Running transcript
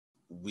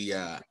we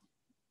are,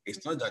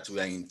 it's not that we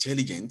are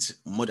intelligent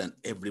more than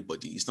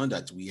everybody. It's not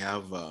that we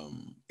have a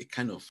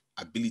kind of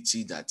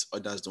ability that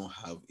others don't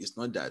have. It's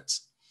not that,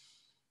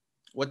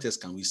 what else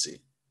can we say?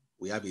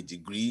 We have a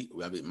degree,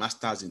 we have a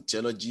master's in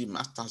theology,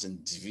 master's in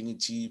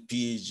divinity,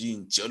 PhD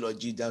in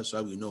theology. That's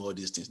why we know all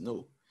these things.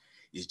 No,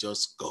 it's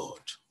just God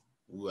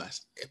who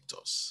has helped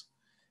us.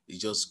 It's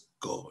just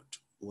God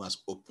who has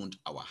opened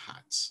our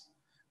hearts.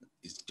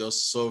 It's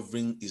God's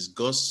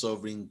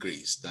sovereign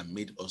grace that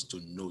made us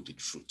to know the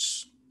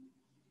truth.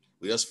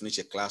 We just finished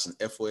a class in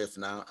FOF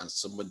now, and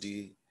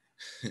somebody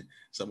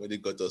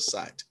got us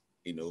sad,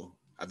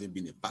 having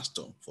been a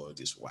pastor for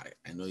this while.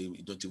 I know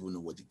you don't even know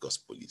what the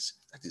gospel is.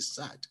 That is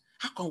sad.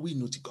 How can we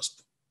know the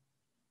gospel?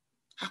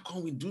 How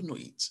can we do know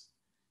it?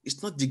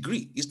 It's not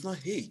degree, it's not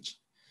age,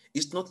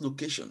 it's not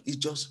location, it's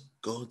just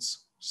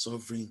God's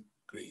sovereign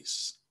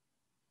grace.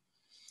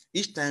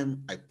 Each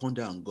time I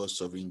ponder on God's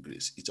sovereign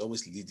grace, it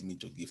always leads me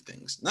to give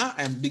thanks. Now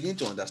I'm beginning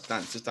to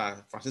understand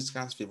Sister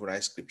Francisca's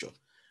favorite scripture,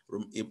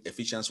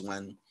 Ephesians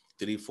 1,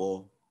 3,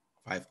 4,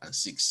 5, and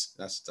 6.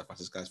 That's Sister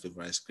Francisca's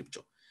favorite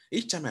scripture.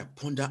 Each time I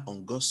ponder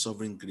on God's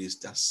sovereign grace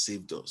that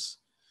saved us,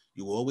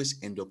 you will always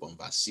end up on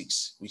verse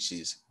 6, which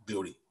is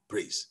glory,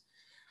 praise.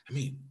 I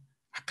mean,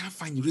 I can't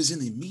find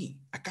reason in me.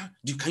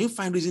 Can you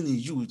find reason in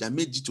you that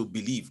made you to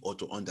believe or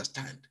to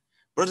understand?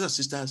 Brothers and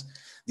sisters,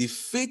 the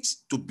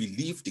faith to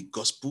believe the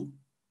gospel,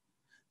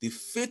 the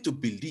faith to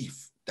believe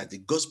that the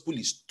gospel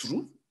is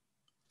true,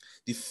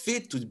 the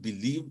faith to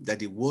believe that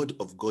the word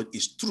of God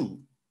is true,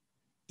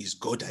 is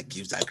God that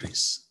gives that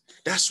grace.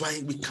 That's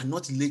why we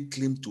cannot lay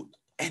claim to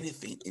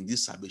anything in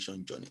this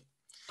salvation journey.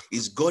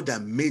 It's God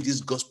that made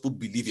this gospel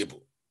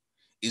believable.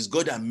 It's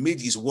God that made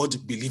his word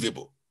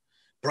believable.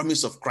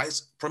 Promise of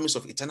Christ, promise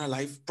of eternal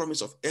life,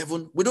 promise of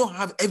heaven. We don't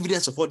have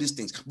evidence of all these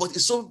things, but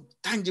it's so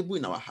tangible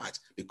in our heart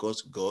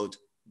because God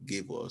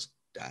gave us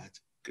that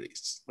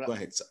grace. Go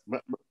ahead, sir.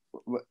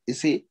 You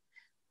see,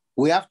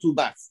 we have two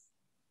births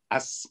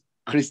as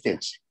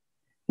Christians.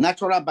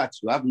 Natural birth,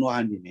 you have no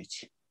hand in it.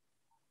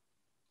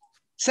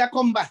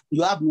 Second birth,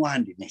 you have no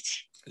hand in it.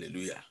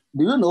 Hallelujah.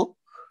 Do you know?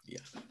 Yeah.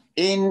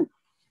 In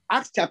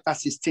Acts chapter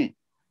 16,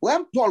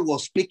 when Paul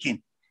was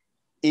speaking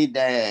in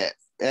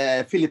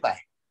Philippi,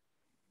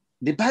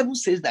 the Bible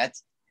says that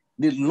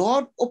the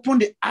Lord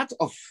opened the heart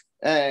of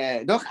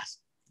Dorcas.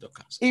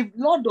 If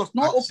Lord does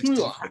not open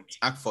your heart.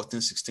 Act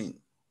 14, 16.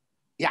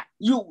 Yeah,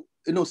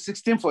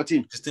 16,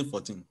 14. 16,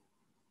 14.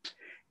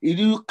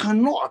 You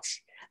cannot.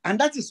 And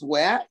that is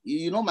where,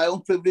 my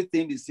own favorite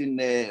thing is in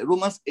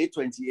Romans 8,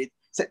 28.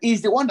 So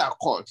he's the one that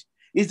called.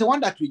 He's the one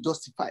that we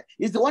justify.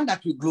 He's the one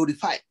that we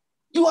glorify.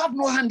 You have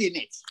no hand in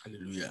it.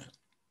 Hallelujah.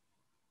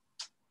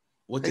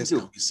 What else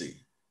can we say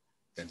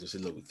than to say,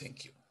 Lord, we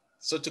thank you?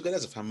 So together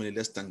as a family,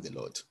 let's thank the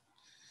Lord.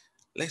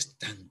 Let's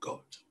thank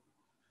God.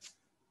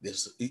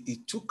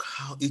 It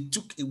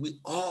took away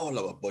all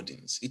our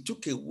burdens. It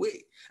took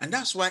away. And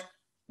that's why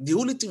the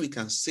only thing we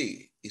can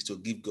say is to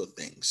give God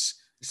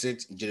thanks. He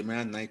said in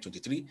Jeremiah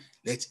 9:23,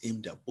 let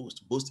him that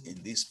boast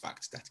in this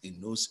fact that he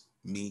knows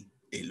me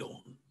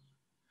alone.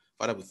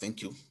 Father, we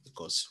thank you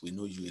because we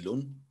know you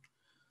alone.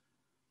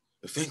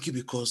 We thank you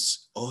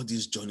because all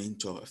this journey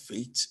into our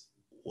faith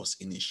was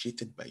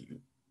initiated by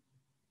you.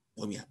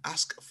 When we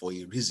ask for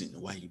a reason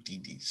why you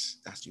did this,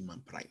 that's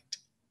human pride.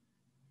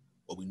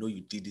 But we know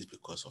you did this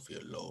because of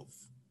your love.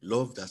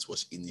 Love that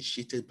was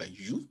initiated by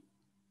you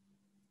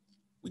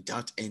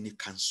without any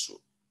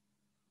counsel,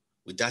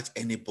 without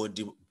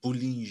anybody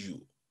bullying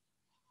you,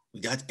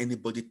 without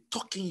anybody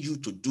talking you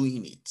to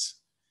doing it.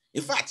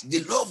 In fact,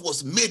 the love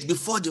was made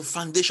before the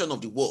foundation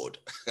of the world.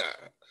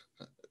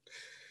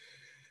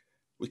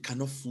 We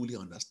cannot fully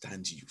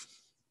understand you,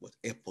 but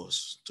help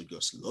us to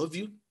just love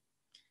you.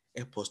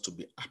 Help us to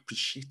be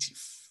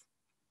appreciative.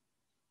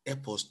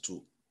 Help us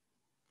to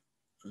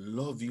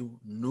love you,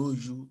 know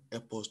you.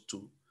 Help us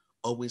to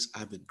always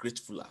have a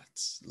grateful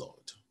heart,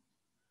 Lord.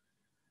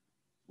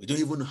 We don't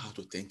even know how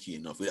to thank you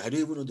enough. I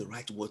don't even know the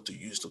right word to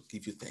use to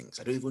give you thanks.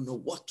 I don't even know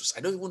what to say.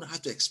 I don't even know how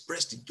to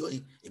express the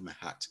joy in my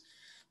heart,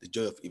 the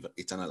joy of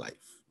eternal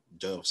life, the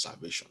joy of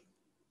salvation.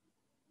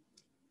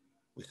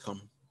 We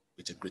come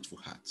with a grateful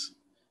heart.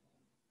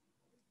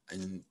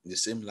 And in the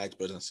same light,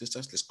 brothers and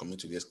sisters, let's commit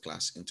today's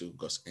class into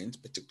God's hand,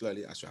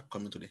 particularly as we are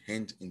coming to the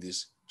end in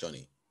this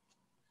journey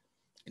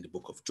in the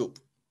book of Job.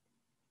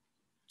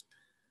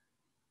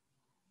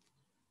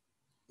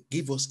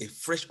 Give us a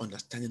fresh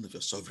understanding of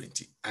your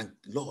sovereignty. And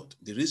Lord,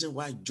 the reason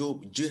why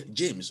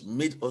James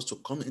made us to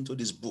come into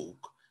this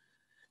book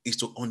is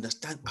to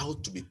understand how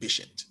to be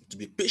patient. To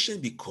be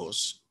patient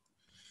because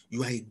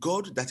you are a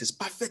God that is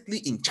perfectly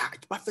in charge,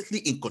 perfectly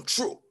in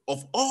control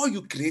of all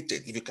you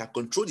created. If you can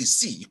control the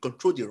sea, you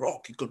control the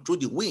rock, you control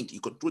the wind, you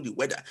control the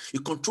weather,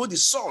 you control the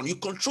sun, you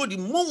control the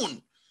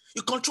moon,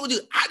 you control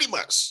the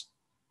animals.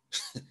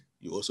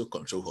 You also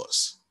control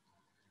us.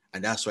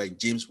 And that's why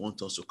James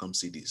wants us to come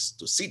see this,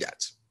 to see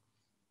that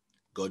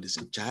God is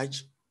in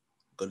charge,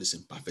 God is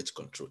in perfect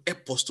control.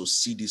 Help us to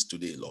see this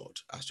today, Lord,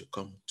 as you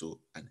come to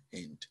an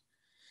end.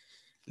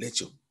 Let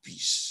your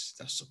peace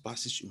that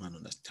surpasses human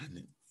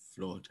understanding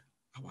flood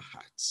our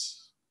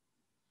hearts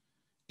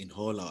in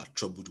all our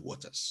troubled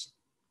waters.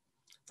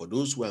 For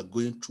those who are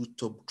going through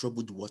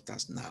troubled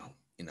waters now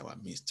in our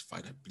midst,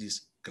 Father,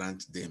 please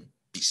grant them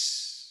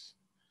peace.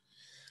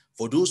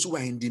 For those who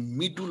are in the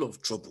middle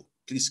of trouble,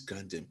 please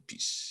grant them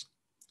peace.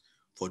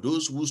 For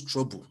those whose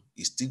trouble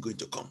is still going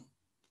to come,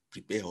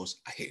 prepare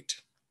us ahead.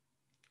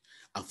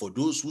 And for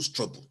those whose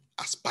trouble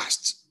has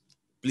passed,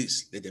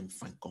 please let them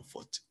find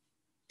comfort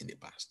in the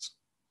past.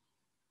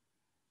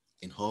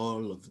 In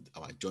all of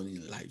our journey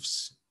in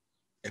lives,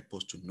 help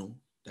us to know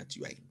that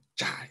you are in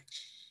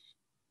charge.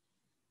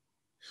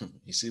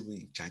 He's even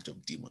in charge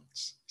of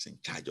demons. He's in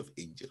charge of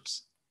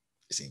angels.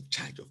 He's in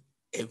charge of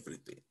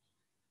everything.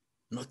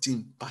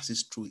 Nothing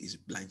passes through his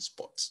blind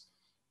spots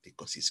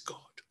because he's God.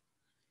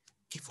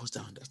 Give us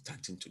that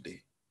understanding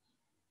today.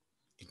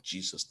 In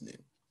Jesus'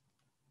 name,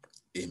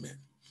 amen.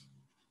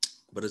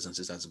 Brothers and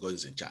sisters, God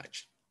is in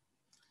charge.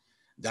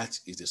 That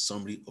is the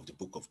summary of the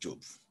book of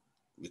Job.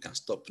 We can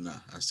stop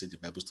now and say the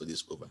Bible study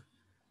is over.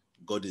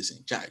 God is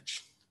in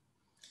charge.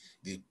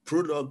 The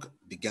prologue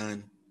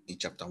began in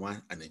chapter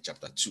 1 and in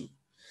chapter 2.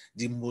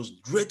 The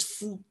most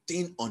dreadful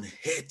thing on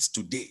earth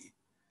today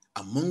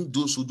among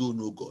those who don't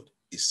know God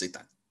is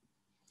Satan.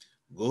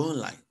 Go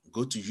online,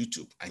 go to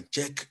YouTube and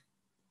check.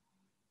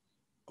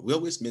 We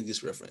always make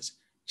this reference.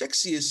 Check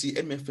CAC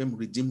MFM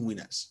Redeem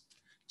Winners.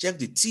 Check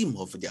the theme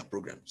of their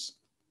programs.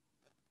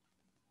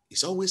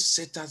 It's always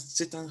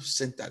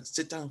Satan-centered,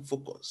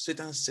 Satan-focused,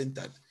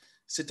 Satan-centered,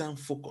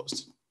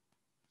 Satan-focused.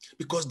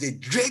 Because they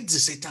dread the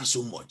Satan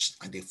so much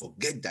and they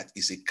forget that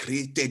it's a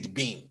created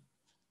being.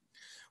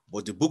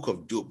 But the book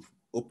of Job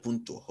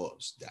opened to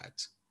us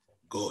that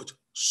God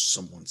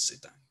summoned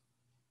Satan.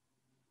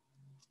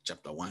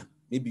 Chapter 1,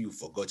 maybe you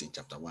forgot in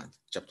chapter 1.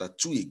 Chapter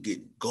 2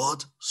 again,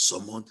 God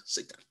summoned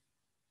Satan.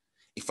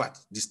 In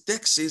fact, this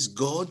text says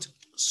God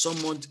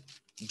summoned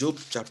Job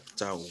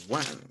chapter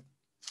 1.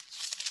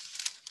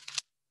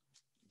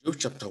 Job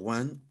chapter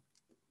 1,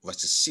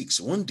 verse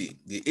 6. One day,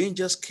 the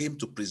angels came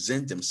to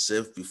present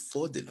themselves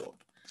before the Lord,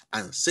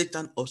 and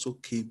Satan also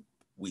came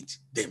with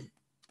them.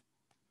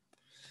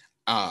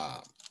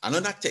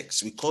 Another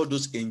text, we call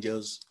those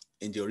angels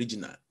in the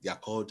original, they are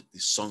called the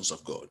sons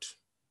of God.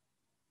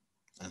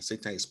 And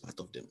Satan is part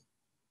of them.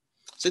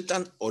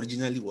 Satan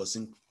originally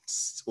wasn't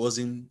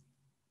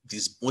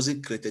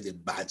created a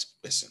bad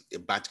person, a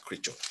bad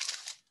creature.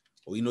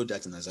 We know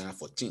that in Isaiah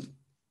 14.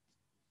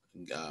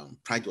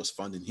 Pride was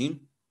found in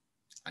him,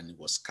 and he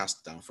was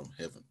cast down from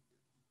heaven.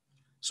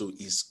 So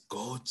it's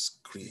God's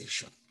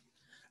creation.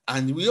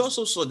 And we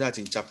also saw that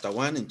in chapter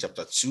 1 and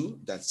chapter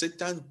 2, that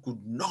Satan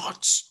could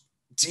not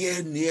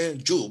dare near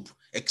Job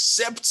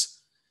except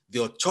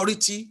the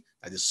authority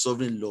that the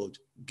sovereign Lord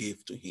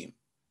gave to him.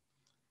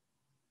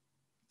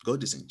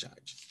 God is in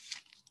charge.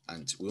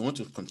 And we want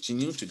to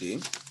continue today.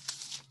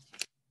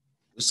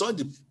 We saw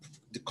the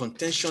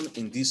contention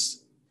in this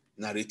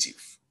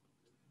narrative.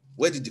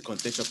 Where did the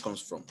contention come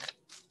from?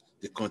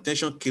 The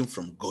contention came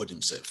from God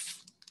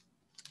himself.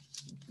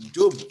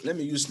 Job, let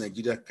me use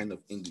Nigeria kind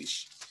of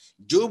English.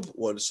 Job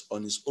was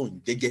on his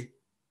own. He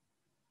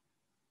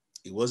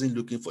wasn't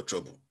looking for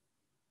trouble.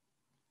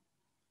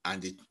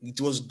 And it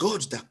was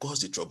God that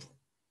caused the trouble.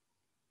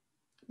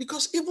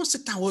 Because even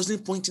Satan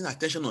wasn't pointing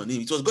attention on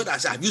him. It was God that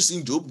said, have you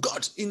seen Job?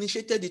 God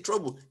initiated the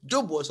trouble.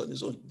 Job was on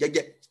his own.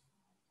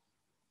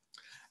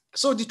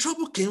 So the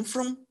trouble came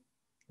from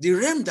the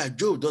realm that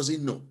Job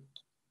doesn't know.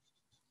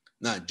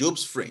 Now,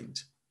 Job's friend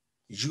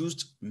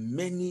used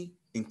many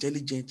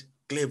intelligent,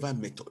 clever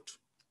methods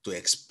to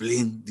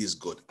explain this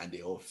God, and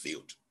they all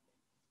failed.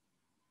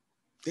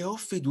 They all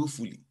failed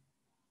woefully.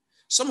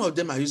 Some of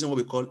them are using what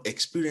we call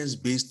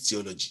experience-based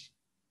theology.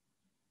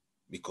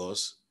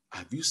 Because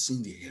have you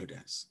seen the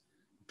elders?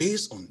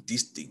 Based on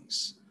these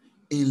things,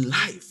 in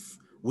life,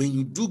 when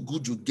you do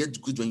good, you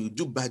get good. When you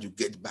do bad, you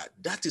get bad.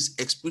 That is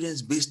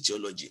experience-based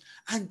theology.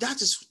 And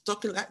that is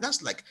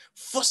that's like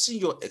forcing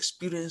your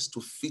experience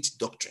to fit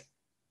doctrine.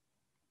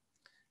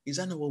 Is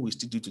that not what we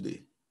still do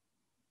today?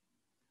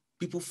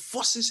 People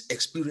forces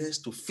experience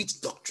to fit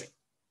doctrine.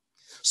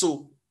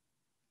 So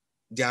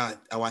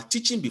our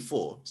teaching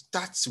before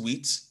starts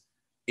with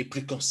a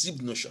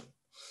preconceived notion.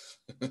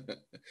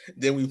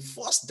 Then we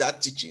force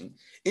that teaching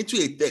into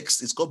a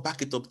text. It's called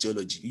back it up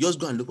theology. You just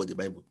go and look at the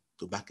Bible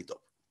to back it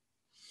up.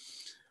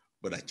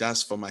 But at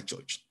Charles former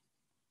church,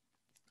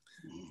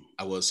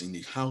 I was in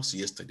the house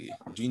yesterday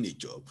doing a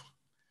job,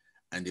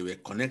 and they were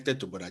connected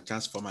to Brother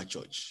Charles former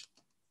church.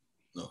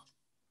 No,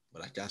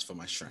 Brother Charles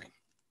former shrine.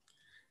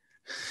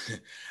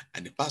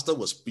 And the pastor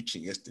was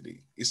preaching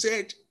yesterday. He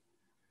said,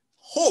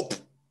 Hope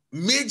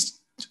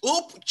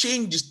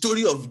changed the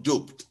story of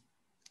Job.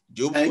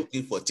 Job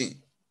 14:14.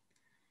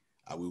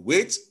 I will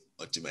wait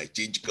until my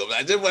change comes.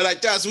 I said, Brother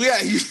Charles, where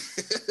are you?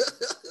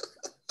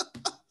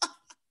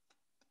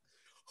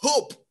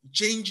 Hope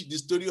changed the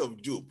story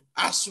of Job.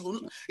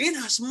 In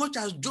as much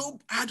as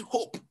Job had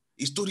hope,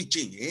 his story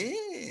changed.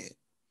 Yeah.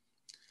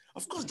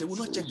 Of course, they will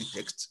not check the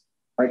text.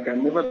 I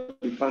can never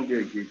be found there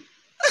again.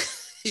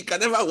 He can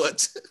never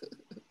what?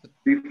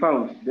 Be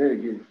found there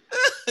again.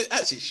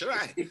 That's a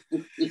shrine.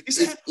 He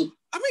said,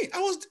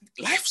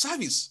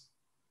 service.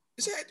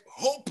 He said,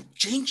 hope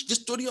changed the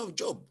story of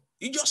Job.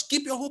 You just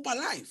keep your hope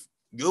alive.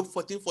 Job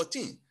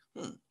 14:14.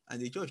 And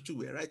the church too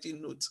were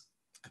writing notes.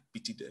 I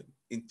pity them.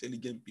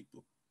 Intelligent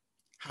people.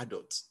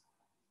 Adults.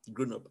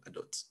 Grown-up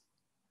adults.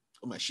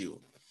 Oh, my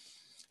shield.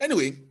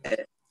 Anyway.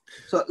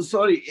 So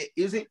sorry,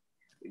 you see,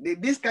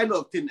 this kind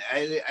of thing,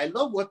 I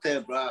love what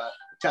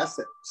Charles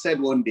said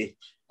one day.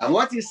 And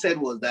what he said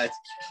was that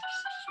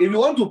if you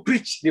want to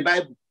preach the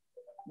Bible,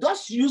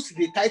 just use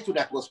the title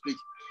that was preached.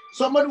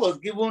 Somebody was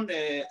given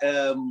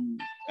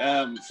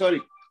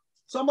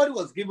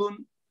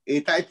a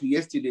title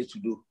yesterday to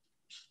do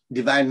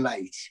divine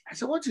light. I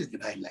said, what is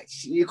divine light?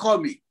 He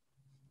called me.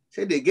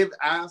 Said they gave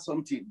her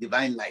something,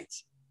 divine light.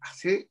 I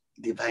said,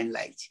 divine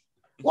light.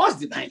 What's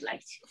divine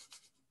light?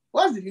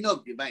 What's the meaning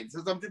of divine? It's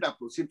something that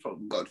proceeds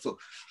from God. So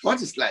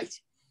what is light?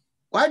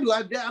 Why do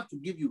they have to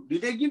give you?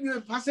 Did they give you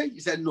a passage? He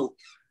said, no.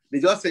 They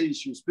just said you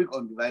should speak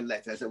on divine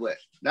light. I said, well,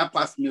 that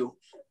passed me.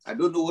 I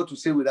don't know what to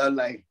say without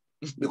lying.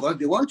 Because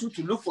they want you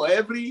to look for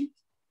every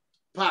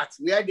part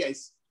where there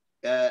is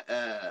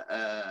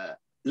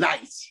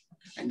light.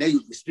 And then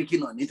you'll be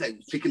speaking on it and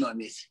you're speaking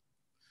on it.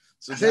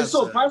 So I said,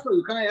 Pastor,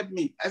 you can't help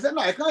me. I said,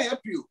 no, I can't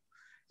help you.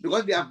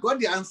 Because they have got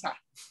the answer.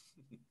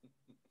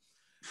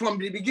 From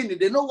the beginning,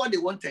 they know what they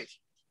wanted.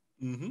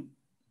 Mm-hmm.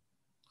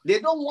 They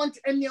don't want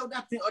any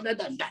other thing other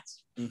than that.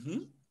 Mm-hmm.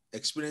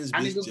 Experience-based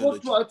and if you go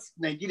throughout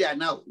Nigeria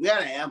now, where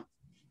I am,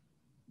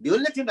 the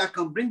only thing that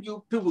can bring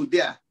you people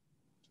there,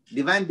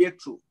 divine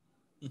breakthrough,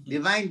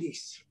 divine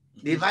this,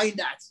 divine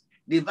that,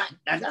 divine,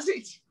 and that's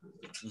it.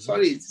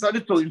 Sorry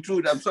to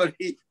intrude. I'm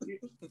sorry.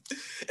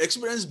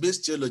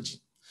 Experience-based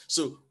theology.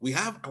 So we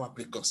have our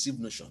preconceived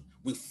notion.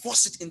 We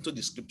force it into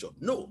the scripture.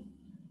 No.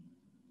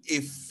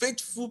 A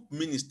faithful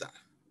minister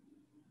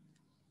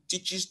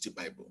teaches the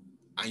Bible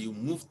and you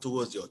move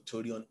towards the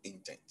authorial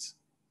intent.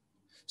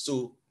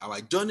 So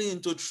our journey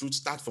into truth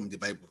starts from the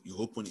Bible. You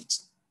open it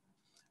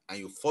and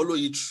you follow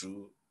it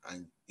through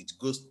and it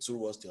goes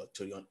towards the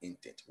authorial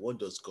intent. What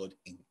does God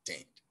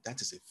intend? That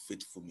is a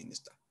faithful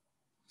minister.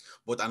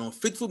 But an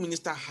unfaithful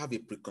minister have a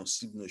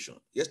preconceived notion.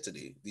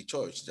 Yesterday, the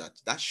church,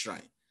 that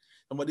shrine,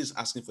 somebody is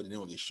asking for the name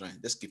of the shrine.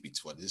 Let's keep it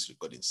for this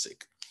recording's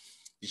sake.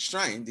 The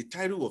shrine, the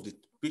title of the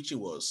preaching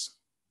was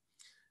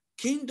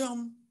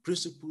Kingdom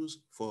Principles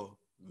for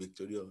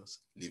Victorious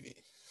Living.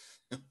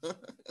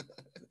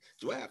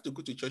 Do I have to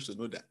go to church to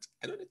know that?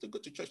 I don't need to go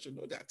to church to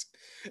know that.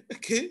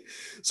 Okay?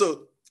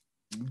 So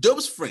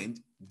Job's friend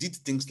did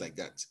things like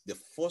that. They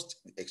forced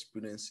the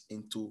experience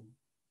into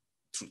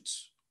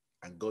truth,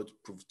 and God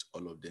proved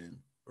all of them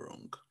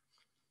wrong.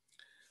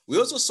 We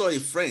also saw a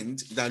friend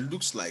that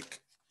looks like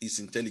he's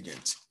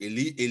intelligent.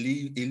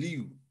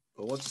 Eliu,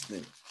 or what's his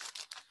name?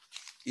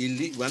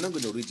 We're not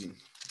going to read him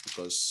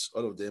because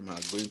all of them are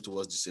going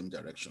towards the same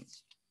direction.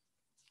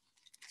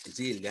 Is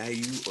it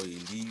Eliu or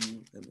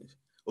Eliu?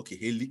 Okay,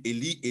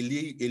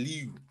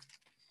 Eliu.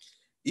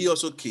 He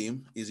also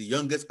came, is the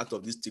youngest out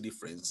of these three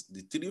friends.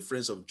 The three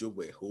friends of Job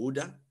were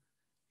older.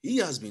 He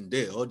has been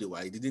there all the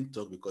while. He didn't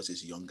talk because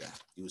he's younger.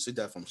 You will see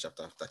that from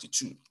chapter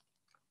 32.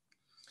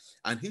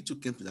 And he too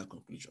came to that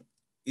conclusion.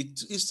 It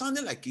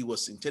sounded like he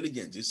was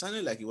intelligent. It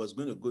sounded like he was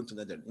going to go into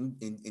that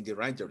in the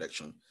right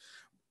direction.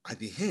 At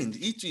the end,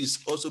 it is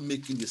also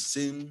making the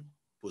same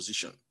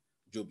position.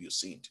 Job, you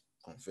sinned,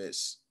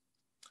 confess.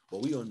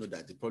 But we all know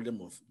that the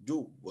problem of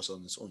Job was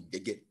on his own,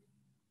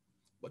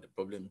 but the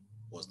problem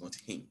was not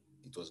him.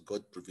 It was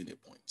God proving a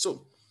point.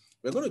 So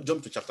we're going to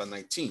jump to chapter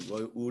 19.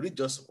 We'll read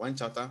just one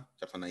chapter,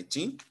 chapter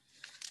 19.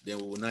 Then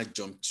we will now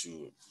jump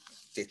to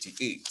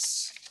 38.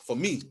 For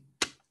me,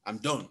 I'm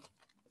done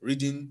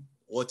reading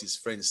what his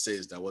friend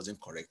says that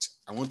wasn't correct.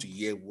 I want to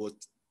hear what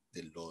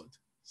the Lord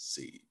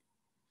said.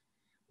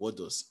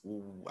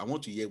 I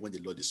want to hear when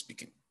the Lord is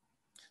speaking.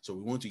 So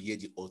we want to hear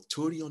the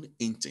authorial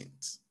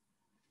intent.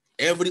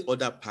 Every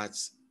other part,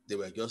 they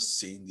were just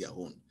saying their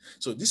own.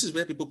 So this is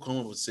where people come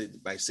up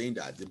by saying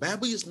that the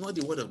Bible is not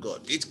the word of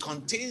God. It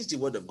contains the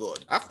word of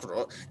God. After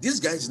all, these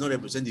guys do not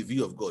represent the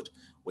view of God.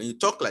 When you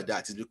talk like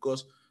that, it's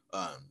because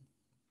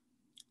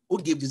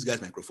who gave these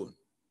guys microphone?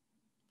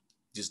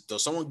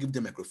 Does someone give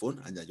them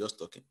microphone and they're just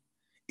talking?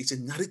 It's a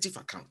narrative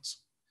account.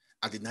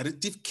 And the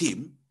narrative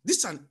came. This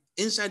is an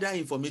insider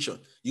information.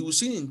 You will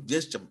see in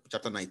this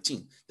chapter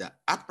 19 that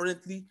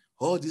apparently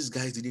all these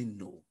guys didn't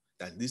know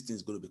that this thing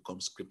is going to become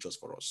scriptures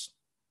for us.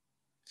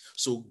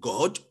 So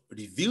God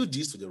revealed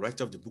this to the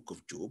writer of the book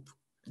of Job.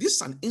 This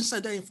is an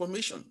insider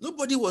information.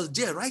 Nobody was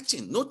there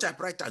writing, no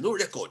typewriter, no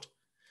record.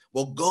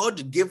 But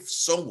God gave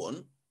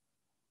someone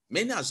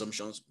many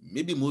assumptions.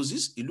 Maybe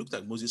Moses, it looked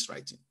like Moses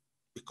writing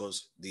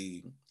because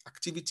the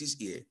activities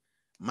here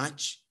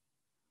match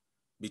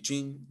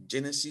between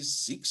Genesis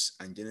 6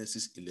 and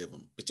Genesis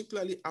 11,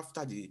 particularly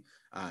after the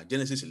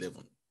Genesis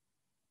 11.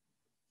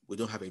 We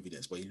don't have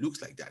evidence, but it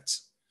looks like that.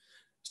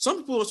 Some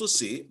people also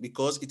say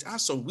because it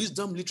has some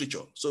wisdom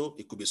literature, so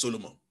it could be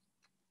Solomon.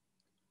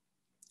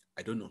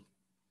 I don't know.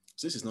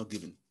 So this is not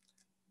given.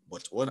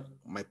 But what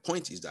my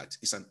point is that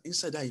it's an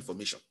insider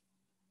information.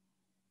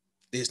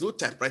 There's no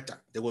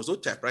typewriter. There was no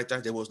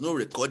typewriter. There was no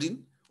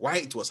recording why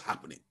it was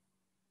happening.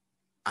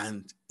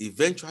 And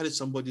eventually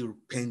somebody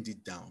penned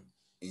it down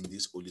in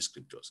these holy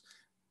scriptures.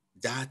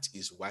 That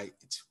is why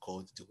it's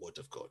called the word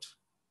of God.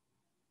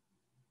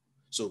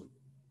 So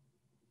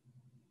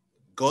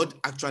God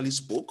actually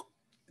spoke.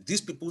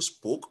 These people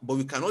spoke, but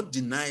we cannot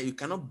deny, you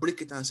cannot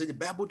break it and say the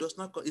Bible does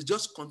not, it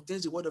just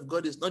contains the word of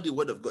God. It's not the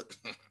word of God.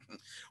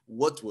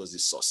 What was the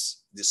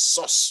source? The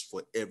source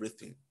for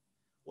everything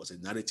was a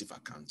narrative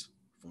account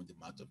from the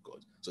mouth of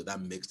God. So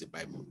that makes the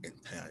Bible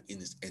entire, in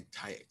its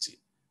entirety,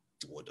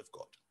 the word of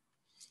God.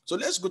 So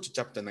let's go to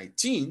chapter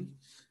 19.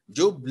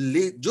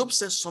 Job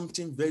says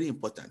something very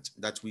important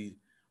that will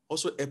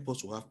also help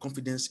us to have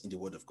confidence in the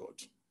word of God.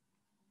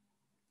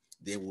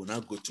 Then we'll now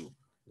go to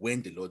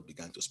when the Lord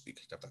began to speak,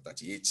 chapter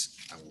 38,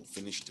 and we'll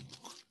finish the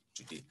book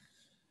today.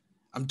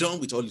 I'm done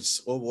with all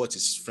what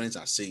his friends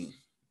are saying.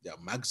 Their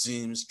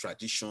maxims,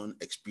 tradition,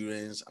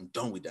 experience. I'm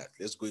done with that.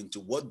 Let's go into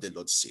what the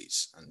Lord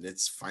says and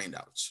let's find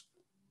out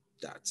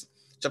that.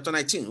 Chapter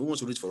 19, who wants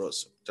to read for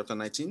us? Chapter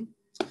 19,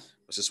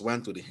 verses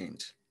 1 to the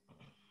end.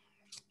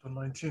 Chapter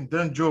 19.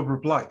 Then Job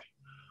replied,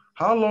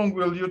 how long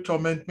will you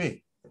torment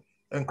me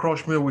and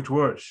crush me with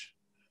words?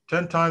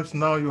 10 times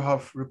now you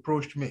have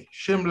reproached me.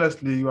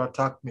 Shamelessly you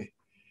attacked me.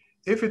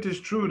 If it is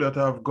true that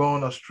I have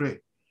gone astray,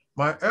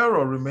 my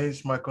error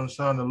remains my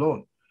concern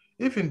alone.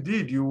 If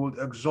indeed you would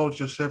exalt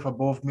yourself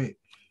above me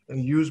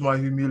and use my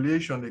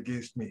humiliation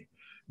against me,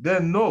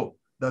 then know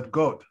that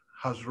God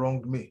has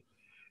wronged me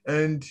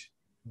and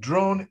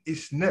drawn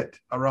his net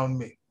around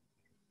me.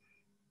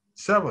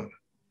 7.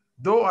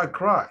 Though I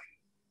cry,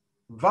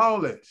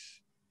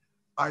 violence,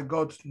 I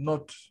get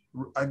no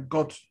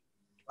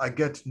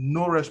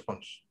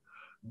response.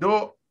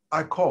 Though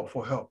I call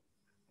for help,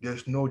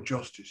 there's no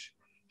justice.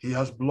 He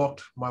has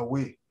blocked my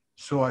way,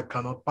 so I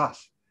cannot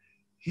pass.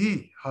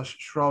 He has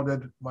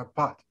shrouded my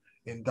path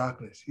in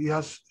darkness. He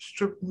has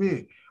stripped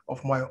me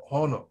of my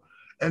honor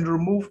and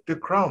removed the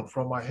crown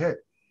from my head.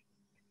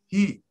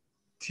 He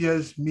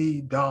tears me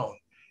down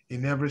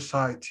in every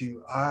side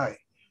till I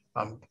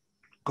am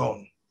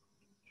gone.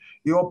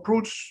 He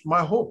uproots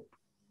my hope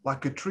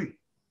like a tree.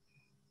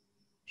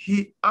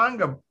 His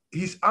anger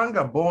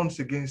burns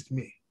against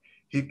me.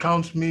 He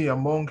counts me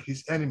among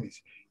his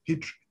enemies.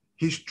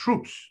 His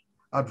troops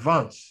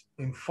advance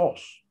in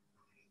force.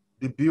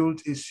 They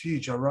build a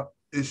siege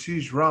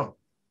ram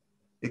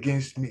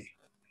against me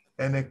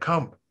and a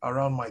camp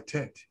around my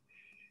tent.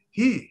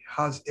 He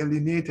has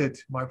alienated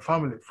my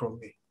family from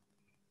me.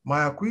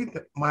 My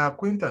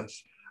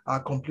acquaintance are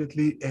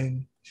completely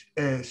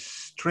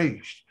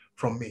estranged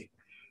from me.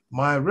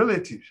 My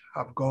relatives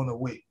have gone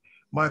away.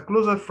 My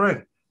closest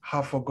friends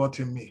have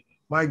forgotten me.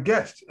 My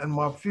guests and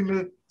my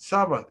female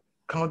servant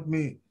count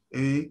me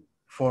a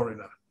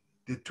foreigner.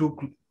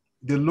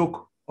 They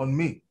look on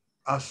me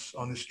as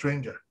on a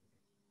stranger.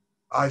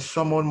 I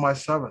summon my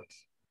servant,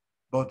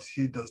 but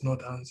he does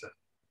not answer.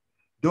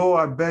 Though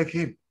I beg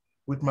him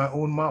with my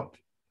own mouth,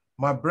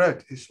 my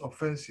breath is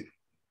offensive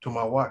to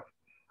my wife.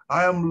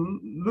 I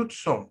am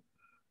loathsome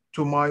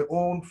to my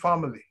own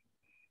family.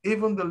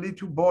 Even the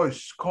little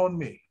boys scorn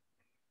me.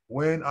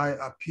 When I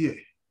appear,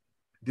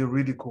 they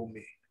ridicule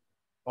me.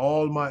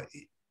 All my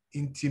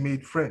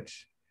intimate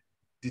friends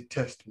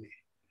detest me.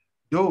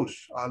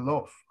 Those I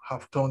love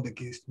have turned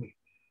against me.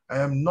 I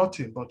am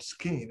nothing but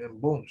skin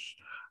and bones.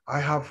 I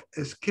have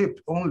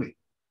escaped only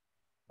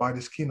by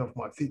the skin of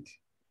my feet.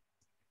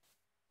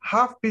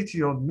 Have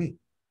pity on me,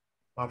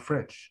 my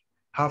friends.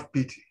 Have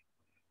pity,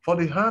 for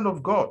the hand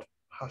of God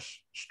has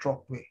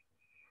struck me.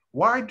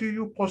 Why do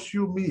you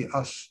pursue me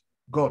as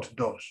God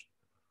does?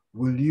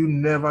 Will you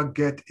never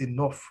get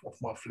enough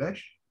of my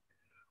flesh?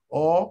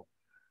 Or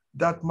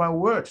that my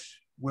words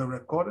were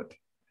recorded,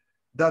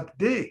 that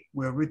they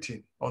were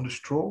written on the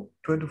scroll,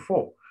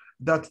 24,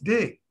 that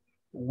they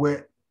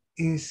were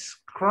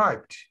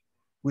inscribed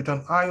with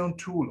an iron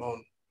tool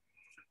on,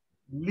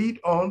 lead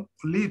or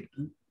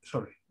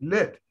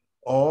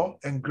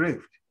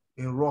engraved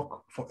in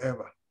rock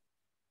forever.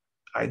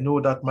 I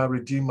know that my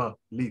Redeemer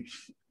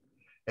lives,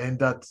 and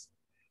that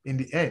in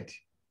the end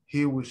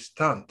he will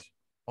stand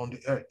on the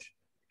earth.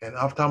 And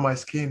after my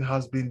skin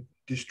has been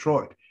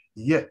destroyed,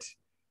 yet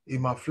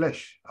in my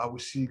flesh I will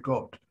see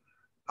God.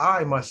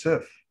 I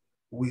myself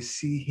will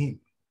see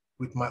him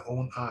with my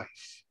own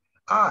eyes.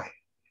 I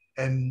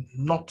and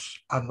not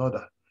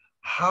another.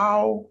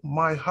 How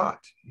my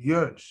heart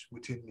yearns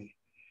within me.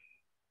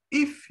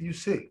 If you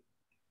say,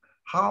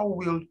 how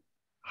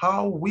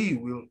we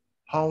will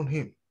hound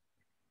him,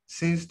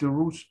 since the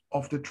roots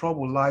of the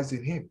trouble lies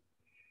in him,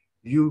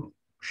 you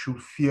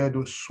should fear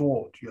the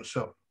sword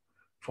yourself,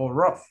 for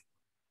wrath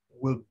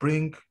will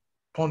bring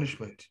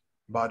punishment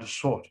by the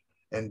sword,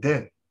 and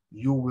then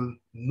you will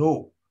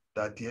know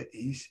that there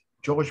is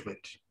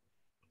judgment.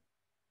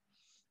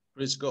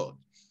 Praise God.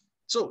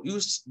 So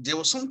there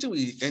was something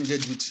we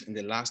ended with in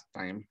the last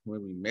time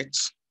when we met,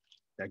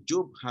 that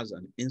Job has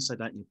an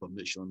insider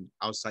information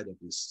outside of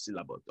his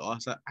syllabus, or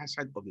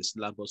outside of the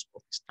syllabus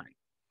of his time.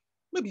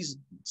 Maybe it's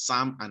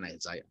Psalm and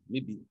Isaiah.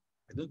 Maybe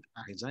maybe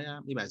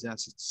Isaiah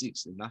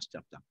 66, the last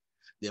chapter.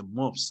 They're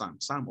more of Psalm.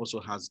 Psalm also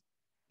has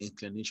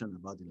inclination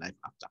about the life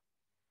after.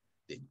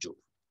 than Job.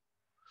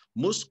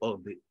 Most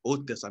of the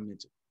Old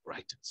Testament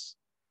writers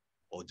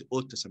or the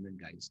Old Testament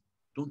guys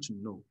don't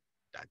know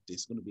that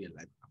there's going to be a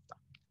life after.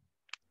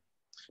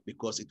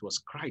 Because it was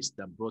Christ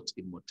that brought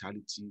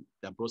immortality,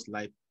 that brought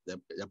life, that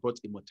brought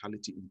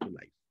immortality into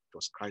life. It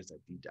was Christ that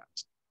did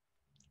that.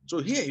 So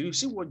here you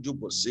see what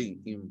Job was saying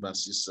in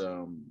verses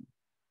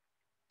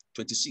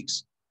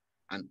 26.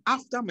 And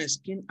after my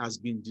skin has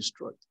been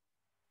destroyed,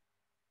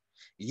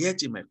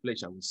 yet in my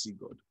flesh I will see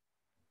God.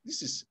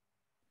 This is,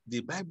 the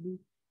Bible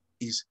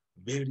is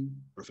very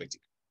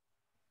prophetic.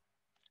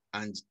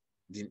 And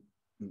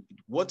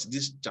what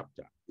this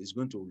chapter is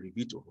going to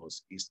reveal to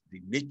us is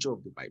the nature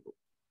of the Bible.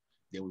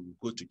 Then we will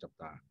go to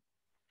chapter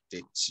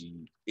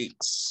 38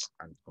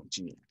 and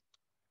continue.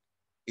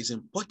 It's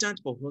important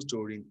for us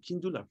to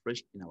rekindle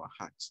afresh in our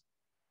hearts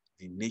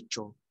the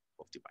nature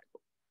of the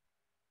Bible.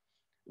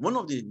 One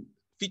of the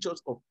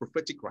features of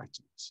prophetic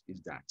writings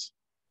is that,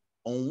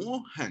 on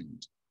one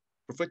hand,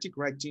 prophetic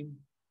writing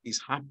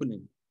is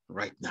happening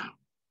right now,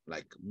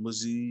 like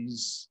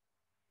Moses,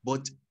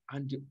 but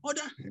on the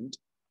other hand,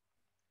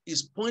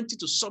 is pointing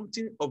to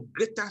something of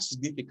greater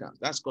significance.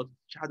 That's called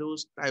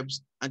shadows,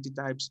 types,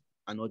 antitypes,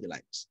 and all the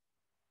likes.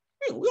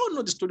 We all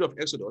know the story of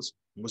Exodus.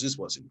 Moses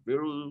was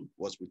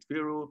with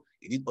Pharaoh.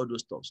 He did all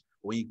those stuff.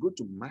 When you go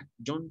to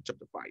John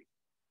chapter 5,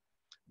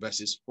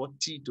 verses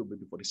 40 to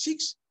maybe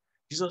 46,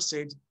 Jesus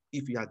said,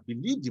 if you had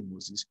believed in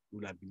Moses, you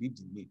would have believed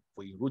in me,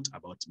 for he wrote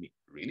about me.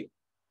 Really?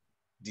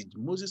 Did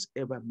Moses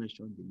ever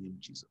mention the name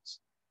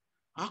Jesus?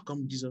 How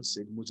come Jesus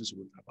said Moses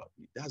wrote about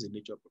me? That's the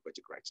nature of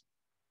prophetic writing.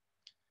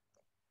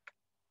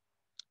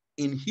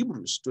 In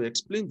Hebrews, to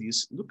explain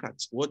this, look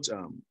at what,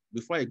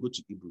 before I go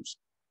to Hebrews,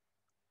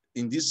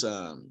 in this,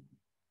 our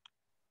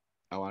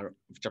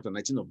chapter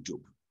 19 of Job,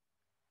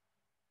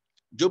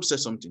 Job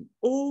says something,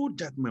 oh,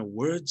 that my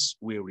words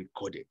were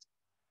recorded,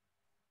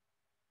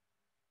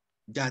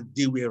 that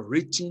they were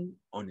written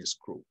on a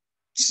scroll.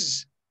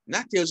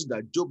 That tells you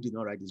that Job did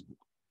not write this book.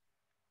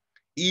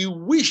 He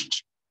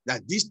wished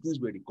that these things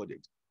were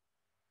recorded.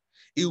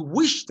 He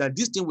wished that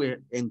these things were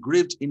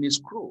engraved in a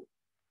scroll.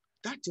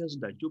 That tells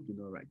you that Job did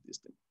not write this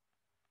thing.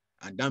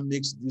 And that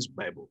makes this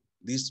Bible,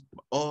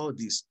 all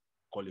this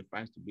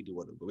qualifies to be the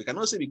word of God. We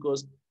cannot say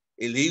because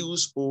Elihu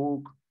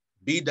spoke,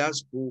 Bildad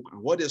spoke,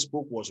 and what they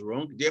spoke was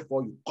wrong,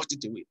 therefore you cut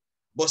it away.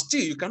 But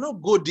still, you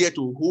cannot go there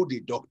to hold a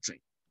doctrine.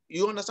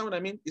 You understand what I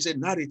mean? It's a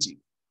narrative.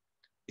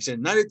 It's a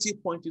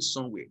narrative pointing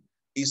somewhere.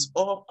 It's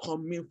all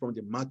coming from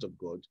the mouth of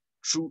God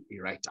through a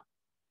writer.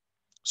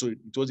 So it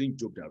wasn't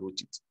Job that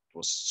wrote it. It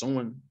was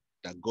someone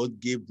that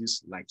God gave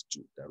this light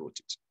to that wrote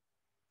it.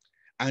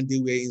 And they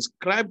were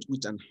inscribed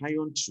with an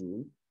iron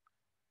tool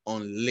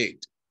on lead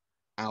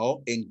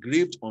or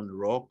engraved on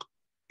rock,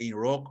 in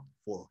rock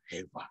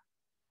forever.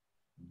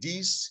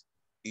 This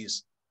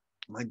is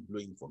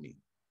mind-blowing for me.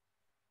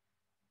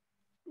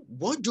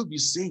 What Job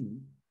is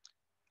saying,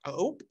 I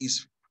hope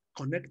is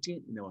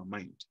connecting in our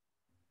mind.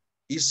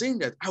 He's saying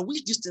that I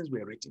wish these things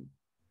were written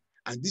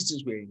and these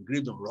things were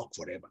engraved on rock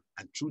forever.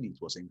 And truly it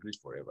was engraved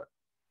forever.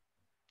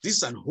 This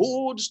is an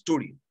old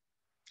story.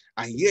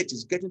 And yet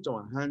it's getting to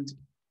our hand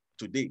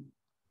today,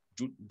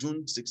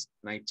 June 6,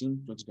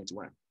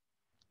 2021.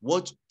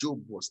 What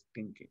Job was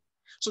thinking.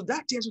 So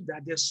that tells you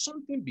that there's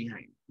something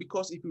behind.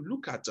 Because if you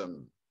look at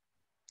 1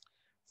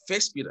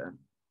 Peter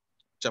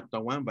chapter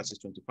 1, verses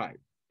 25.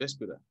 1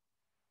 Peter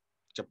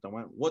chapter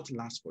 1, what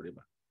lasts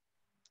forever?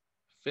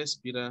 1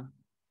 Peter,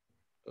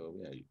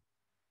 where are you?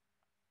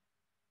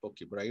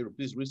 Okay, Brother,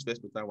 please read 1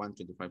 Peter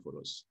 1:25 for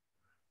us.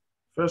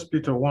 1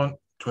 Peter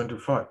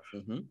 1:25.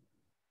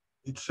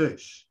 It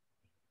says,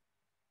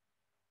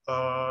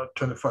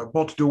 25,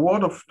 but the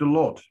word of the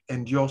Lord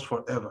endures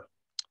forever.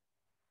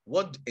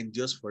 What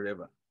endures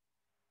forever?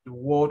 The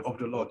word of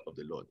the Lord. Of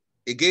the Lord.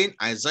 Again,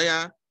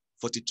 Isaiah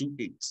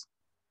 42:8.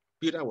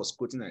 Peter was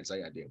quoting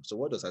Isaiah there. So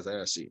what does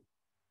Isaiah say?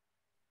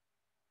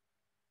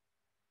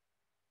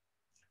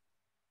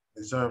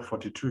 Isaiah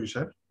 42, you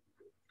said?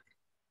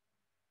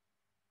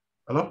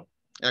 Hello?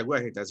 Yeah, go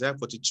ahead. Isaiah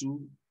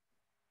 42,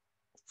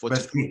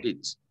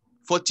 48.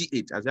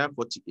 48. Isaiah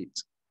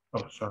 48.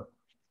 Oh, sorry.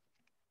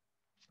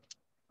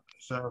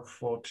 Isaiah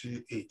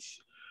 48.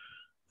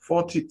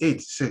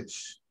 48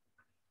 says,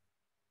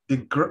 the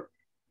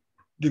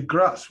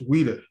grass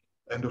wither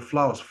and the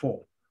flowers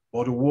fall,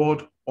 but the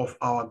word of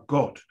our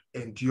God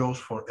endures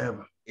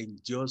forever.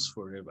 Endures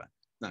forever.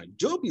 Now,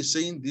 Job is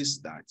saying this,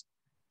 that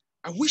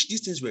I wish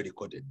these things were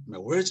recorded. My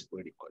words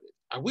were recorded.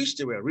 I wish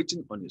they were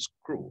written on a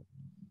scroll,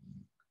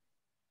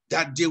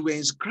 that they were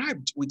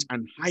inscribed with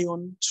an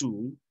iron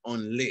tool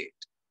on lead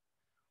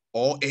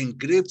or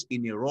engraved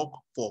in a rock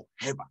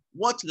forever.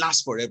 What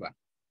lasts forever?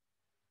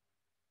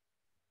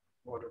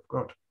 Word of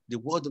God. The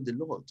word of the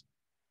Lord.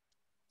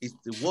 It's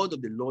the word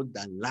of the Lord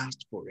that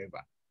lasts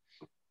forever.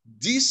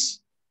 This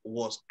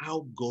was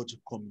how God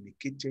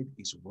communicated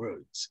his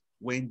words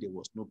when there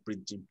was no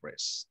printing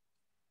press.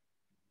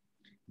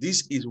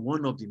 This is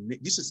one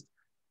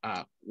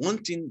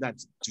thing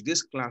that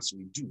today's class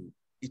will do.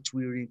 It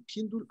will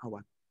rekindle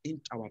our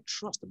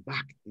trust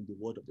back in the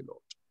word of the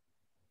Lord.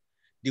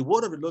 The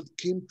word of the Lord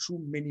came through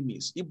many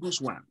means.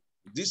 Hebrews 1.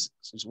 This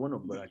is one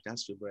of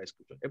Baraka's favorite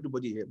scripture.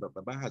 Everybody here,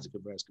 Baba has a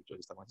favorite scripture.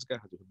 Stamatika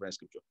has a favorite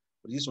scripture.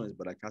 But this one is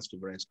Baraka's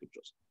favorite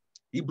scriptures.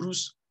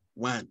 Hebrews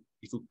 1.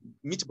 If you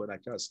meet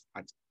Barakas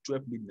at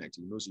 12 midnight,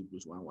 he knows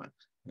Hebrews 1, 1,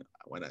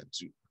 1 and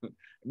 2.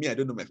 Me, I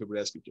don't know my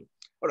favorite scripture.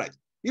 All right.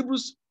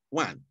 Hebrews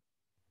 1.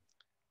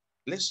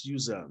 Let's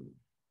use, I'm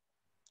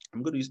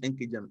going to use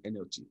NKJ and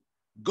NLT.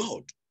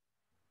 God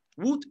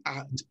who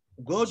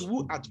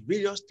at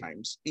various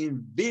times,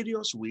 in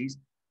various ways,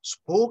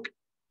 spoke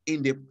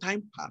in the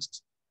time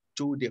past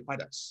to the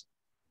fathers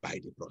by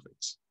the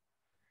prophets.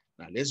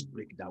 Now let's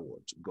break that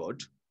word,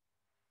 God,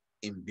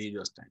 in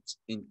various times.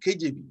 In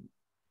KJV,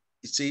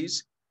 it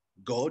says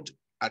God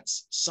at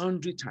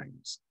sundry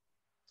times.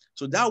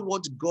 So that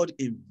word God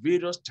in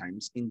various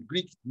times in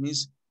Greek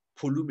means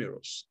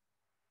polymeros.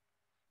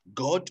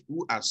 God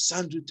who at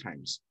sundry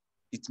times,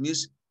 it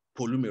means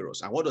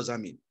polymeros. And what does that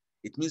mean?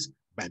 It means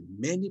by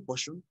many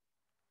portions,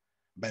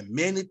 by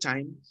many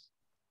times,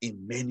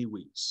 in many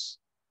ways.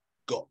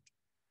 God,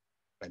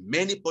 by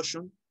many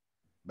portions,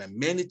 by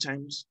many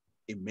times,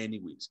 in many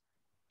ways.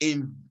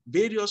 In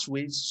various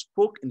ways,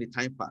 spoke in the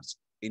time past.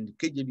 In the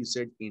KJV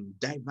said in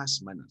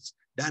diverse manners.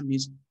 That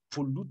means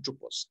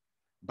polutropos,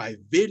 by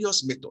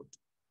various methods.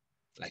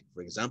 Like,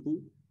 for example,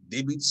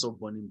 David saw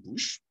burning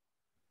bush.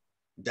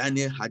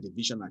 Daniel had a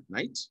vision at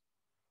night.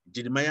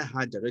 Jeremiah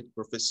had direct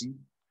prophecy.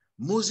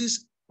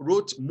 Moses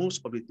wrote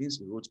most of the things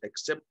he wrote,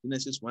 except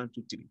Genesis 1,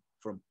 2, 3,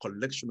 from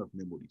collection of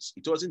memories.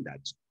 It wasn't that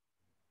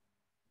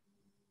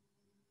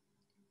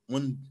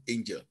one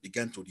angel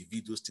began to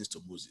reveal those things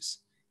to Moses.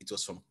 It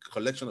was from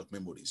collection of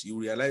memories. You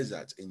realize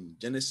that in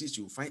Genesis,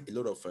 you find a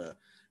lot of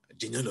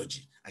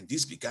genealogy, and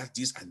this begat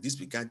this, and this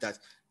begat that.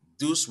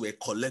 Those were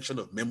collection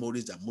of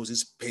memories that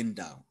Moses penned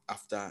down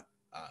after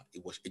he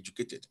was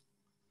educated.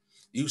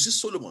 You see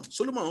Solomon.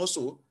 Solomon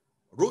also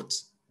wrote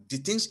the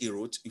things he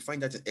wrote. You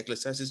find that in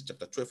Ecclesiastes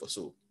chapter 12 or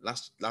so,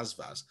 last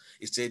verse.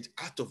 It said,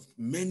 out of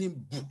many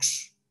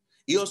books.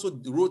 He also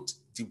wrote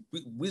the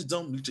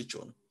wisdom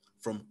literature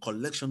from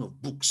collection of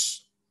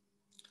books.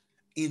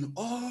 In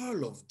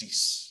all of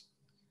this,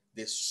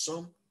 they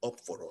sum up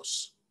for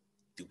us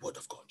the word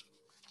of God.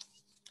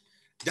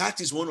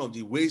 That is one of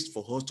the ways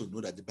for us to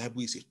know that the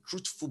Bible is a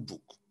truthful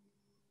book.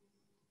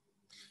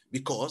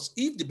 Because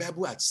if the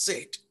Bible had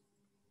said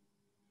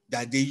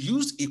that they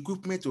used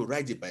equipment to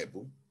write the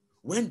Bible,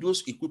 when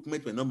those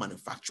equipment were not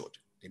manufactured,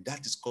 then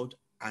that is called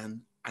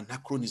an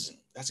anachronism.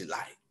 That's a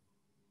lie.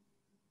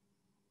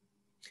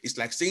 It's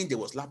like saying there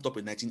was laptop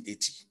in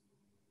 1980.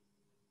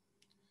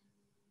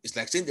 It's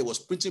like saying there was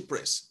printing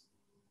press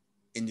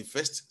in the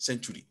first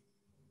century.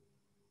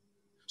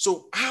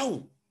 So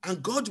how?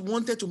 And God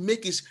wanted to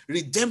make his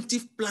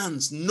redemptive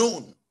plans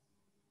known.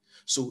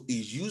 So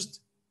he used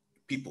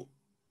people.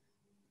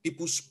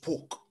 People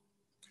spoke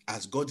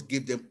as God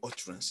gave them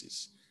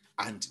utterances.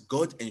 And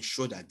God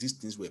ensured that these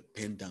things were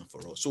penned down for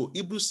us. So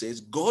Hebrews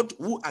says, God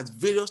who at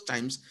various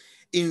times,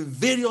 in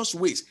various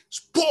ways,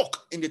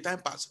 spoke in the time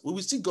past. We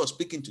will see God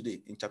speaking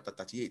today in chapter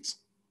 38.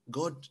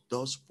 God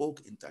does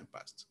spoke in time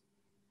past.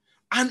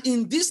 And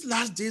in these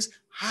last days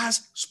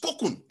has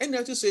spoken.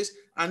 NLT says,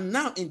 and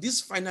now in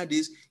these final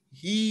days,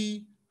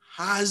 he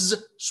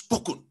has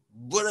spoken.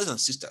 Brothers and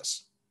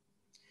sisters,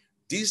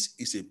 this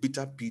is a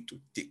bitter pill to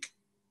take.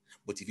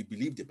 But if you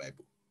believe the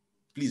Bible,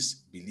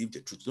 please believe the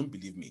truth. Don't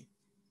believe me.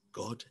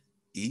 God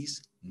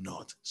is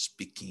not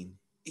speaking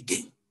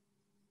again.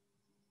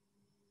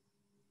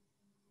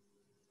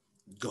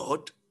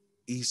 God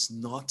is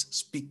not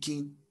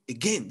speaking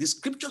again. The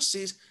scripture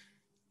says,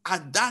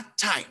 at that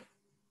time,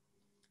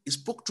 he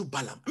spoke to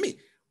Balaam. I mean,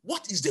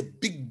 what is the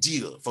big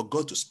deal for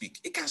God to speak?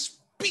 He can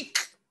speak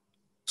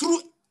through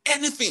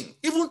anything.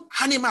 Even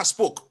animals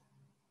spoke.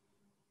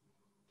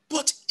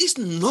 But he's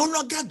no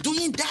longer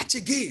doing that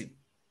again.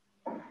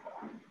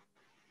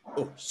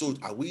 Oh, so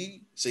are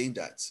we saying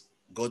that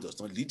God does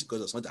not lead, God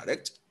does not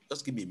direct?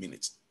 Just give me a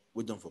minute.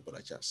 We're done for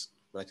Brother Charles.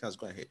 Brother Charles,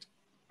 go ahead.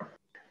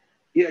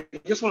 Yeah, I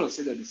just want to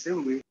say that the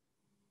same way.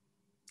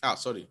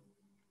 Sorry.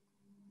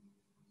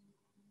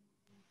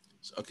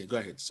 Okay, go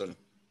ahead. Sorry.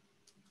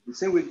 The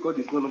same way God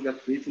is no longer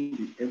creating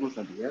the heavens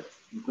and the earth,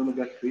 he's no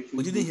longer creating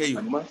We didn't hear you.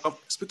 animals.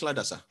 Speak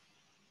louder, sir.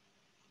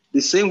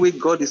 The same way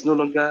God is no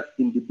longer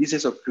in the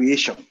business of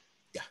creation.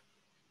 Yeah.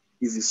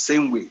 Is the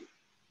same way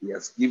he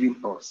has given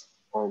us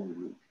all we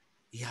need.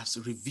 He has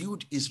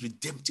revealed his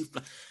redemptive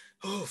plan.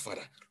 Oh,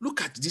 Father,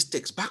 look at this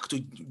text. Back to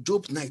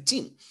Job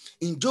 19.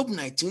 In Job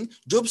 19,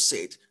 Job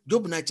said,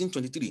 Job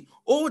 19:23,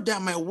 oh,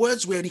 that my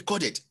words were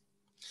recorded,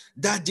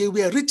 that they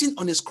were written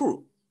on a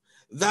scroll,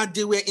 that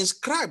they were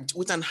inscribed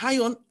with an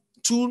iron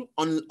tool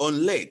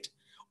on lead,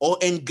 or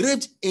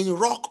engraved in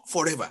rock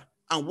forever.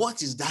 And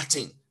what is that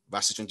thing?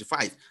 Verse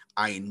 25,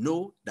 I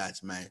know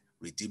that my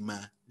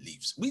Redeemer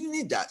lives. We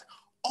need that.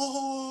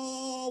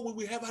 All we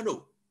will ever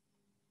know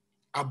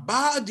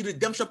about the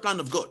redemption plan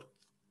of God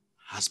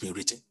has been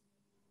written.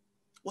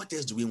 What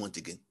else do we want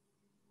again?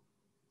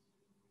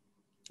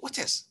 What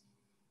else?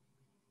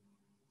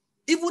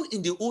 Even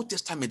in the Old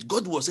Testament,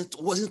 God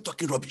wasn't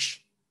talking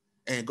rubbish.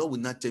 And God will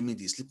not tell me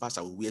the slippers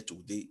I will wear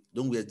today.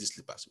 Don't wear these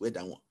slippers. Wear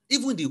that one.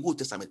 Even in the Old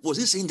Testament, was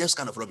he saying this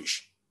kind of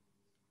rubbish?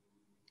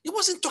 He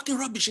wasn't talking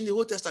rubbish in the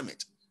Old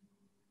Testament.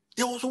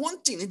 There was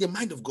one thing in the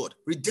mind of God,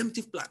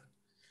 redemptive plan.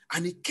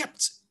 And he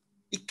kept,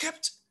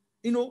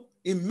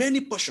 in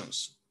many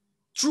portions,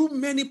 through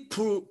many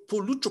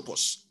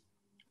polytropos,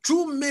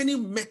 through many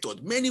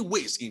methods, many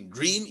ways, in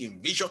dream,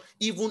 in vision,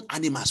 even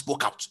animals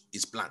spoke out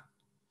his plan.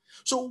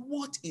 So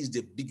what is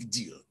the big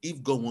deal?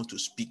 If God wants to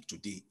speak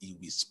today, he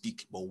will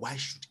speak. But why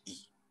should he?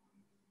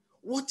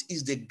 What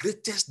is the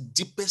greatest,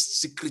 deepest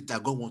secret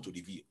that God wants to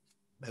reveal?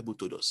 Bible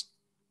told us.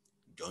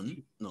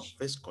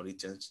 First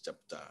Corinthians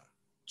chapter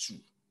 2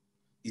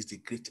 is the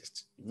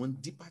greatest. You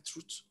want deeper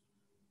truth?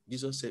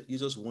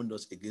 Jesus warned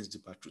us against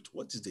deeper truth.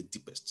 What is the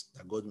deepest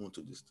that God wants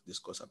to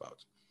discuss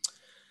about?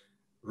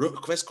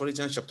 First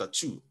Corinthians chapter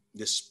 2,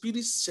 the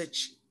Spirit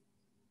search.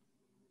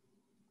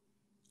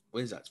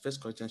 Where is that? First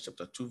Corinthians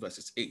chapter 2,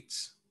 verses 8.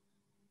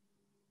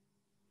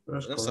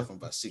 Let's start from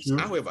verse 6. 2.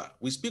 However,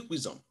 we speak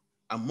wisdom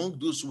among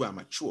those who are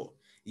mature,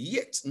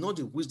 yet not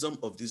the wisdom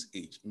of this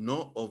age,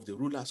 nor of the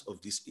rulers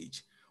of this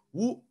age,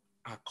 who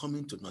are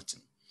coming to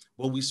nothing.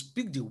 But we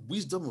speak the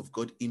wisdom of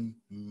God in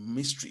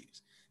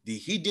mysteries, the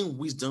hidden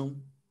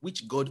wisdom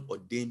which God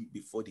ordained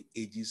before the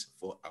ages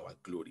for our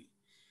glory,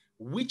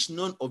 which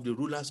none of the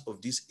rulers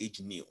of this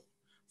age knew.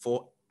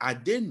 For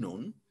had they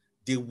known,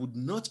 they would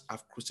not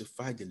have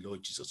crucified the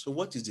Lord Jesus. So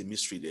what is the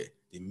mystery there?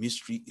 The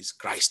mystery is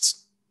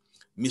Christ.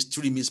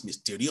 Mystery means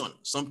mysterion,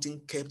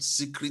 something kept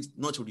secret,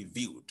 not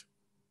revealed.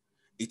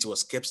 It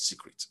was kept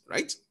secret,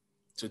 right?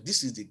 So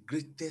this is the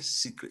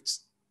greatest secret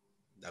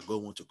that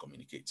God wants to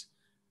communicate.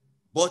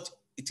 But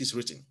it is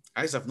written,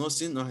 eyes have not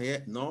seen,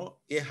 nor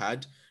ear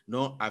heard,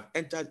 nor have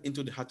entered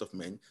into the heart of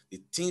men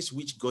the things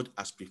which God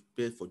has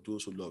prepared for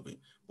those who love him.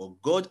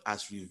 But God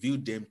has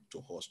revealed them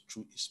to us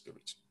through his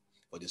Spirit.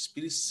 For the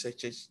Spirit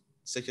searches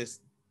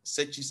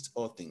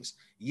all things.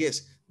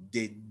 Yes,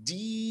 the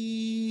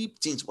deep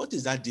things. What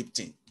is that deep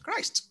thing?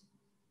 Christ.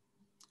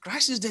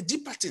 Christ is the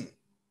deeper thing.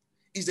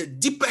 Is the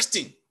deepest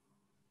thing.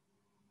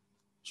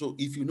 So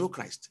if you know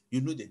Christ,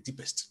 you know the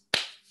deepest.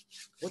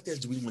 What else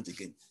do we want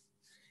again?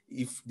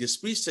 If the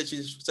Spirit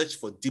search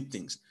for deep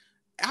things,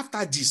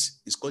 after this,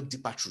 it's called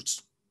deeper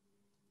truth.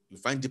 You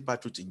find deeper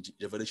truth in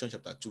Revelation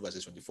chapter 2,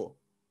 verses 24.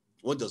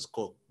 What does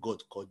God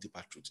call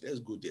deeper truth? Let's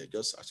go there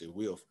just as a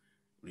way of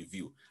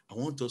review. I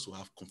want us to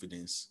have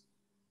confidence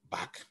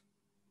back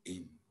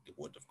in the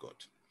Word of God.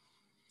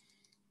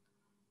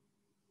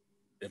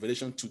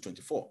 Revelation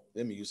 2:24.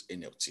 Let me use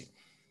NLT.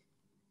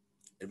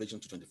 Revelation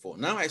 2:24.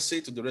 Now I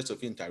say to the rest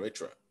of you in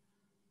Thyatira.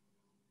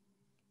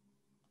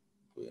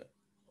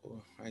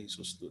 Oh, why are you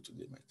so slow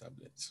today, my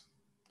tablet?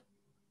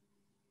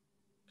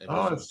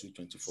 Revelation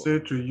 2:24. Say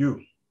to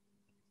you.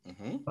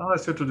 Now I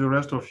say to the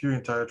rest of you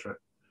in Thyatira,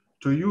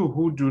 to you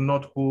who do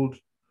not hold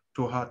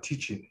to her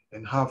teaching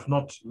and have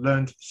not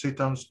learned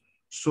Satan's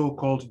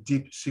so-called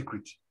deep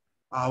secret,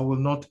 I will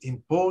not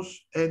impose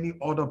any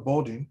other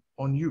burden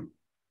on you.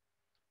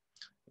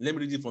 Let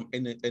me read it from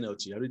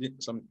NLT. I read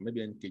it some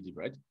maybe NKJ,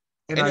 right?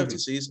 NIV. NLT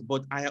says,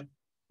 but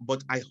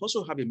I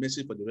also have a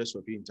message for the rest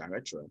of you in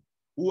Thyatira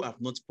who have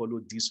not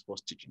followed this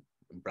false teaching,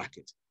 in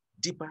bracket,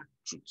 deeper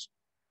truth.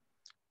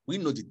 We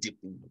know the deep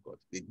thing of God.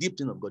 The deep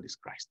thing of God is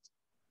Christ.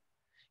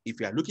 If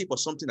you are looking for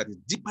something that is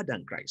deeper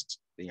than Christ,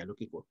 then you're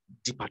looking for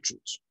deeper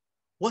truth.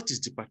 What is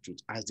deeper truth?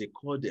 As they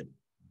call them,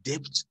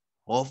 depth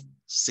of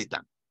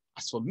Satan.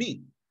 As for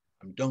me,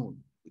 I'm done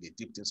with the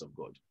deep things of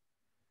God.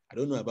 I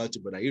don't know about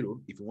you, but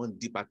if you want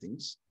deeper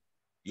things,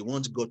 you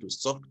want God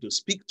to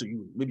speak to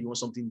you, maybe you want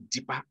something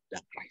deeper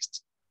than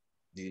Christ.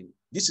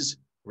 This is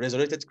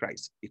resurrected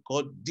Christ. He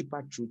called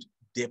deeper truth,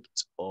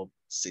 depth of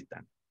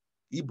Satan.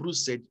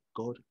 Hebrews said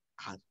God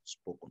has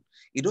spoken.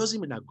 It doesn't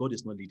mean that God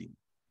is not leading.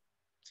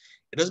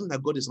 It doesn't mean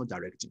that God is not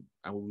directing.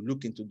 And we will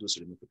look into those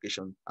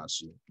ramifications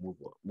as we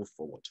move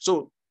forward.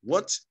 So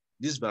what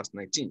this verse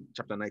 19,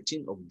 chapter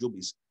 19 of Job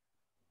is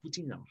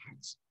putting in our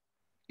hearts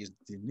is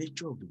the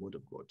nature of the word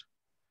of God.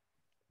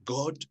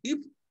 God,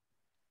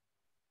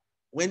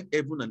 when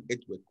heaven and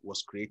earth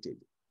was created,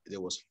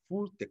 there was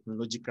full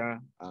technological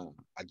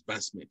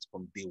advancement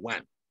from day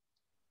one.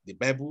 The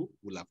Bible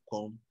will have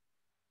come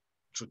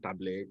through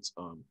tablets,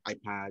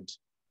 iPad,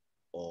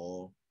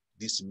 or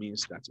this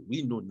means that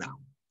we know now.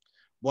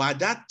 But at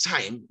that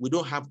time, we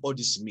don't have all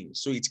these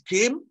means. So it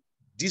came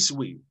this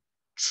way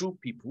through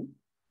people.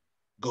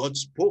 God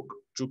spoke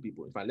through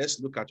people. In fact, let's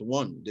look at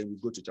one, then we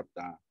go to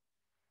chapter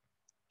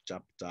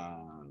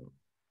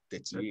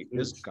 38.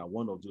 Let's look at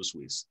one of those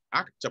ways.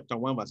 Acts chapter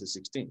 1, verses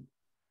 16.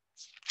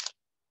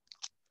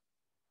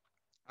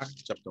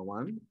 Acts chapter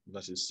 1,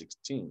 verses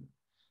 16.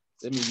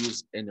 Let me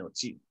use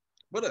NLT.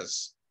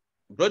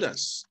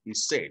 Brothers, he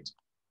said,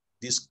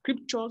 the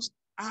scriptures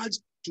had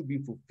to be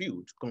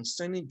fulfilled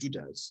concerning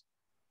Judas,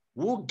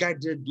 who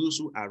guided those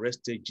who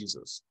arrested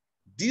Jesus.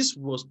 This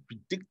was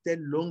predicted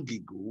long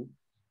ago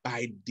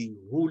by the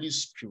Holy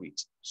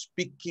Spirit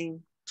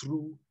speaking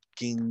through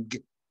King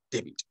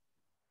David.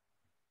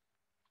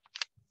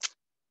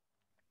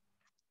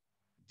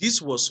 This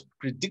was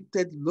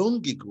predicted long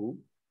ago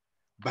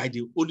by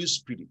the Holy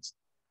Spirit.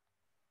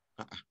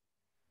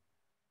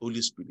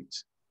 Holy Spirit.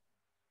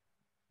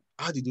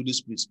 How did the Holy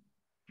Spirit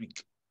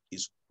speak? He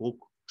spoke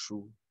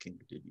through King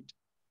David.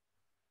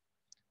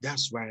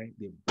 That's why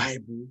the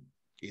Bible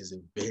is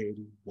the very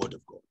word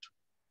of God.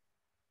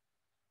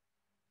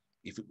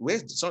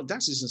 So that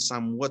is in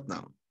Psalm what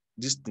now?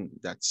 This thing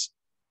that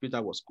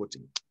Peter was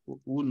quoting.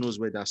 Who knows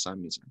where that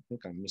Psalm is? I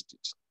think I missed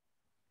it.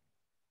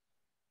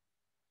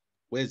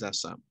 Where's that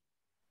Psalm?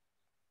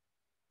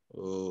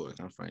 Oh, I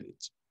can't find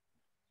it.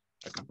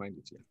 I can find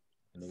it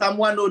here. Psalm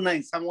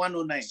 109. Psalm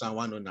 109. Psalm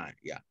 109.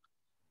 Yeah.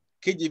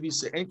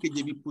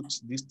 NKJV put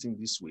this thing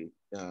this way.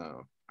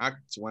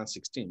 Acts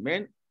 1:16.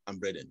 Men and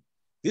brethren,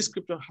 this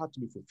scripture had to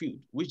be fulfilled,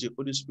 which the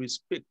Holy Spirit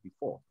spake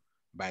before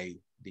by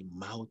the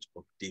mouth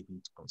of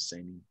David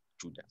concerning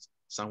Judas.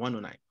 Psalm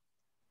 109.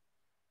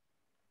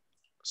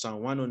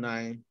 Psalm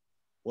 109.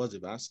 What's the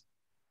verse?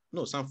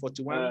 No, Psalm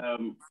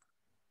 41.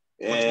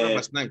 41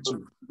 verse 9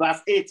 too.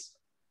 Verse 8.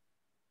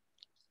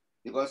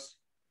 Because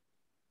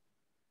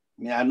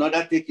may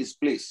another take his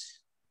place.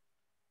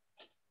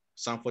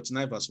 Psalm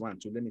 49 verse 1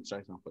 too. Let me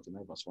try Psalm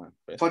 49 verse 1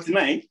 first.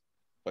 49?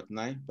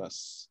 49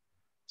 verse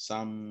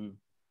Psalm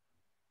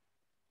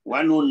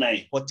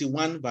 109.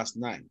 41 verse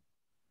 9.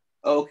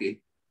 Oh, okay.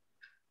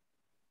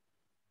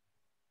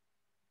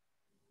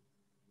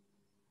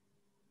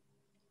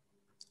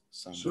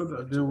 Psalm so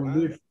that they will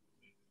live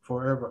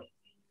forever.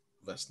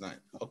 Verse 9.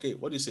 Okay,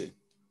 what do you say?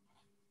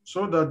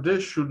 So that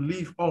they should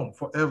live on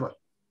forever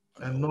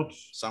and not.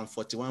 Psalm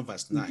 41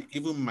 verse 9.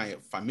 Even my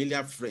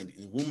familiar friend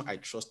in whom I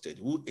trusted,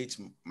 who ate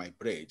my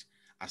bread,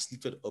 has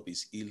lifted up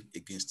his heel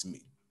against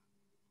me.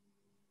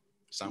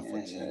 Psalm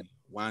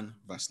 41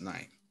 verse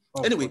 9.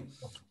 Anyway,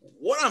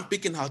 what I'm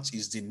picking out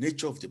is the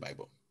nature of the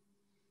Bible.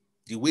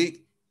 The way,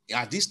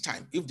 at this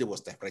time, if there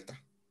was typewriter,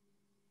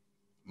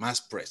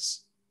 mass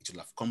press, it would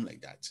have come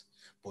like that.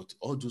 But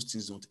all those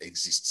things don't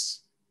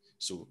exist.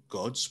 So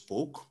God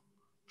spoke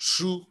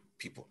through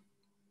people,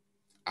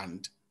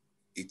 and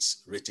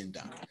it's written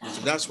down.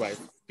 So that's why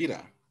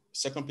Peter,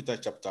 2 Peter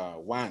chapter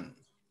 1,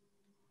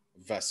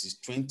 verses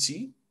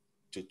 20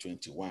 to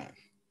 21.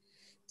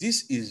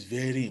 This is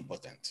very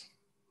important.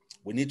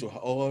 We need to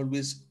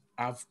always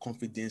have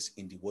confidence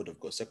in the word of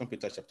God. 2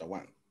 Peter chapter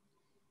 1.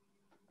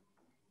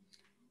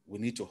 We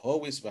need to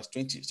always, verse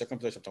 20, 2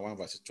 Peter chapter 1,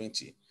 verse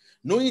 20.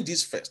 Knowing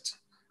this first,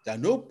 that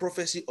no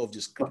prophecy of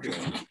the scripture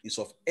is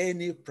of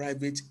any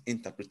private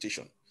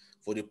interpretation.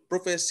 For the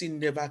prophecy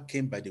never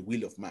came by the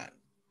will of man,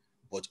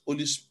 but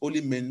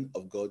only men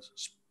of God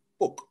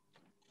spoke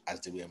as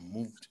they were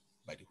moved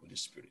by the Holy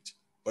Spirit.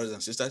 Brothers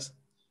and sisters,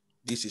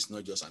 this is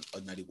not just an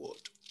ordinary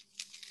word.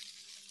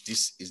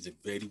 This is the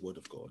very word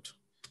of God.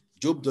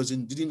 Job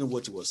didn't know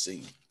what he was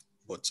saying,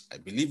 but I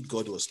believe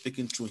God was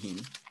speaking through him.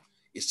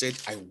 He said,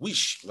 I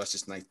wish,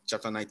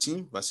 chapter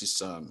 19,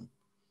 verses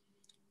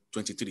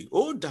 23.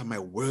 Oh, that my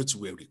words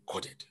were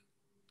recorded,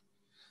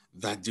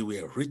 that they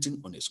were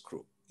written on a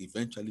scroll.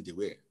 Eventually they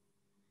were.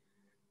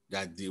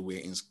 That they were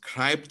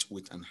inscribed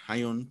with an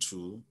iron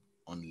tool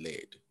on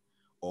lead,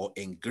 or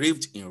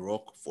engraved in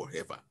rock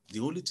forever.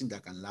 The only thing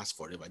that can last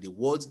forever, the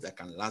words that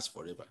can last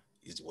forever,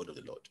 is the word of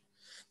the Lord.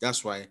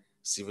 That's why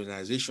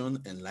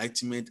civilization,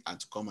 enlightenment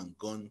had come and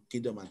gone,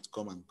 kingdom had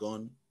come and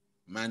gone,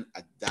 man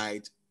had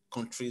died,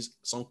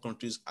 some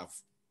countries have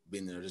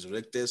been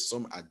resurrected,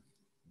 some had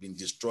been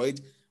destroyed,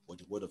 but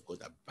the word of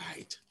God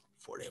abides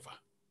forever.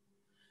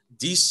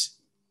 This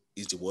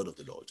is the word of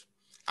the Lord.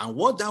 And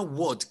what that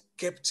word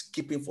kept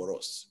keeping for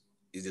us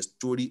is the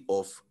story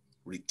of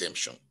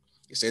redemption.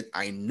 He said,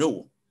 I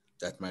know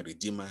that my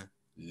Redeemer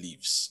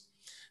lives.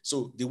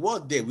 So the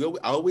word there,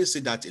 I always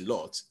say that a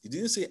lot. He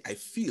didn't say, I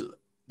feel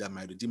that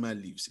my Redeemer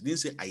lives. He didn't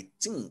say, I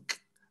think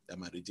that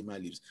my Redeemer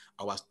lives.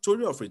 Our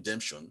story of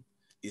redemption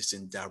is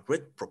in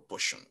direct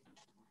proportion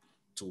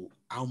to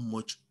how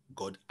much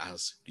God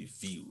has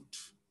revealed.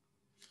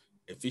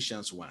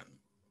 Ephesians 1.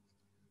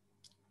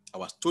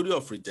 Our story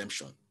of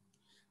redemption.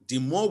 The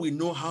more we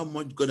know how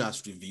much God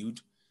has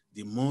revealed,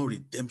 the more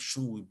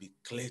redemption will be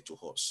clear to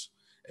us.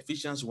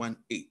 Ephesians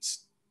 1:8.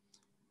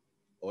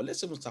 Or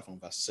let's even start from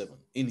verse 7.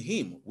 In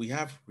him we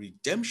have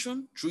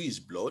redemption through his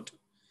blood,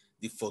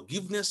 the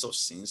forgiveness of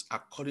sins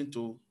according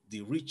to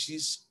the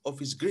riches of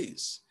his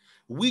grace,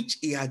 which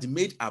he had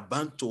made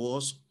abound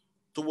towards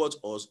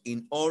us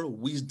in all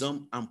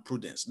wisdom and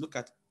prudence. Look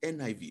at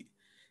NIV.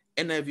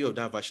 NIV of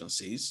that version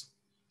says,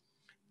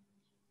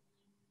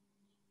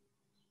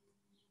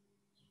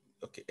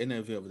 okay,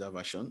 NIV of that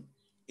version,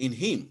 in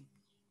him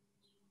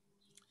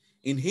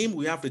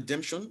we have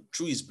redemption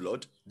through his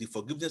blood, the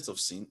forgiveness of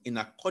sin, in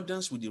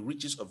accordance with the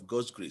riches of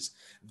God's grace,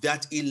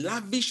 that he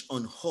lavished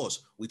on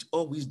us with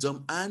all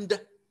wisdom and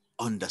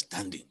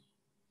understanding.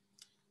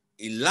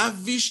 He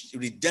lavished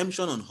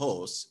redemption on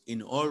us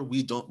in all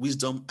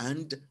wisdom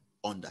and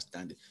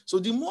understanding. So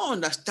the more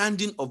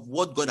understanding of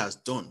what God has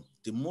done,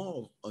 the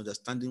more of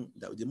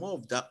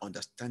that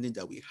understanding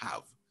that we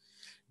have,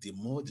 the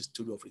more the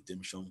story of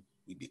redemption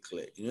will be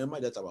clear. You remember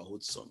that our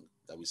old song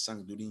that we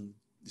sang during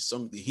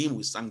the hymn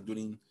we sang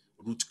during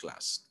root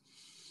class.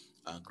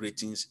 Great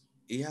things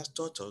he has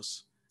taught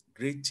us,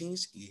 great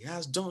things he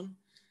has done.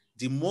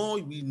 The more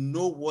we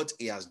know what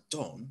he has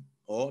done,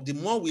 or the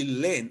more we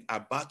learn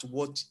about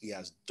what he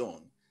has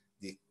done,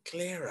 the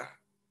clearer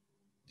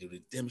the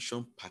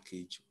redemption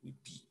package will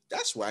be.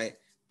 That's why,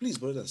 please,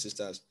 brothers and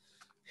sisters,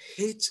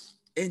 hate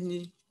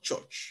any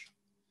church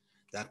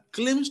that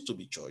claims to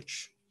be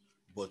church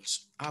but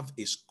have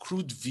a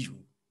screwed view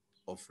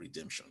of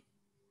redemption.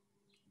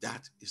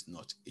 That is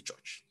not a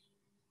church.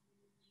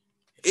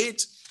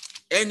 Hate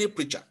any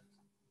preacher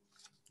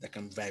that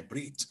can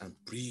vibrate and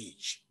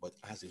preach but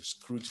has a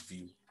screwed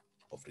view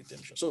of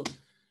redemption. So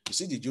you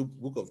see, the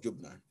book of Job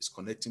now is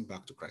connecting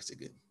back to Christ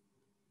again.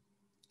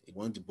 He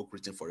wants the book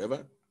written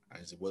forever,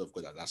 and it's the word of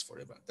God that lasts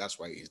forever. That's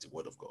why it's the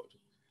word of God.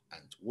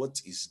 And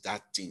what is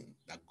that thing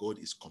that God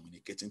is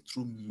communicating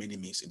through many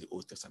means in the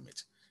Old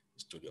Testament? The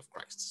story of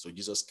Christ. So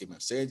Jesus came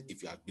and said,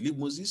 if you had believed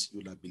Moses, you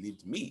would have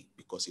believed me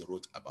because he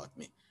wrote about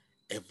me.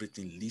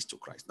 Everything leads to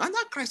Christ. Now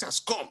that Christ has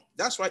come,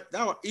 that's why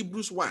now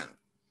Hebrews 1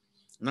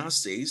 now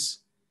says,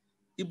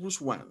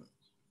 Hebrews 1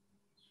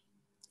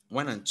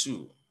 and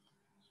 2.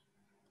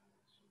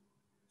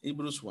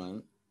 Hebrews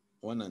 1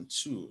 and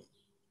 2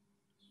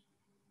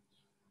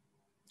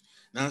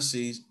 now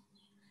says,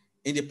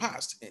 in the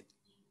past,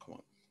 come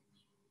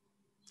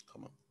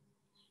on.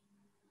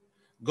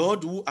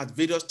 God, who at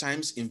various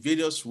times in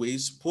various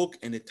ways spoke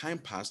in the time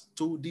past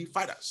to the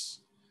fathers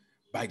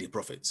by the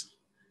prophets,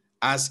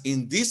 as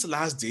in these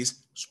last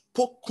days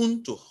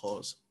spoken to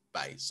us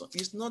by Son.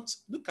 It's not,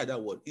 look at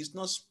that word, it's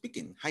not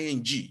speaking,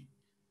 ing.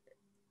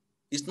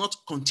 It's not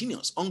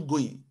continuous,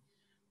 ongoing.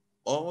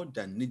 All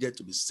that needed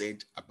to be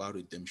said about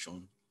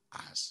redemption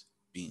has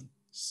been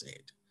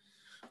said.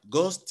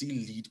 God still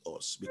leads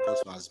us because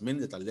for as many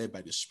that are led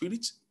by the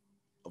Spirit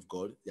of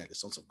God, they are the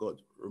sons of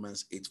God.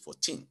 Romans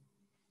 8:14.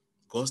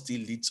 God still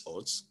leads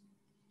us.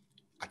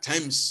 At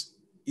times,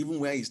 even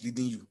where he's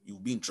leading you, you'll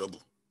be in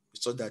trouble. We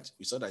saw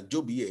that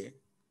Job here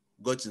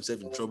got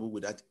himself in trouble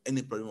without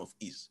any problem of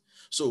ease.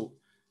 So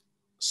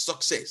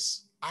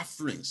success,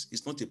 affluence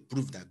is not a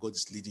proof that God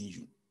is leading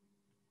you.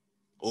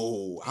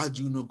 Oh, how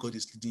do you know God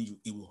is leading you?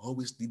 He will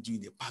always lead you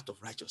in the path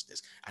of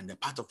righteousness. And the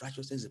path of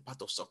righteousness is the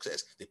path of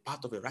success. The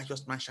path of a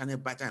righteous man shining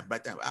brighter and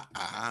brighter.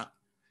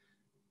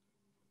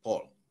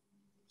 Paul,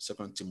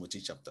 2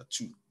 Timothy chapter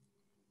 2.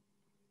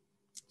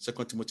 2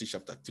 Timothy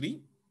chapter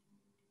 3.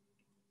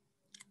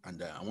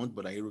 And I want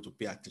Brother Hero to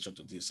pay attention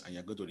to this, and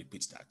you're going to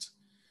repeat that.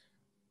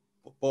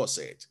 Paul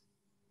said,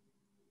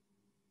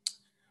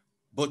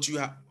 but you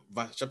have,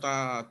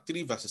 chapter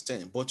 3, verses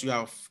 10, but you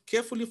have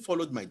carefully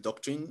followed my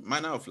doctrine,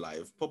 manner of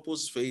life,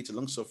 purpose, faith,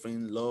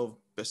 long-suffering, love,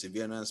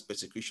 perseverance,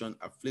 persecution,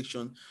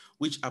 affliction,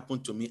 which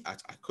happened to me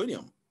at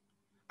Iconium,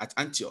 at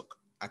Antioch,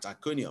 at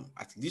Iconium,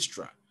 at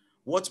Lystra.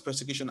 What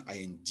persecution I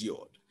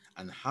endured,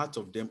 and out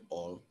of them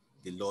all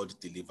the Lord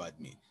delivered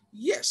me.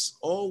 Yes,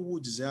 all who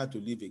desire to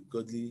live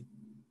godly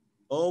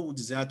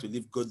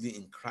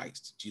in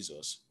Christ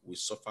Jesus will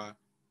suffer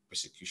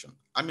persecution.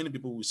 How many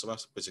people will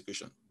suffer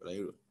persecution?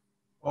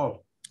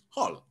 All.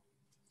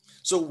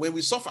 So when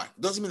we suffer,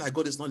 it doesn't mean that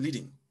God is not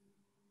leading.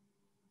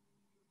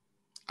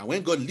 And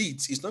when God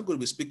leads, he's not going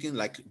to be speaking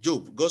like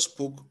Job. God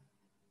spoke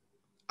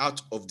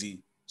out of the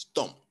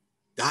storm.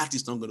 That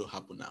is not going to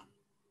happen now.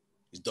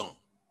 It's done.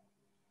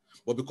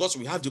 But because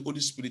we have the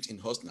Holy Spirit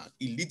in us now,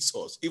 he leads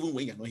us. Even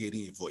when you're not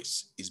hearing a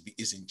voice,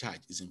 he's in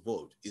charge, he's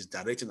involved, he's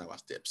directing our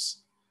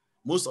steps.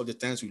 Most of the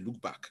times we look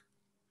back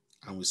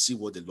and we see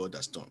what the Lord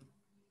has done.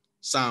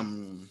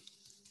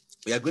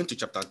 We are going to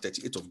chapter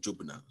 38 of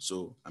Job now.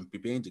 So I'm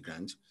preparing the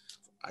ground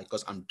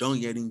because I'm done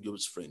hearing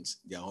Job's friends.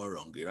 They are all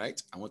wrong,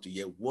 right? I want to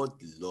hear what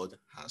the Lord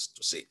has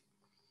to say.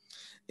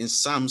 In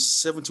Psalm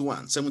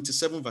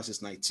 77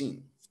 verses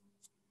 19.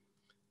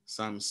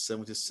 Psalm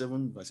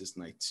 77 verses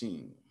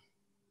 19.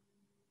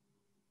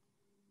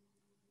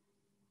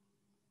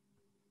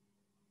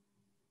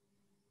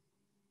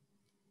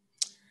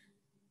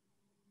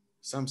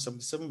 Psalm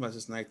 77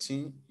 verses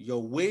 19.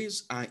 Your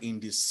ways are in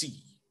the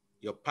sea,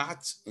 your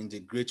paths in the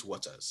great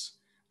waters,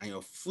 and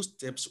your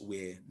footsteps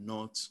were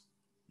not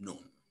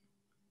known.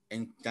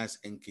 And that's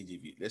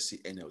NKJV. Let's see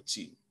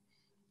NLT.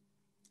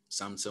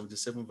 Psalm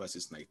 77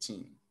 verses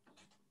 19.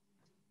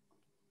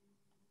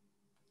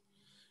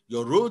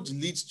 Your road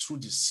leads through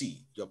the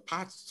sea, your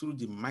path through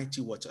the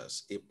mighty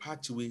waters, a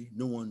pathway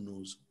no one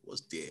knows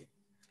was there.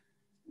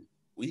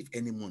 If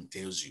anyone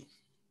tells you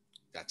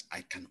that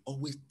I can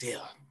always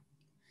tell,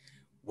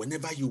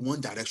 whenever you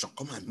want direction,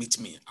 come and meet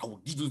me, I will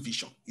give you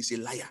vision, he's a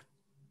liar.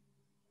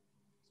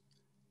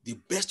 The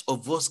best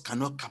of us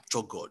cannot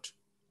capture God.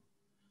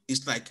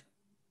 It's like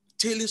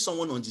telling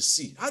someone on the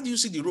sea, how do you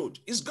see the road?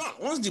 It's gone.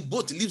 Once the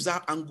boat leaves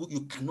that angle,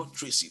 you cannot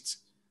trace it.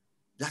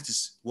 That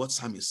is what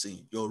Sam is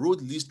saying. Your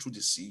road leads through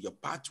the sea, your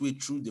pathway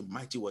through the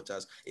mighty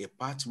waters, a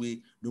pathway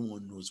no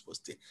one knows was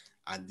there.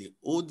 At the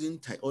olden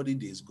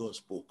days, God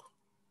spoke.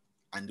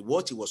 And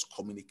what he was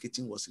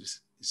communicating was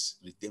his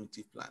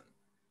redemptive plan.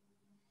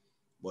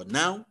 But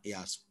now he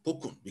has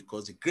spoken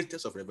because the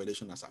greatest of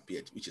revelation has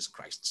appeared, which is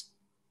Christ.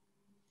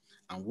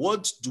 And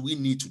what do we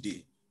need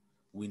today?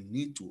 we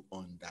need to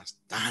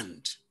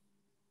understand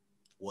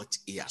what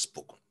he has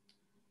spoken.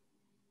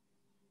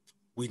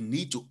 We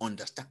need to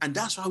understand. And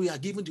that's why we are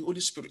given the Holy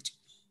Spirit.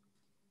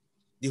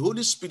 The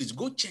Holy Spirit,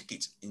 go check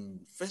it in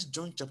 1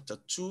 John chapter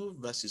 2,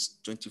 verses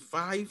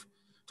 25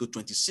 to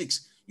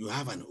 26. You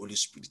have an Holy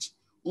Spirit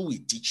who will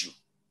teach you.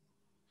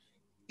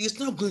 He's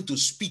not going to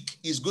speak,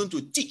 he's going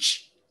to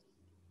teach.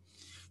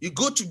 You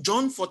go to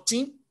John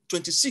 14,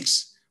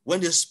 26.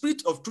 When the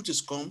Spirit of truth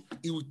is come,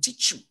 he will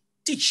teach you.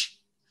 Teach.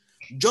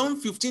 John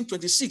 15,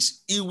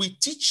 26. He will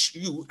teach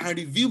you and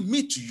reveal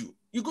me to you.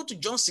 You go to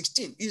John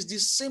 16. It's the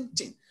same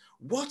thing.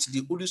 What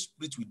the Holy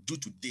Spirit will do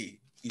today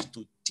is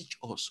to teach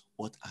us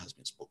what has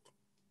been spoken.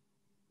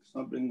 It's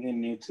not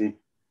bringing new thing.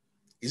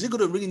 Is it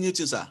going to bring new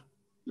things, sir?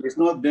 It's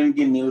not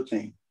bringing new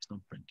thing. It's not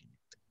bringing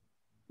new things.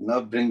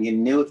 Not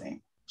bringing new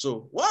thing.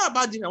 So what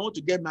about this? I want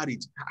to get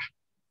married.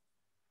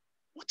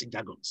 What the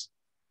jargons?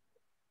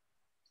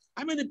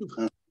 How many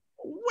people?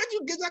 Where do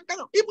you get that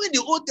kind of? Even in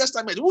the Old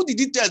Testament, who did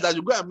it tell that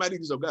you go and marry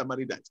this or go and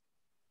marry that?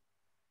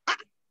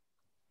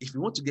 If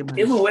you want to get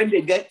married, even when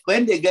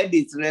they get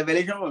this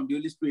revelation from the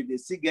Holy Spirit, they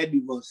still get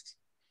divorced.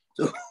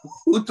 So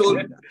who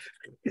told you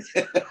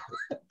that?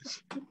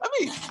 I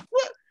mean,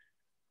 well,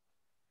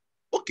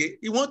 okay,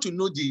 you want to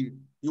know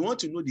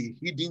the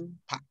hidden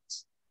part,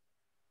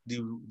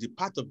 the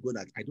part of God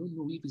that I don't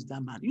know if it's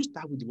that man. You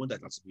start with the one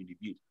that has been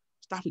revealed.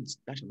 Start with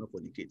that shall not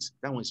fornicate.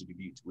 That one is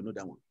revealed. We know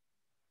that one.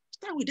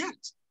 Start with that.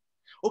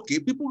 Okay,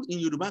 people in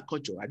Yoruba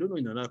culture, I don't know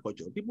in another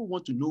culture, people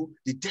want to know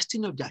the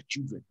destiny of their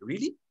children.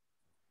 Really?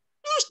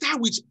 You start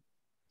with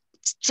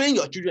train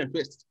your children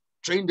first.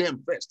 Train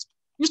them first.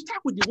 You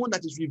start with the one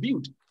that is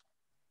revealed.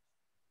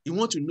 You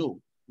want to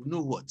know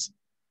what?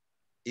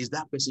 Is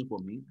that person for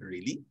me?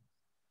 Really?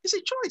 It's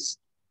a choice.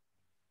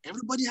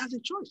 Everybody has a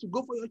choice to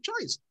go for your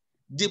choice.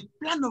 The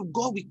plan of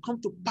God will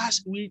come to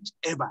pass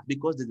whichever,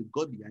 because there's a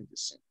God behind the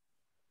scene.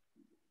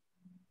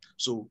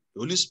 So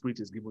the Holy Spirit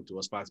is given to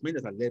us. For as many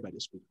that are led by the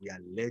Spirit, we are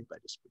led by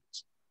the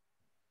Spirit.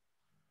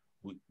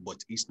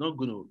 But it's not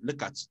going to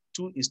look at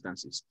two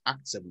instances.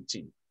 Act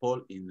 17,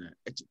 Paul in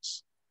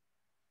Athens.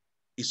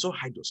 He saw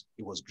idols.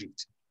 He was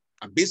grieved.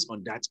 And based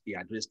on that, he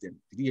addressed them.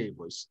 Did you hear a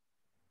voice?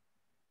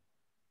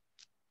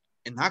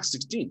 In Act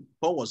 16,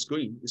 Paul was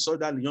going. He saw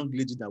that young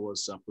lady that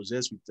was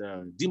possessed with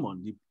a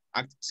demon.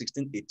 Act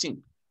 16,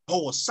 18.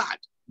 Paul was sad.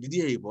 Did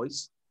you hear a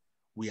voice?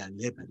 We are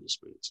led by the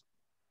Spirit.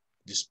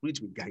 The Spirit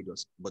will guide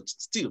us. But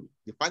still,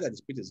 the fact that the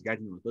Spirit is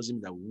guiding us doesn't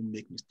mean that we won't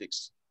make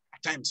mistakes.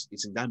 At times,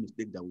 it's in that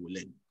mistake that we will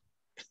learn.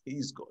 He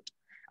is God.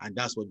 And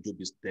that's what Job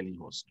is telling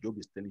us. Job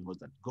is telling us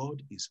that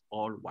God is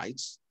all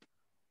wise,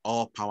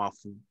 all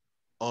powerful,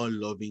 all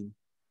loving,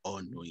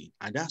 all knowing.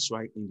 And that's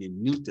why in the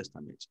New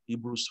Testament,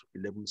 Hebrews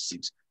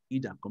 11:6, he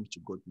that comes to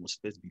God must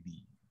first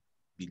believe.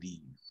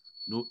 Believe.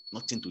 No,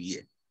 nothing to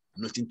hear,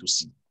 nothing to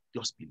see.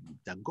 Just believe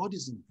that God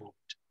is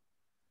involved.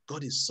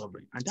 God is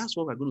sovereign. And that's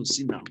what we're going to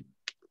see now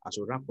as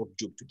we wrap up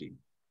Job today.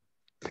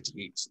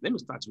 38. Let me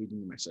start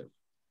reading it myself.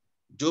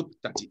 Job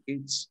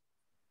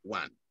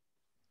 38:1.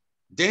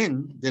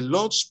 Then the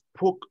Lord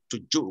spoke to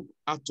Job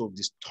out of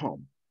the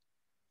storm.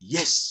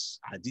 Yes,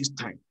 at this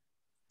time,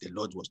 the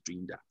Lord was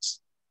doing that.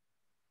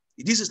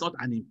 This is not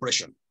an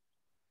impression.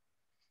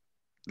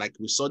 Like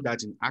we saw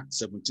that in Acts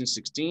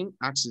 17:16,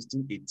 Acts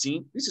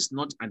 16:18. This is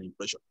not an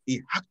impression.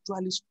 He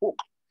actually spoke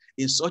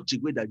in such a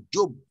way that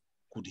Job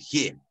could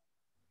hear.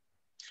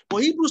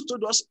 But Hebrews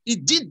told us he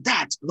did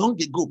that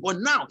long ago, but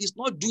now he's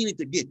not doing it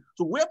again.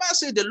 So whoever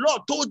said the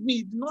Lord told me,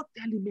 he did not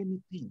tell him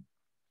anything.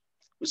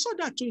 We saw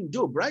that too in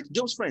Job, right?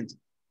 Job's friend,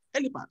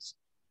 Eliphaz,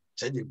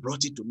 said they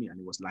brought it to me and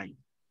he was lying.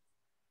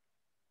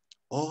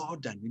 All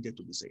that needed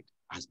to be said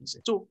has been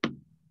said. So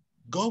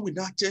God will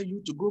not tell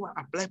you to go and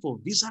apply for a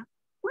visa?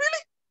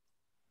 Really?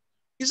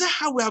 Is that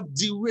how we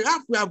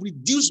have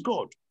reduced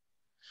God?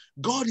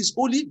 God is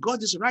holy,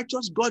 God is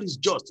righteous, God is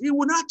just. He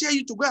will not tell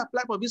you to go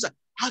apply for a visa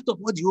out of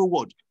what the whole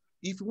world.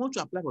 If you want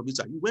to apply for a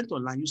visa, you went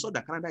online, you saw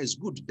that Canada is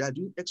good, they are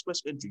doing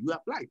express entry, you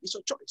applied, it's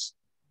your choice.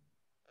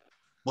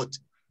 But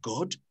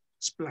God's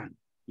plan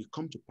will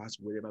come to pass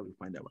wherever we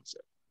find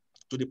ourselves.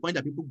 To the point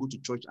that people go to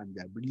church and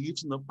they are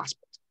lifting up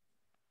passport.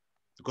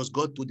 Because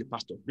God told the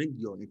pastor, bring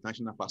your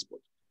international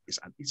passport.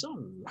 It's all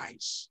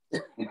lies.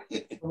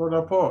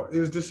 Brother Paul,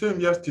 it's the same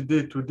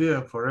yesterday, today,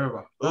 and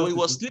forever. Oh, he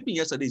was sleeping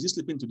yesterday. Is he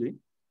sleeping today?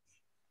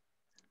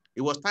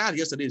 He was tired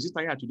yesterday. Is he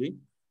tired today?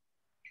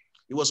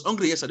 He was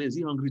hungry yesterday. Is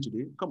he hungry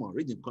today? Come on,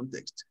 read in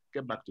context.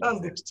 Get back to the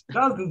context.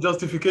 That's the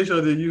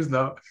justification they use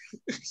now.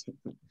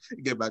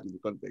 Get back to the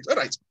context. All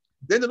right.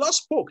 Then the Lord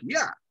spoke.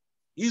 Yeah.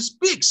 He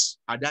speaks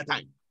at that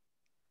time.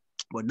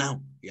 But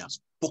now he has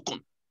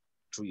spoken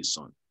through his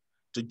son.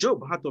 To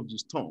Job, out of the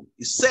storm,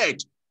 he said,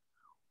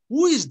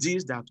 who is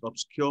this that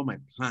obscure my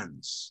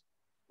plans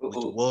with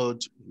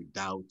words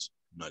without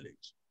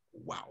knowledge?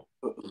 Wow.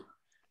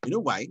 You know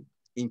why?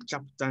 In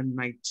chapter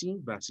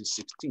 19, verses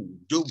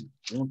 16, Job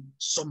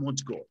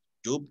summoned God.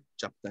 Job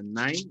chapter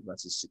 9,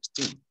 verses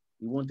 16.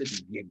 He wanted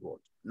to hear God.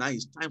 Now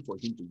it's time for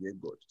him to hear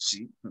God.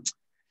 See?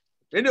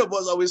 Many of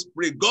us always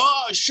pray,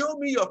 God, show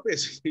me your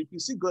face. If you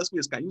see God's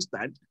face, can you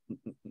stand?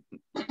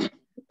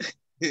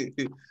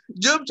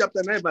 Job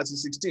chapter 9,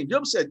 verse 16.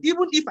 Job said,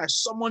 even if I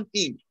summon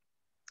him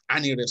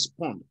and he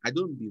respond, I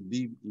don't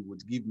believe he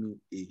would give me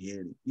a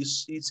hearing.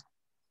 It's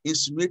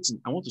insinuating,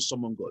 I want to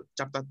summon God.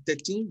 Chapter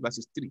 13,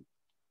 verses 3.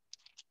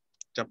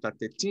 Chapter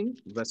 13,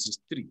 verses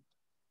 3.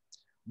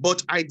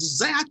 But I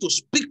desire to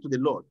speak to the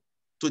Lord,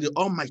 to the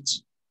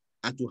Almighty,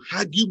 and to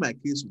argue my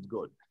case with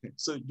God.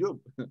 So Job,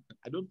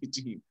 I don't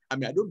pity him. I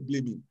mean, I don't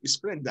blame him. His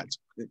friend that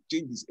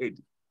changed his head.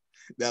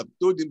 They have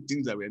told him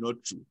things that were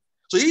not true.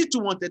 So he too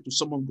wanted to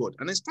summon God.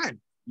 And it's time.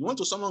 You want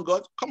to summon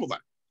God? Come over.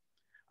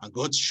 And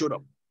God showed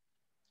up.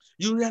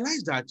 You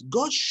realize that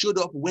God showed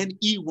up when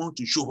he wants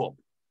to show up.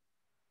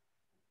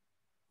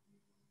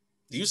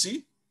 Do you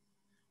see?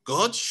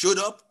 God showed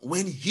up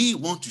when he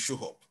wants to show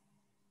up.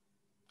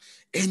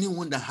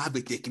 Anyone that have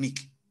a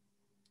technique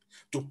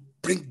to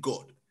bring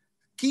God,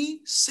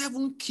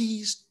 seven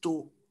keys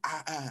to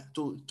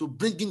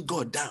bringing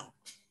God down.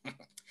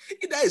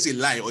 Either is a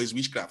lie or it's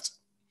witchcraft.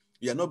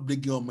 You are not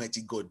bringing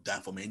Almighty God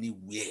down from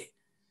anywhere.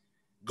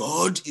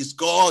 God is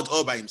God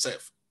all by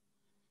himself.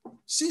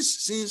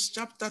 Since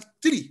chapter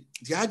 3,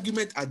 the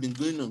argument has been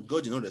going on.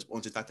 God did not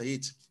respond to chapter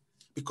 8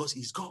 because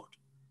he's God.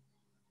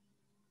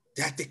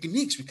 There are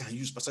techniques we can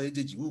use. Pastor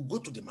Edeji, we will go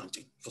to the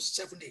mountain for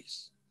 7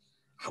 days.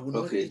 I will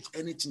not eat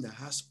anything that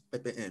has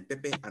pepper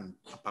and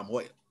palm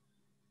oil.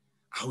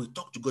 I will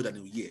talk to God and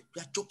he will hear.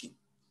 We are joking.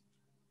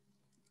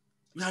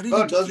 We are really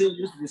God joking. doesn't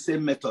use the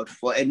same method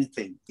for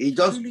anything. He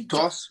just Really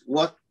does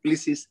what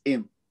pleases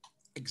him.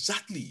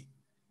 Exactly.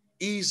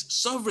 He is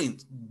sovereign.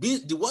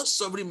 The word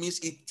sovereign means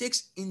it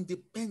takes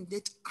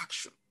independent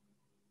action.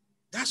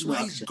 That's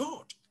why he's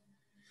God.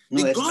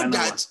 No the God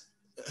external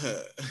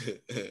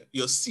that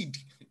your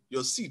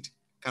seed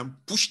can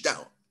push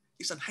down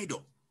is an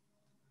idol.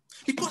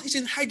 Because it's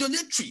in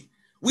idolatry.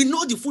 We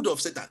know the food of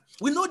Satan.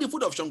 We know the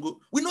food of Shango.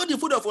 We know the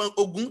food of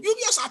Ogun. You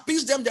just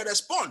appease them, they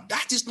respond.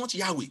 That is not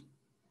Yahweh.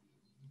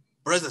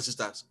 Brothers and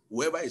sisters,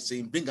 whoever is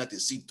saying bring out a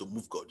seed to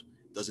move God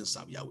doesn't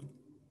serve Yahweh.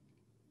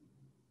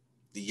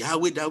 The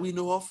Yahweh that we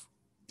know of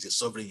is a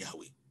sovereign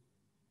Yahweh.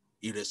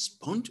 He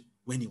responds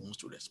when he wants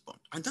to respond.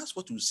 And that's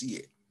what we see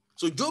here.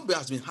 So Job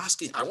has been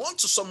asking, I want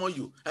to summon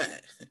you.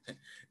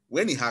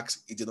 When he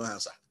asked, he did not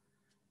answer.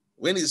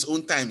 When his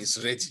own time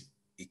is ready,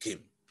 he came.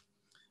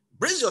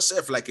 Brace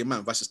yourself like a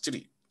man, verses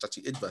 3,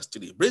 38 verse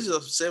 3. Brace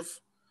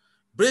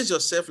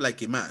yourself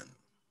like a man.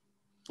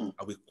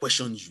 I will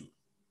question you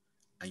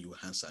and you will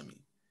answer me.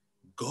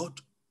 God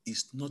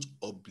is not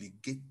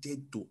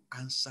obligated to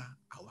answer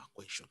our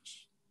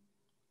questions.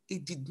 He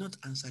did not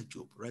answer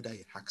Job, rather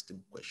he asked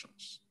him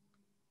questions.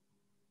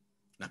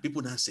 Now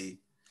people now say,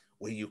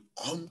 when you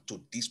come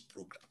to this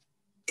program,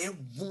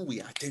 everyone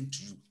will attend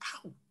to you.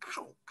 How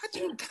do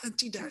you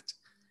guarantee that?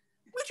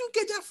 Where do you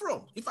get that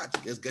from? In fact,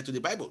 let's get to the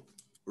Bible.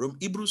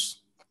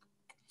 Hebrews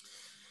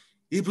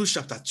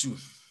chapter 2,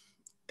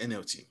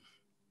 NLT,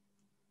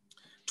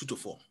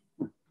 2-4.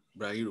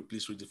 Brother Hero,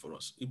 please read it for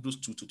us. Hebrews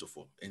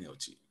 2:2-4,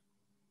 NLT.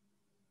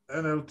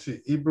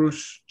 NLT,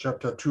 Hebrews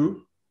chapter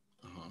 2.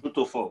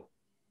 2-4. Oh,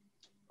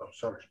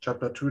 sorry,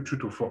 chapter 2,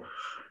 2-4.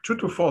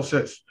 2-4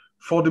 says,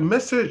 for the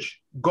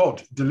message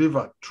God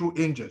delivered through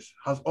angels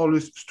has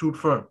always stood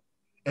firm,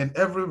 and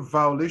every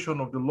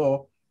violation of the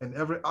law and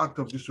every act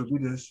of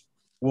disobedience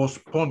was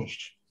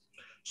punished.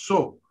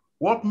 So,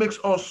 what makes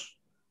us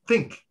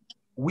think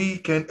we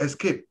can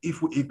escape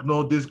if we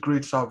ignore this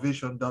great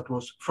salvation that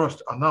was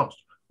first announced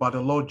by the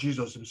Lord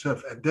Jesus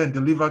himself and then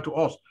delivered to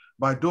us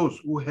by those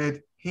who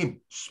heard him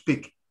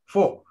speak?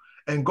 4.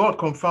 And God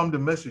confirmed the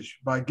message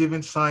by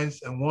giving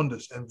signs and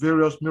wonders and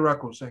various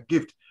miracles and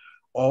gifts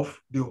of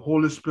the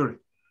Holy Spirit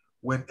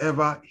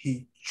whenever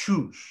he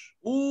chooses.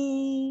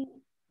 Who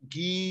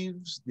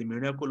gives the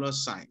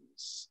miraculous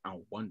signs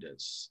and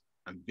wonders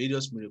and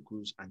various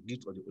miracles and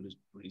gifts of the Holy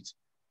Spirit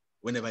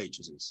whenever he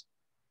chooses?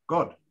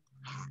 God.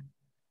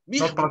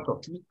 Not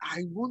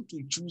I want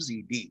to choose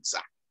a date, sir.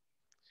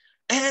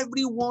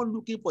 Everyone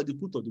looking for the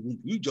fruit of the womb,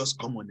 you just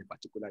come on a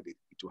particular date,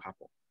 it will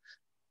happen.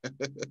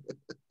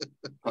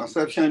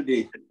 Conception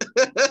day.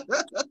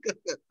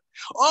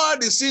 All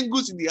the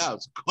singles in the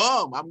house,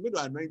 come, I'm going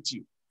to anoint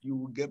you. You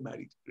will get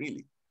married.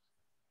 Really.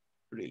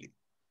 Really.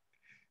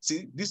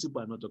 See, these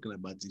people are not talking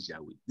about this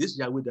Yahweh. This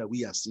Yahweh that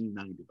we are seeing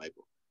now in the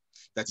Bible,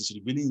 that is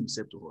revealing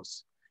himself to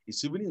us.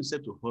 It's revealing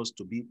himself to us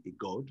to be a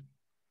God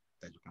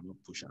that you cannot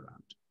push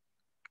around.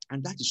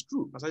 And that is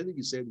true. As I think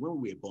he said, when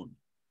we were born,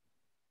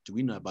 do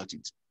we know about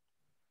it?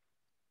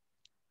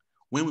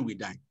 When we will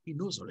die, he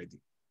knows already.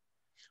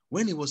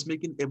 When he was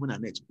making heaven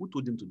and earth, who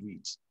told him to do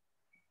it?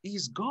 He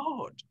is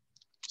God.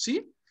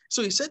 See?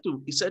 So he said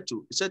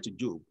to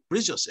Job,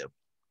 brace yourself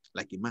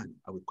like a man.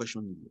 I will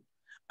question you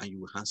and you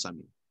will answer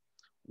me.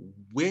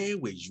 Where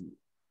were you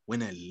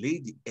when I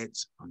laid the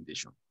earth's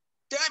foundation?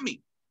 Tell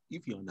me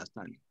if you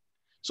understand.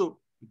 So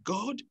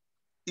God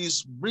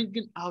is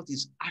bringing out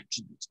his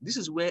attributes. This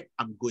is where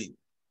I'm going.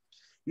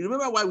 You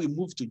remember why we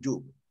moved to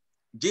Job?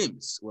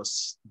 James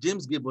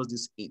gave us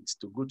this hint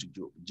to go to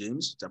Job.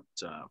 James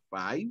chapter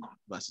 5,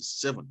 verses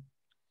 7.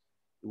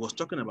 He was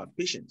talking about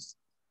patience.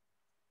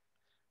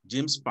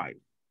 James 5,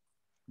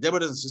 Dear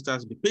brothers and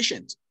sisters, be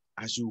patient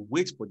as you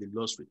wait for the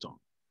Lord's return.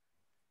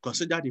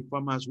 Consider the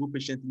farmers who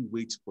patiently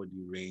wait for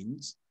the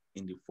rains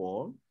in the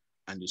fall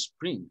and the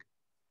spring.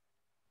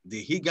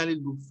 They eagerly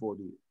look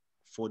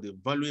for the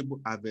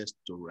valuable harvest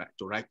to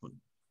ripen.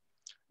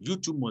 You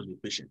too must be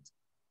patient.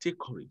 Take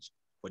courage,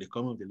 for the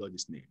coming of the Lord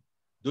is near.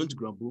 Don't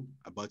grumble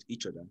about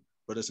each other,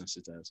 brothers and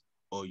sisters,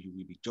 or you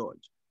will be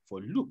judged.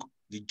 For look,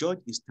 the judge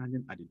is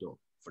standing at the door.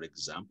 For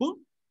example,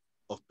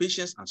 of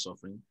patience and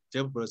suffering,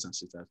 dear brothers and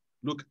sisters,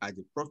 look at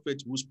the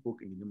prophet who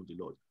spoke in the name of the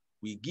Lord.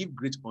 We give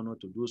great honor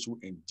to those who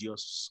endure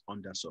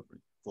under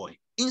suffering. For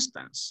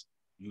instance,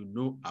 you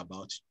know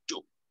about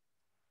Job,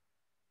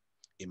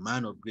 a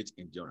man of great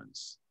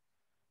endurance.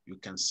 You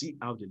can see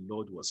how the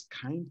Lord was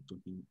kind to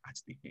him at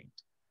the end.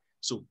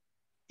 So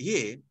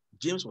here,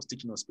 James was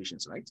teaching us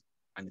patience, right?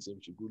 And he said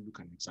we should go look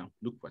at an example,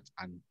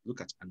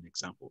 look at an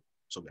example.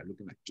 So we are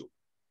looking at Job.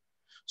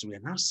 So we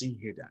are now seeing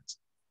here that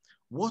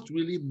what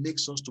really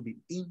makes us to be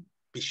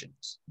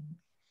impatient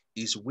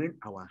is when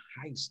our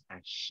eyes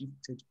are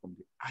shifted from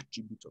the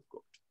attribute of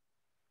God.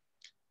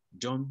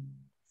 John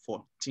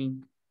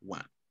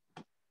 14:1.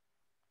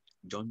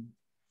 John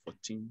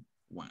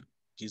 14:1.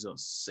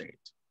 Jesus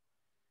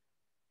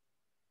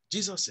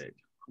said,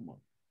 come on,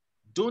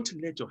 don't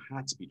let your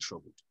hearts be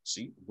troubled.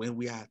 See, when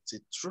we are at a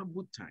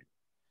troubled time,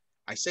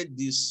 I said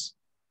this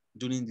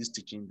during this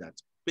teaching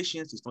that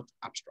patience is not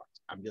abstract.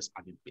 I'm just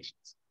having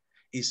patience.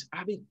 It's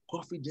having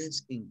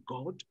confidence in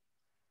God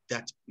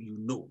that you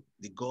know,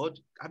 the God,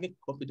 having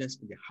confidence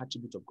in the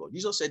attribute of God.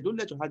 Jesus said, don't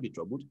let your heart be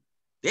troubled.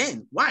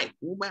 Then why?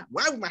 Why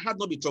will my heart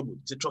not be troubled?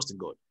 It's a trust in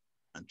God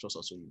and trust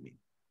also in me.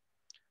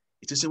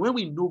 It is when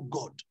we know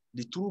God,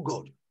 the true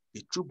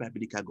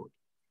biblical God,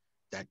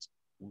 that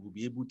we will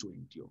be able to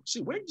endure.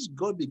 See, when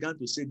God began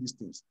to say these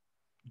things,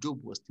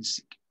 Job was still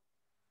sick.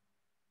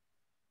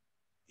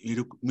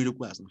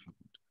 Miracle has not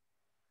happened.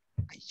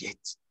 And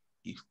yet,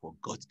 he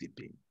forgot the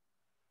pain.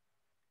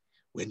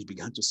 When he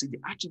began to see the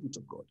attribute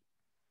of God,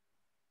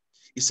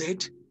 he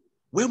said,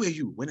 where were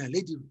you when I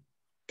laid the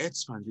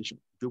earth's foundation?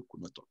 Job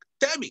could not talk.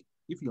 Tell me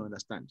if you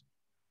understand.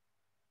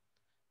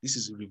 This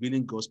is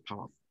revealing God's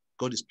power.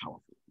 God is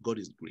powerful. God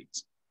is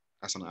great.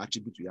 That's an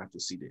attribute we have to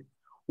see there.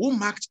 Who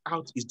marked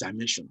out his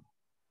dimension?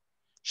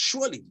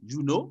 Surely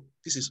you know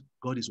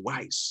God is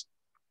wise.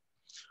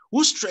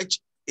 Who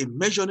stretched a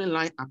measuring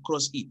line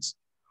across it?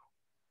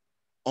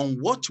 On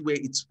what were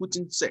its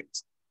footing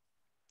set?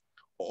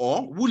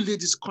 Or who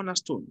laid its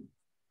cornerstone?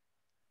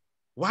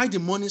 Why the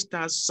morning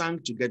stars sang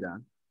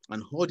together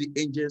and all the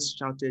angels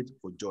shouted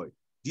for joy?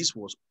 This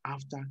was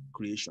after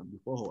creation,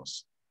 before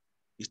us.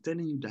 He's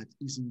telling you that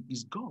is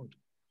God.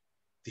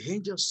 The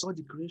angels saw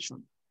the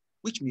creation,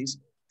 which means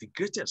the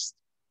greatest.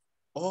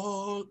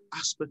 All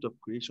aspects of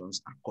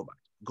creations are covered.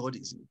 God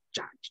is in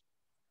charge.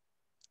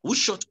 Who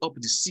shut up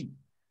the sea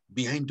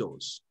behind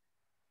us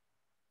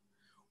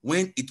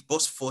when it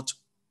burst forth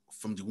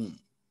from the womb?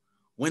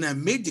 When I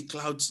made the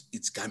clouds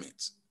its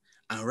garment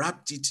and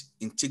wrapped it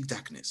in thick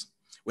darkness,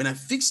 when I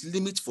fixed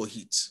limits for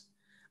it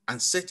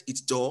and set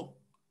its door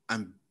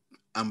and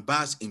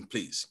bars in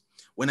place,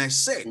 when I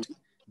said,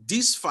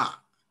 this far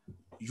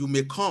you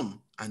may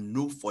come and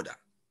no further.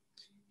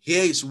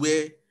 Here is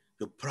where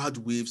the proud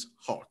waves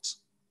halt.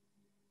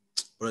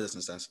 Brothers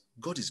and sisters,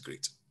 God is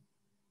great.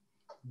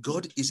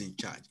 God is in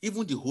charge.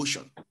 Even the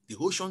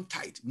ocean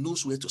tide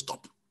knows where to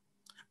stop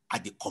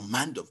at the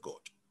command of God.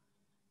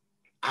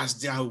 As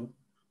the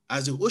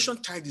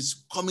ocean tide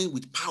is coming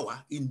with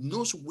power, it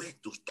knows where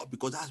to stop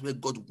because that's where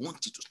God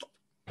wants it to stop.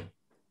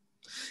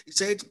 He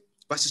said,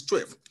 verses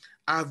 12,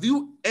 have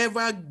you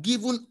ever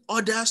given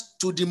orders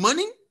to the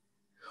morning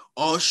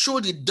or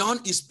showed the dawn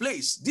its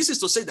place? This is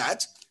to say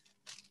that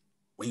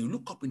when you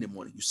look up in the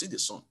morning, you see the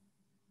sun.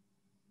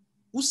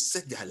 Who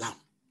set the alarm?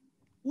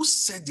 Who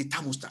set the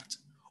thermostat?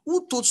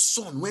 Who told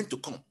sun when to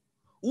come?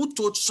 Who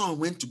told sun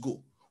when to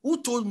go?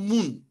 Who told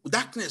moon,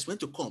 darkness when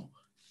to come?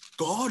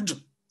 God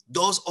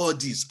does all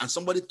this. And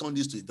somebody turned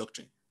this to a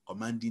doctrine,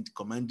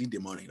 commanding the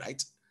morning,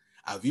 right?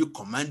 Have you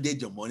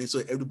commanded your morning so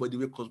everybody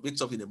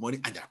wakes up in the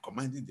morning and they are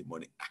commanding the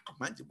morning? I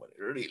command the morning.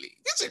 Really?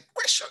 This is a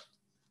question.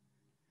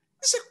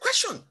 It's a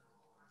question.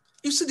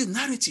 You see the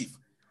narrative.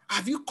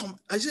 Have you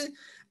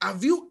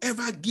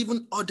ever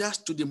given orders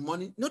to the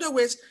morning? In other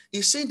words,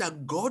 he's saying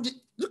that God,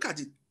 look at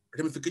the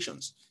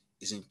ramifications,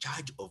 is in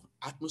charge of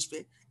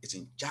atmosphere, is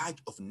in charge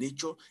of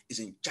nature, is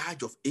in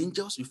charge of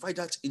angels. We find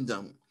that in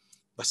the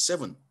verse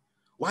 7.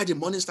 Why the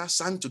morning stars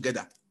sang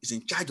together, is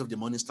in charge of the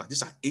morning star.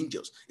 These are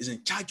angels. Is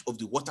in charge of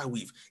the water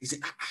weave. He's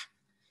saying,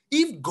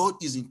 if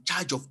God is in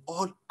charge of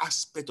all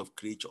aspects of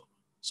creature,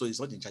 so he's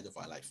not in charge of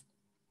our life.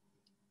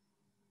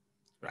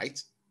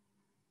 Right?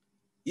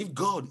 If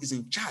God is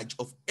in charge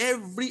of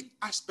every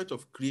aspect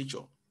of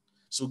creature,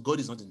 so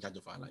God is not in charge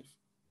of our life.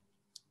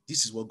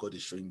 This is what God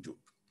is showing Job.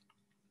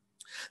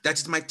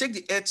 That it might take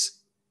the earth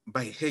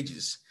by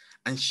hedges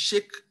and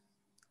shake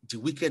the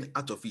wicked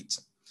out of it.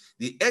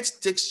 The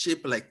earth takes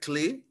shape like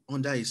clay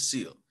under a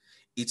seal.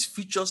 Its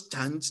features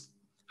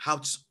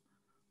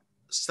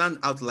stand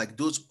out like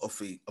those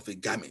of a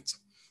garment.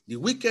 The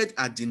wicked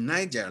are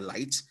denied their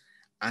light,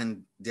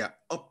 and their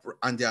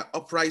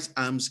upright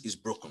arms is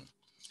broken.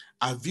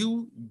 Have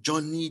you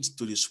journeyed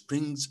to the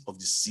springs of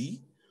the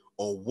sea,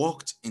 or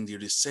walked in the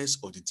recess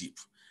of the deep?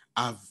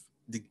 Have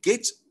the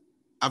gate,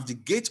 have the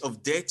gate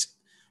of death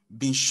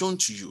been shown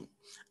to you?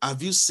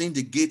 Have you seen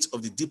the gate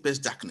of the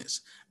deepest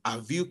darkness?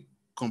 Have you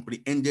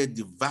comprehended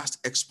the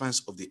vast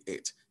expanse of the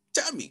earth?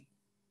 Tell me,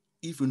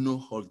 if you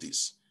know all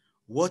this,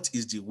 what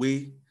is the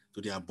way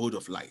to the abode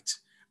of light?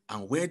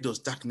 And where does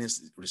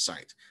darkness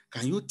reside?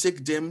 Can you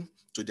take them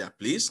to their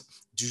place?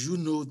 Do you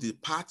know the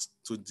path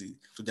to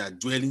their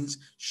dwellings?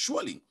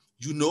 Surely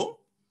you know,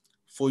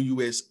 for you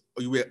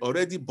were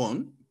already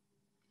born.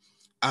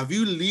 Have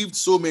you lived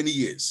so many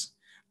years?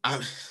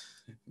 Have-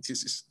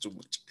 this is too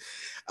much.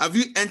 Have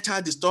you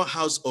entered the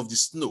storehouse of the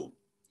snow,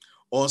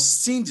 or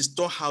seen the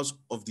storehouse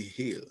of the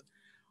hail,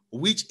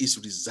 which is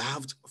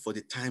reserved for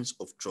the times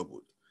of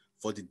trouble,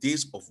 for the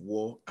days of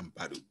war and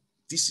battle?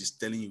 This is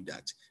telling you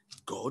that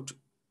God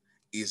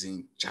is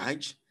in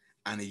charge,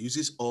 and he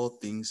uses all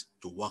things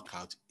to work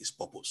out his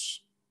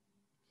purpose.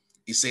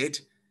 He said,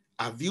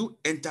 have you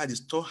entered the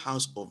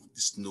storehouse of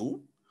the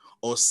snow,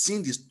 or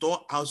seen the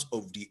storehouse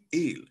of the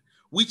ale,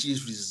 which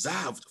is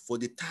reserved for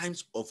the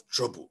times of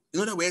trouble?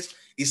 In other words,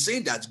 he's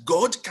saying that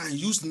God can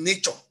use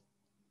nature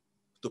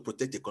to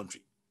protect a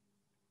country.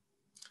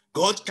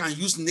 God can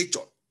use nature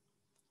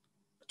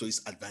to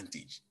his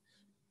advantage.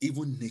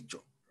 Even nature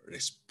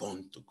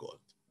responds to God,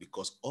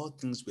 because all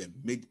things were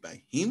made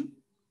by him,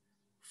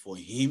 for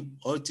him.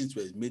 All things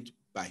were made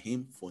by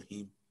him, for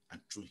him,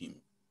 and through him.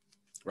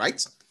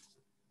 Right?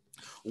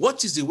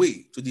 What is the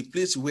way to the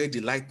place where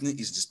the lightning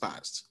is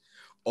dispersed,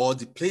 or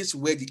the place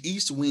where the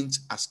east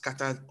winds are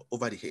scattered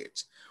over the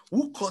earth?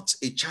 Who cuts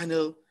a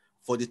channel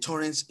for the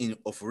torrents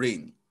of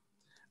rain,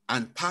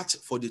 and part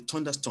for the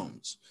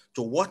thunderstorms,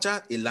 to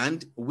water a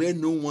land where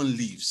no one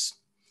lives,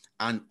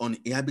 an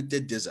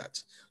uninhabited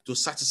desert, to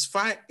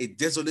satisfy a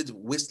desolate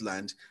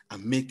wasteland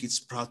and make it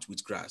sprout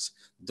with grass?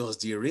 Does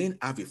the rain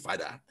have a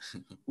father?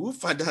 Who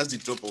fathers the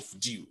drop of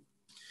dew?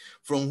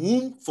 From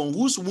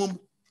whose womb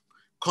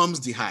comes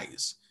the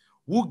highs?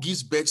 Who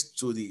gives birth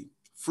to the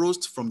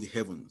frost from the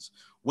heavens?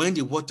 When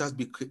the waters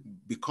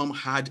become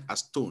hard as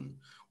stone,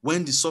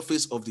 when the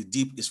surface of the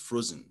deep is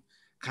frozen,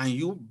 can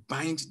you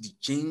bind the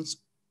chains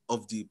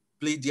of the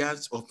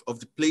Pleiades of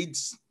the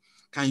Pleiades?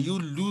 Can you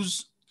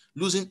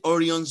loosen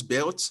Orion's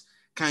belt?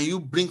 Can you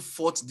bring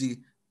forth the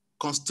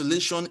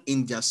constellation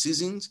in their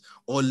seasons,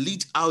 or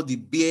lead out the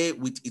bear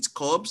with its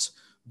cubs?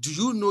 Do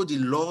you know the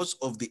laws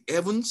of the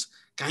heavens?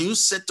 Can you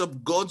set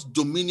up God's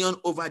dominion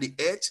over the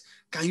earth?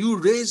 Can you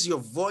raise your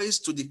voice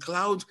to the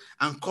cloud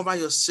and cover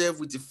yourself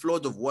with a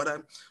flood of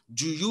water?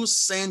 Do you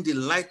send the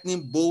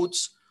lightning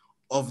bolts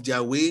of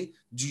their way?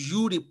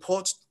 Do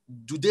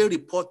they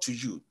report to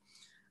you?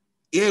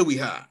 Here we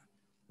are.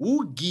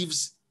 Who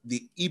gives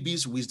the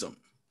ibis wisdom,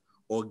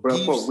 or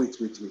Brother Paul,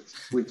 gives...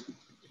 wait.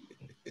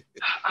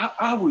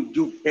 How will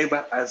you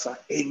ever answer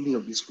any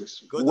of these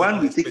questions? God does One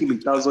not will take expect him him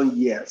to 1,000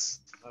 years.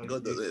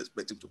 God doesn't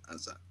expect him to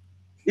answer.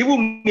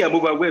 Even me, I'm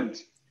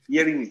overwhelmed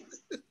hearing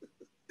it.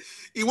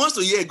 He wants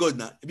to hear God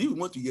now. People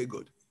want to hear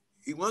God.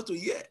 He wants to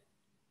hear,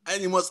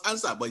 and he must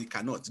answer, but he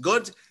cannot.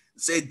 God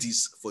said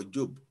this for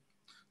Job,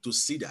 to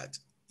see that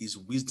his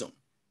wisdom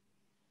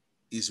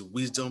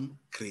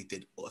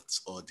created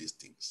all these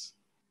things.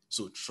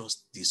 So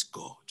trust this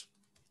God.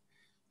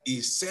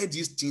 He said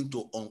this thing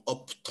to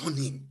upturn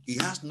him. He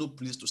has no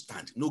place to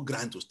stand, no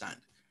ground to stand.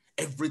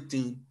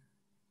 Everything,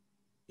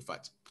 in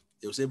fact,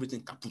 there was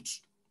everything kaput.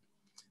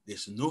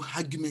 There's no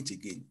argument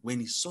again. When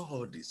he saw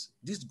all this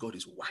God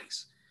is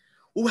wise,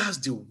 who has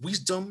the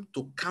wisdom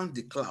to count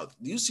the cloud.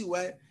 Do you see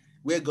where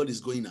God is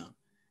going now?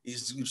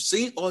 He's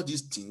saying all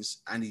these things,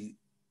 and he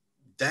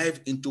dive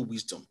into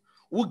wisdom.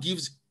 Who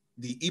gives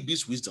the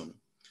ibis wisdom,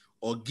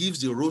 or gives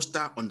the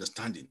roaster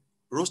understanding?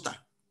 Roaster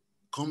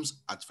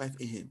comes at 5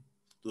 a.m.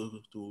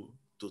 Who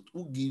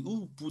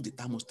put the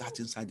thermostat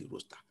inside the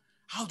roaster?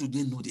 How do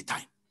they know the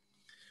time?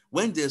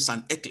 When there's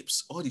an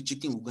eclipse, all the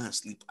chicken will go and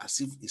sleep as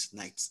if it's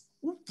night.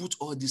 Who put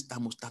all this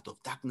thermostat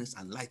of darkness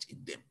and light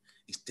in them?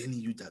 It's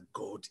telling you that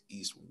God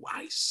is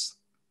wise.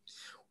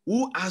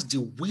 Who has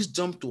the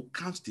wisdom to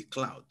count the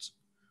clouds?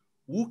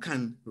 Who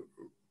can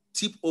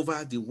tip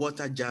over the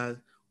water jar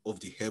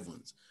of the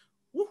heavens?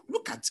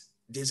 Look at,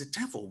 there's a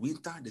time for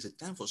winter, there's a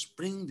time for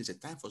spring, there's a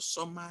time for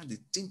summer. The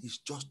thing is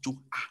just too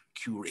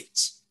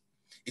accurate.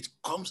 It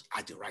comes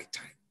at the right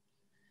time.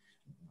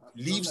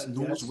 Leaves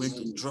knows when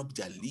to drop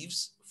their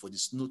leaves for the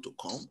snow to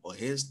come, or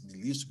else the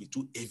leaves will be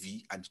too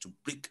heavy and to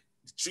break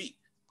the tree.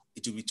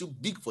 It will be too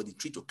big for the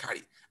tree to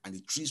carry, and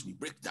the trees will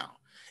break down.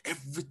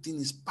 Everything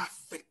is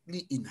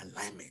perfectly in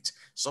alignment.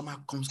 Summer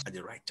comes at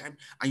the right time,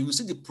 and you will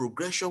see the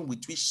progression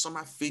with which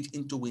summer fades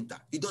into winter.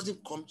 It doesn't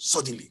come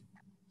suddenly.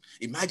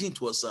 Imagine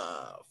it was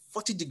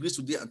 40 degrees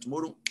today and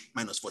tomorrow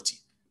minus 40.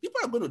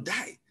 People are going to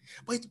die.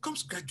 But it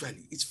comes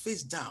gradually. It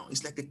fades down.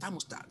 It's like a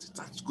thermostat. It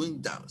starts going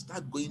down,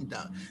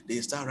 then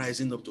it starts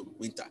rising up to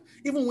winter.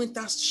 Even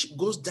winter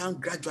goes down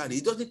gradually.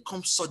 It doesn't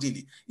come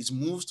suddenly. It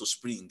moves to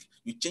spring.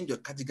 You change your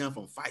cardigan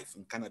from 5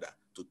 in Canada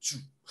to 2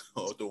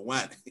 or to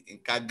 1 in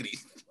Calgary.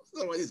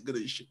 Somebody is going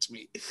to shoot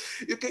me.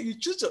 Okay, you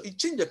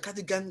change your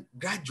cardigan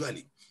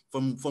gradually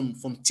from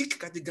thick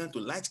cardigan to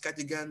light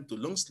cardigan to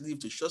long sleeve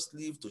to short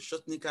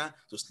knicker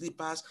to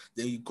slippers.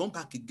 Then you come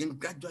back again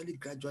gradually,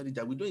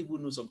 that we don't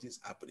even know something's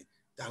happening.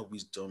 That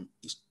wisdom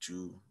is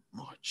too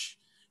much.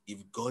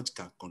 If God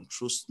can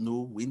control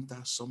snow, winter,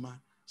 summer,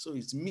 so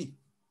it's me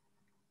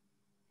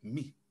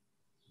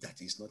that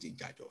he's not in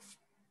charge of.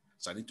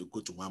 So I need to go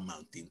to one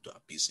mountain to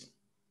appease him.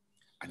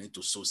 I need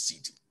to sow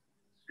seed.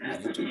 I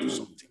need to do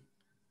something.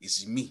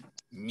 It's me,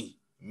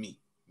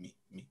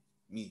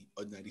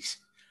 ordinary.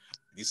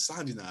 The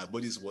sand in our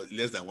bodies was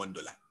less than $1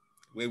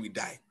 when we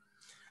die.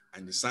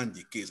 And the sand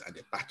decays and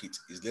the packet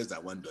is less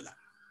than $1.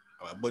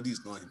 Our body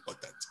is not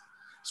important.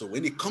 So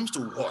when it comes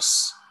to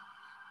us,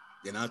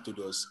 they now told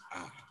us,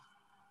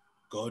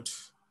 God,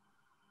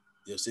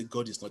 they'll say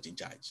God is not in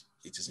charge.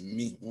 It is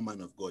me,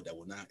 woman of God, that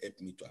will now help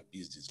me to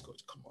appease this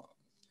God. Come on.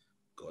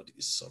 God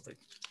is sovereign.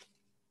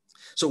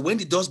 So when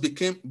the dust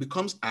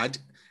becomes hard,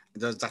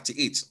 there's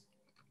 38,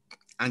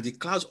 and the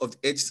clouds of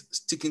the earth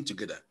sticking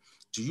together,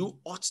 do you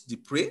hurt the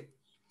prey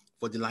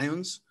for the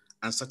lions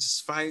and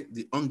satisfy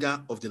the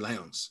hunger of the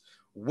lions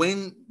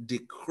when they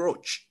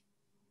crouch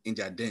in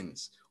their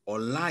dens or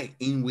lie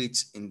in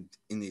wait in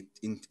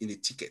a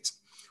thicket?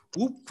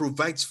 Who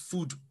provides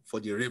food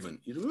for the raven?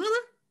 You remember?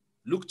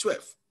 Luke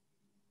 12.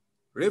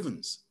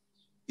 Ravens.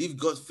 If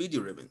God feed the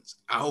ravens,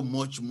 how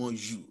much more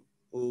you,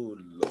 oh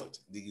Lord,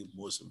 the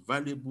most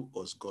valuable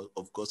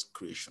of God's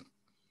creation.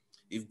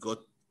 If God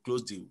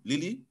clothes the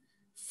lily,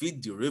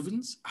 feed the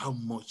ravens, how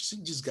much? See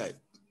this guy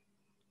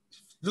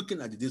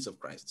looking at the days of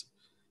Christ.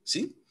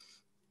 See,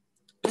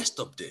 let's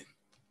stop there.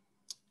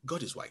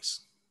 God is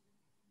wise.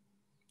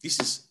 This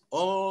is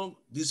all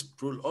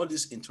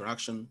this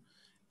interaction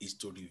is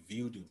to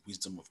reveal the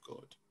wisdom of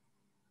God.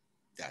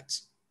 That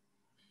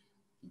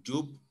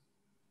Job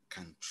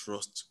can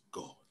trust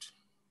God.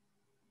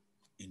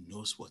 He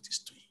knows what he's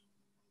doing.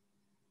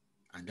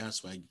 And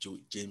that's why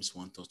James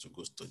wants us to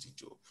go study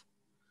Job.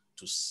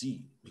 To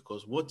see,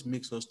 because what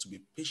makes us to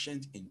be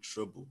patient in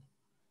trouble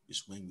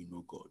is when we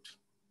know God.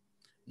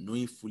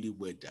 Knowing fully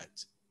well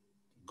that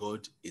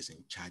God is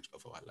in charge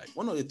of our life.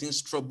 One of the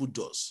things trouble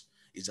does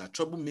is that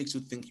trouble makes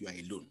you think you are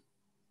alone.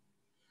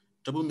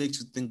 Trouble makes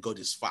you think God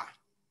is far.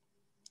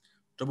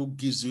 Trouble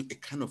gives you a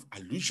kind of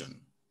illusion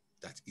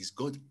that is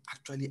God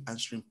actually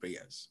answering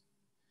prayers.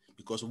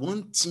 Because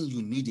one thing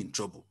you need in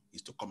trouble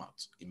is to come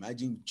out.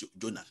 Imagine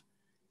Jonah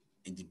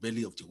in the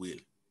belly of the whale.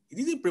 He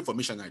didn't pray for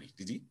missionary,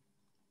 did he?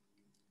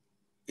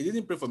 He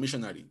didn't pray for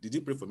missionary. Did he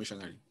pray for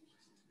missionary?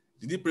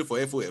 Did he pray for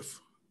FOF?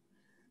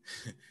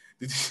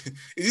 He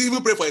didn't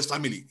even pray for his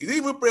family. He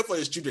didn't even pray for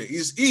his children.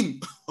 It's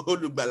him. Oh,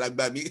 look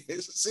back me.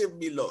 Save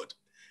me, Lord.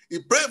 He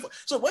prayed for.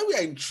 So when we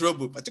are in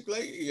trouble,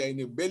 particularly you are in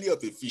the belly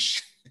of a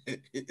fish,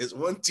 there's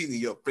one thing in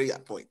your prayer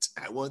point.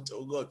 I want,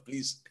 oh God,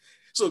 please.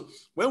 So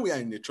when we are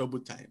in a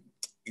troubled time,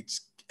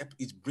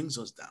 it brings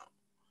us down.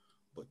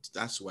 But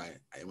that's why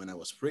when I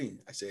was praying,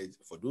 I said,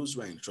 for those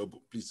who are in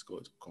trouble, please,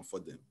 God,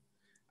 comfort them.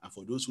 And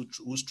for those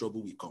whose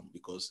trouble will come,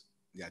 because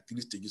there are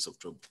 3 stages of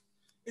trouble.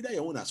 Either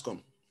your own has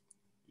come,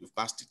 you've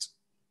passed it.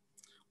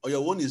 Or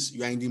your own is,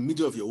 you are in the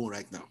middle of your own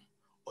right now.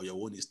 Or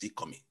your own is still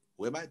coming.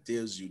 Whoever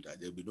tells you that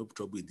there will be no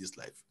trouble in this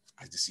life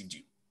has deceived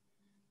you.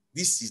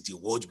 This is the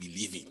world we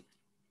live in.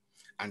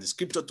 And the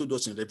scripture told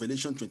us in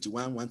Revelation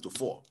 21,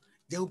 1-4,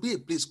 there will be a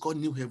place called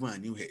New Heaven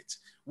and New Earth,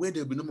 where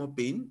there will be no more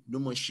pain, no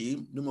more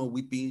shame, no more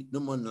weeping, no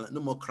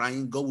more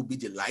crying. God will be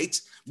the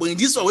light. But in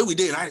this way we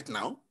do right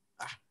now,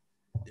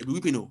 they'll be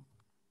weeping. No.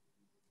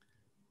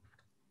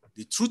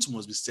 The truth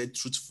must be said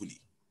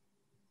truthfully.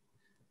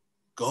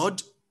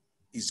 God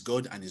is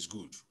God and is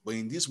good. But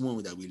in this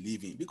world that we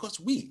live in, because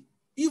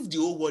if the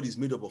whole world is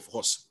made up of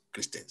us,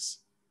 Christians,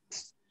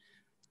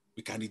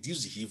 we can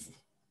reduce the evil,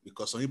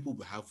 because some people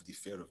will have the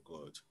fear of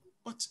God.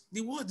 But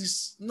the world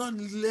is not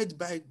led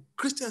by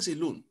Christians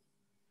alone.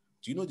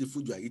 Do you know the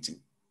food you are eating?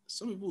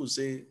 Some people will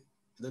say,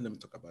 don't let me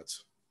talk about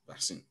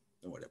vaccine.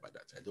 Don't worry about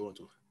that. I don't want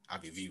to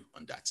have a view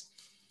on that.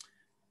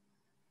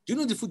 Do you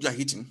know the food you are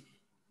eating?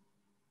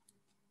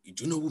 You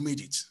do know who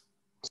made it.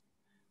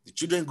 The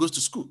children goes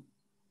to school.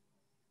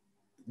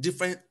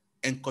 Different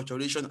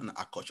enculturation and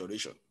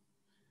acculturation.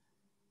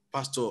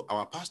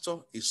 Our pastor,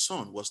 his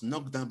son was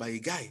knocked down by a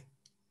guy.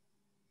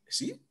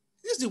 See,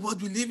 this is the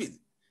world we live in.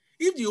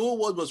 If the whole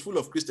world was full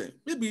of Christians,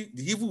 maybe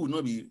the evil will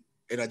not be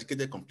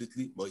eradicated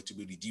completely, but it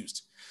will be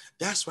reduced.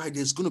 That's why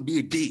there's going to be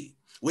a day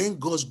when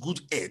God's good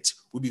earth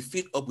will be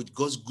filled up with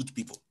God's good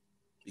people,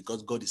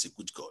 because God is a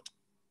good God.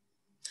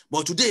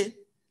 But today,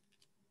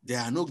 there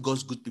are no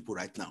God's good people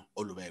right now,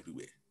 all over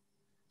everywhere.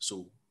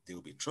 So there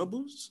will be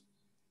troubles,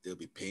 there will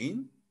be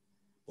pain,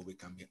 but we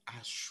can be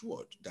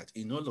assured that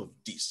in all of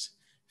this,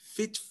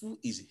 faithful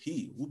is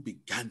he who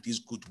began this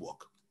good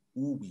work,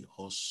 who will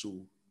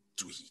also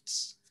do it.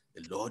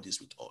 The Lord is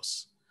with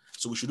us.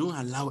 So we shouldn't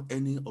allow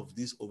any of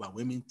this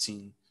overwhelming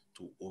thing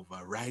to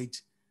override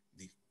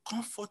the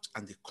comfort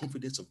and the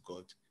confidence of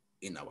God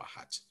in our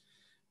heart.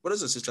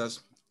 Brothers and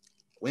sisters,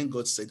 when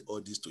God said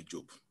all this to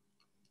Job,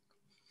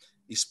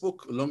 he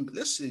spoke along.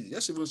 Let's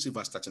even see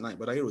verse 39.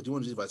 But Ayero, do you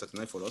want to see verse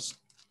 39 for us?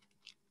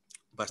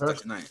 Verse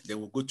Yes. 39. Then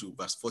we'll go to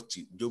verse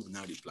 40. Job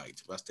now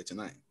replied. Verse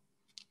 39.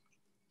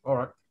 All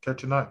right,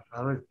 39.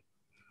 I read.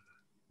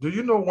 Do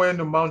you know when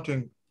the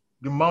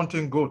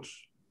mountain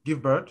goats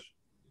give birth?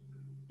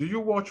 Do you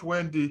watch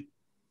when the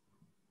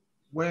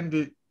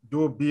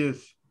doe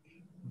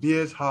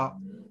bears her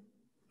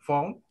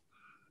fawn?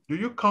 Do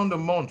you count the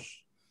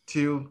months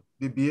till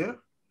they bear?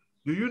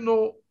 Do you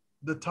know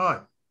the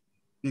time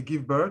they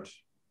give birth?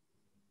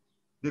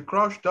 They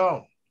crouch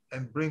down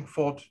and bring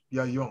forth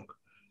their young.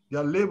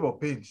 Their labor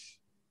pains,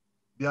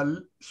 their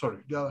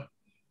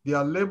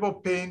labor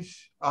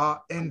pains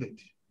are ended.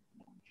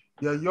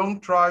 Their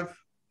young thrive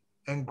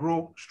and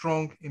grow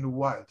strong in the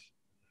wild.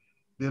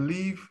 They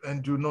live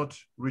and do not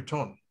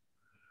return.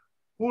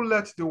 Who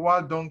let the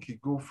wild donkey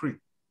go free?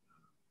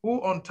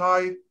 Who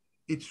untied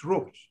its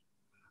ropes?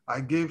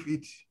 I gave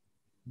it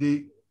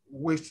the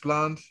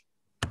wasteland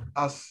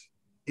as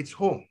its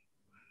home,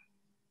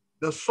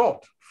 the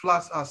salt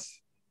flats as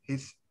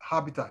its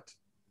habitat.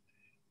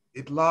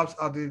 It laughs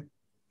at the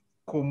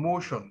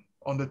commotion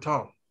on the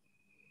town.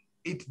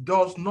 It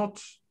does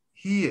not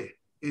hear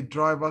a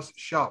driver's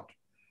shout.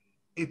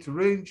 It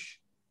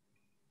range,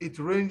 it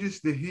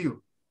ranges the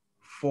hill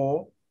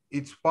for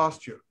its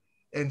pasture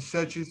and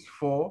searches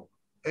for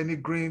any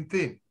green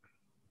thing.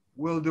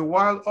 Will the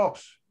wild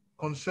ox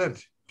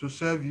consent to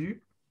serve you?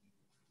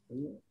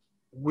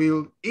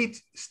 Will it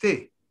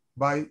stay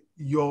by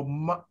your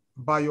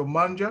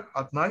manger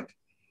at night?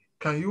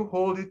 Can you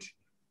hold it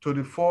to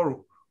the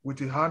furrow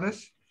with a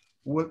harness?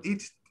 Will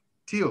it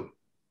till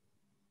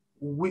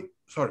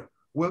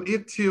will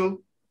it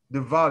till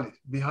the valley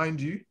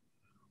behind you?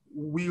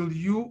 Will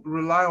you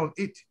rely on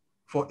it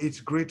for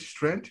its great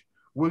strength?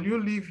 Will you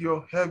leave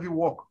your heavy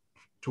work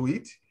to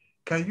it?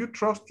 Can you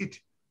trust it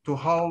to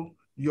haul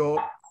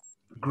your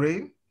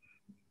grain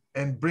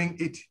and bring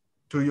it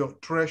to your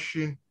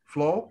threshing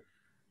floor?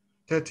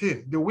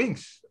 13. The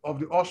wings of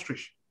the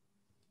ostrich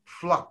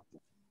flap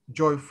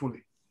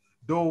joyfully,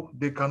 though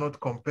they cannot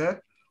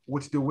compare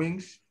with the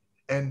wings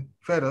and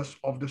feathers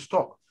of the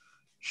stork.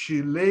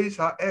 She lays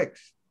her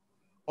eggs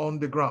on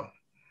the ground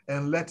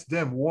and lets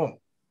them warm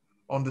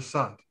on the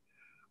sand,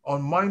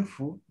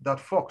 unmindful that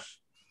fox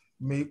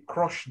may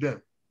crush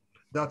them,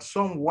 that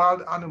some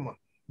wild animal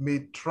may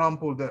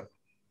trample them.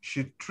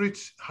 She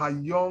treats her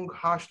young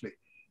harshly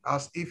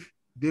as if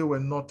they were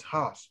not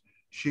hers.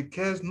 She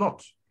cares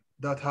not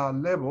that her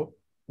labor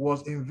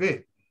was in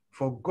vain,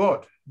 for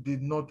God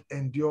did not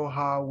endure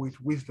her with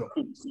wisdom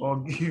or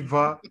give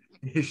her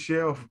a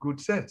share of good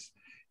sense.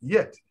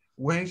 Yet,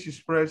 when she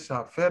spreads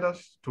her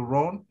feathers to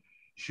run,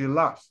 she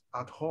laughs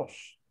at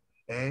horse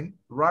and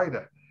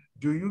rider.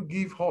 Do you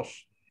give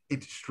horse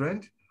its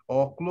strength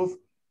or clothe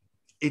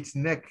its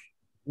neck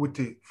with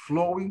a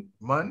flowing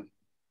man?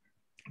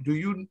 Do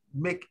you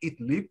make it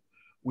leap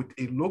with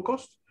a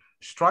locust,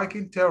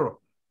 striking terror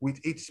with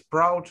its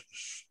proud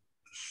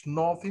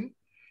snorting?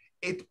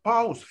 It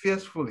paws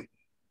fiercely,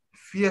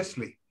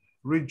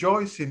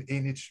 rejoicing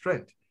in its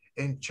strength,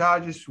 and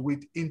charges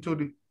into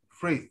the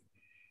fray.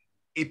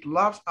 It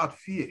laughs at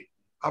fear,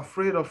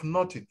 afraid of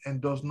nothing,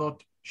 and does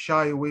not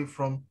shy away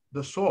from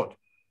the sword.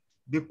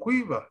 The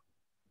quiver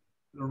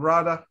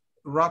rather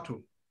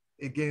rattle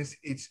against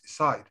its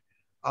side,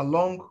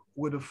 along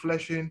with the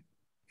flashing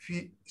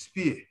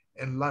spear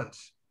and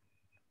lance.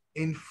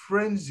 In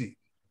frenzy,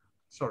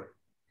 sorry,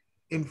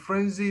 in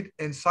frenzied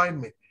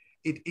excitement,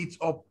 it eats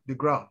up the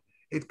ground.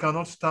 It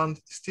cannot stand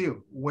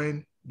still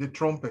when the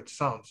trumpet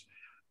sounds.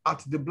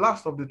 At the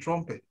blast of the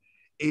trumpet,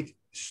 it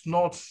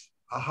snorts,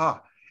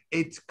 aha.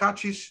 It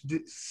catches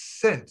the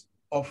scent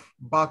of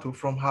battle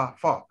from her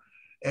far,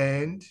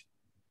 and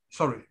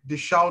the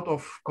shout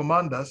of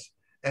commanders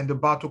and the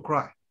battle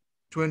cry.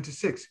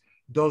 26.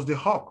 Does the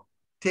hawk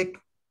take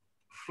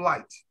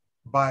flight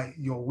by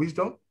your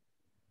wisdom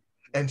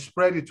and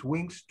spread its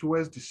wings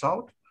towards the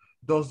south?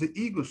 Does the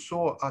eagle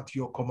soar at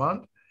your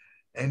command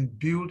and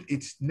build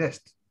its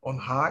nest on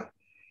high?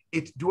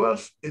 It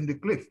dwells in the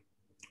cliff,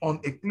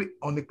 on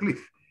the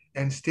cliff,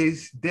 and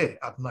stays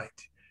there at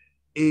night.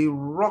 A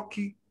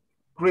rocky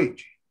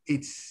grave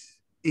is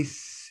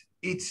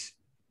its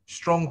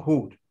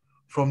stronghold.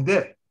 From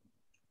there,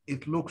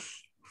 it looks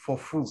for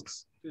food.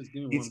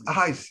 Its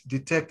eyes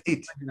detect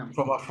it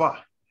from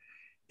afar.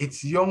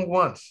 Its young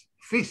ones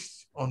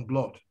feast on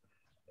blood,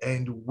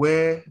 and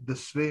where the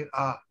slain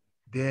are,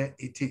 there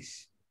it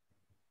is.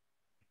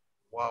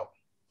 Wow,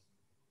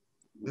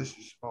 this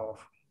is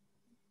powerful.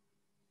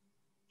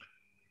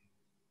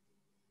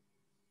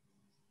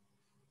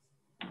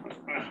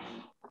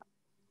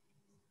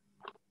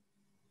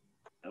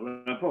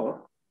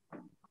 Paul?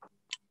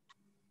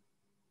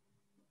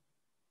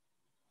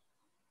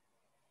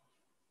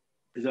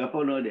 Is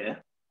Paul not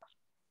there?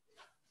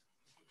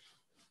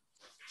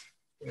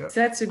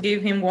 Said to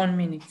give him 1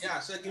 minute. Yeah,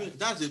 so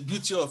that's the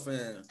beauty of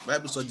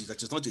Bible study,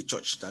 that it's not a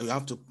church, that you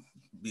have to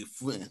be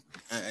full,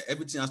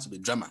 everything has to be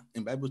drama.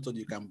 In Bible study,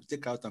 you can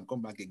take out and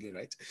come back again,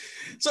 right?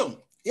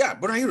 So, yeah,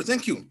 Brother Hero,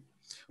 thank you.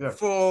 Yeah.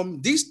 From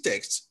this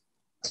text,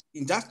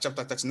 in that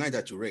chapter 39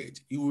 that you read,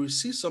 you will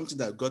see something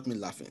that got me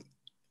laughing,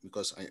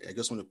 because I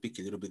just want to pick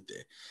a little bit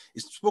there.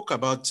 It spoke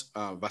about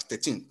verse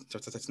 13,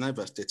 chapter 39,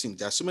 verse 13.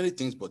 There are so many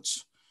things, but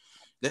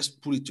let's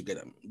put it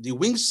together. The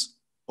wings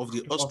of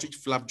the ostrich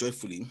flap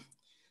joyfully,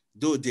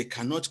 though they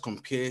cannot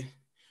compare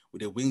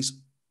with the wings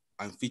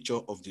and feature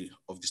of the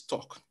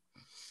stork.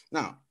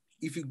 Now,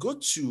 if you go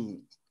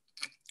to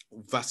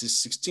verses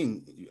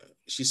 16,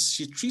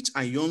 she treats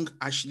a young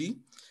Ashley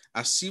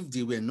as if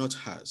they were not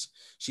hers.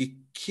 She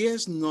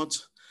cares not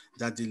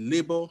that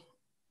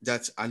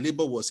her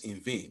labor was in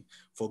vain,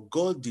 for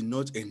God did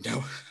not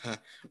endow her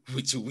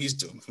with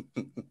wisdom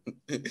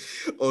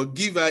or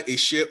give her a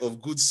share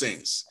of good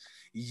sense.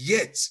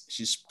 Yet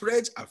she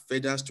spreads her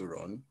feathers to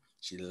run.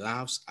 She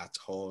laughs at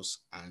horse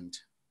and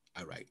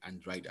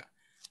rider.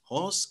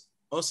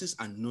 Horses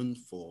are known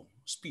for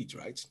speed,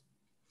 right?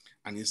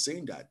 And he's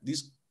saying that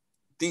this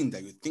thing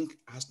that you think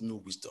has no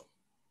wisdom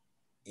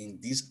in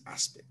this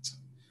aspect,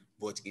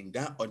 but in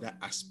that other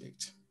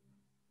aspect,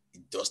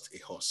 it does a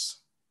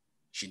horse.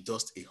 She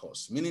does a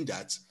horse, meaning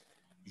that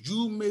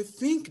you may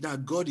think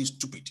that God is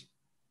stupid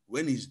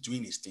when he's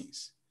doing his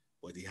things,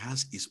 but he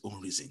has his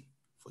own reason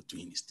for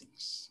doing his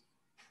things.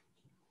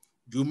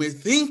 You may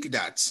think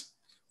that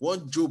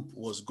what Job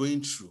was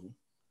going through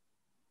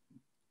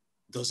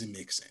doesn't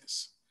make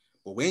sense,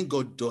 but when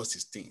God does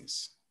his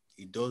things,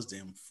 he does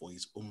them for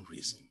his own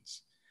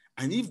reasons.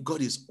 And if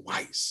God is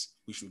wise,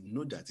 we should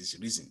know that his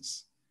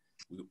reasons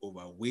will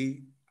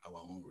outweigh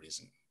our own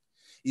reason.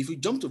 If you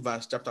jump to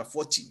verse chapter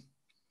 40,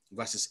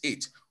 verses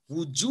 8,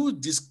 would you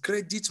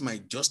discredit my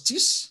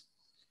justice?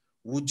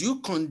 Would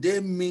you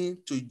condemn me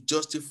to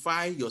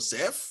justify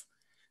yourself?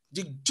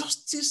 The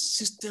justice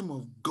system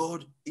of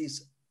God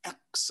is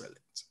excellent.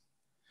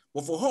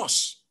 But for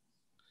us,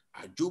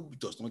 Job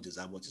does not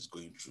deserve what he's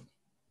going through.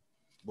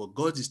 But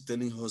God is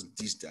telling us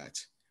this, that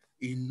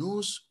he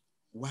knows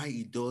why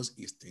he does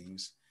his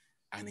things,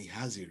 and he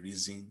has a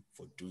reason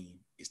for doing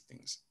his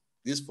things.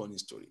 This funny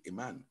story, a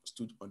man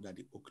stood under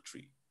the oak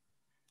tree,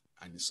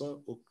 and he saw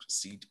oak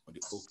seed on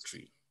the oak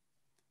tree.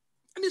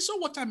 And he saw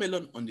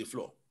watermelon on the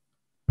floor.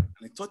 And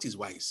he thought he's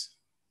wise.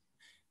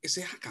 He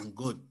said, how can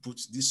God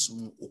put this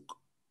small oak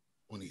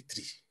on a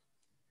tree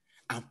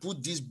and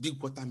put this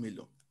big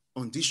watermelon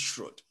on this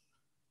shrub?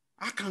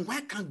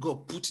 Why can't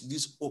God put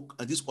this oak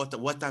and this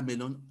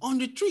watermelon on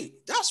the tree?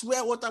 That's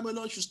where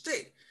watermelon should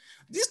stay.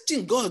 This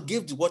thing God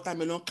gave the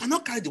watermelon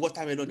cannot carry the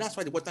watermelon. That's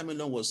why the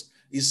watermelon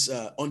is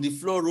on the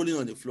floor, rolling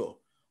on the floor.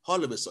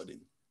 All of a sudden,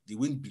 the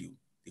wind blew.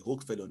 The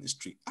oak fell on his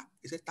tree.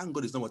 He said, thank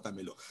God it's not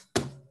watermelon.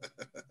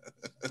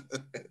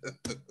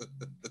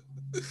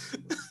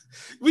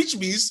 Which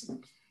means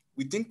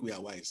we think we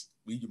are wise.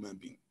 We human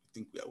beings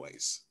think we are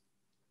wise.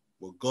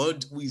 But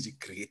God, who is the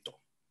creator,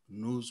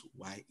 knows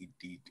why he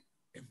did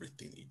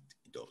everything he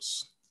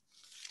does.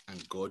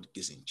 And God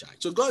is in charge.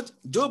 So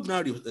Job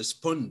now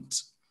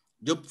responds.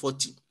 Job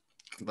 40,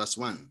 verse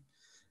 1.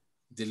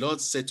 The Lord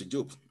said to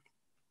Job,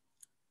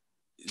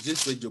 is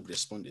this where Job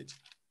responded?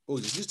 Oh,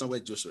 is this not where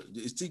Job said?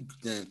 It's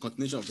the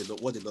continuation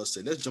of what the Lord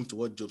said. Let's jump to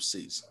what Job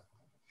says.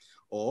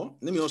 Or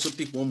let me also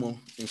pick one more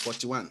in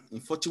 41. In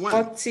 41.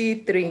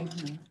 43.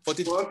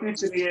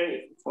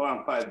 43, 4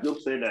 and 5. Job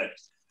said that.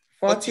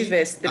 40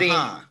 verse 3.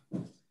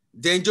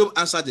 Then Job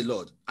answered the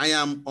Lord, I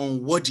am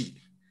unworthy.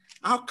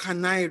 How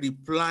can I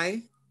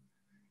reply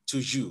to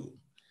you?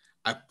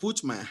 I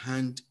put my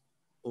hand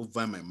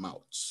over my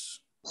mouth.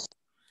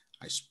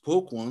 I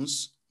spoke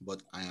once,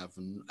 but I have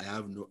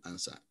no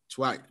answer.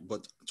 Twice,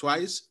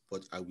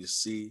 but I will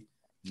say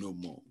no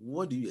more.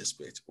 What do you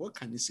expect? What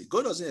can he say?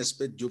 God doesn't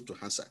expect Job to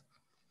answer.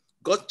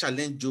 God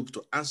challenged Job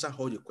to answer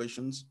all the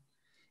questions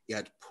he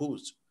had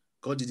posed.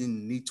 God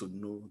didn't need to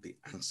know the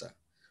answer,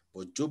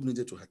 but Job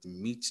needed to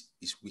admit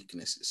his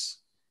weaknesses,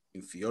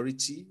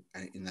 inferiority,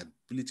 and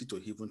inability to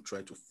even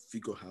try to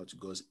figure out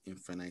God's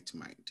infinite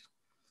mind.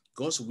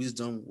 God's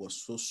wisdom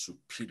was so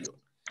superior,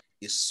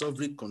 his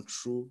sovereign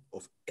control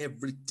of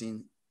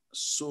everything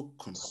so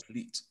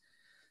complete,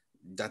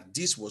 that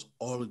this was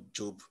all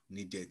Job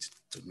needed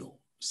to know.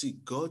 See,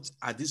 God,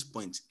 at this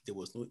point, there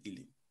was no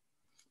healing,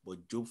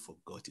 but Job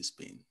forgot his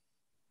pain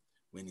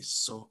when he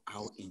saw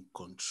how in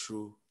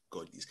control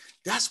God is.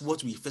 That's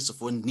what we first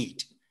of all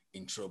need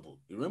in trouble.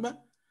 You remember?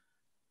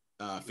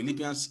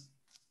 Philippians,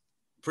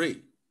 pray,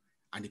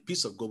 and the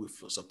peace of God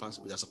will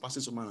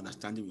surpassing human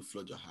understanding will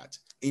flood your heart.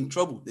 In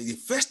trouble, the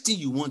first thing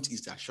you want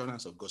is the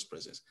assurance of God's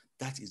presence.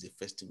 That is the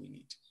first thing we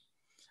need.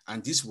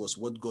 And this was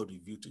what God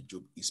revealed to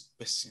Job, his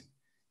person,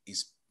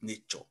 his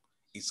nature,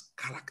 his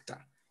character,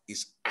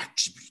 his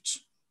attributes.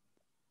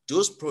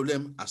 Those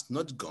problems has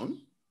not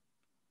gone,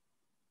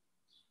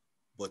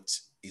 but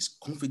his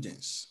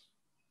confidence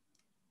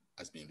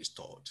has been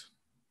restored.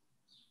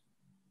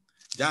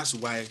 That's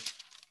why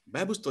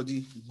Bible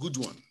study, good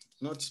one,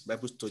 not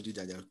Bible study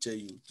that I'll tell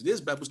you.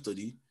 Today's Bible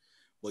study,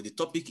 But the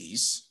topic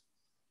is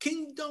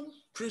kingdom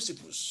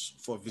principles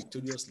for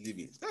victorious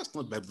living. That's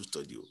not Bible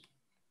study.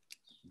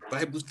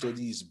 Bible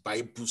study is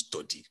Bible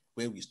study,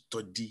 where we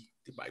study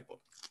the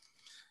Bible.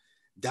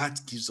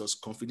 That gives us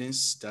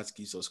confidence, that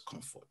gives us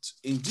comfort.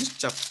 In this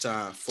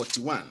chapter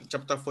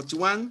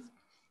 41,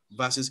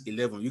 verses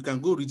 11, you can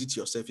go read it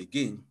yourself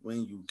again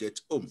when you get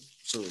home.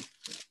 So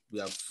we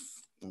have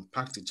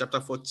unpacked it. Chapter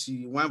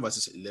 41,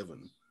 verses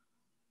 11.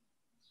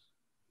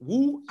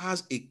 Who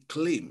has a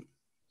claim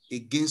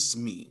against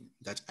me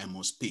that I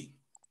must pay?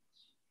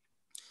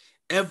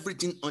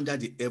 Everything under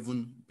the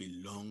heaven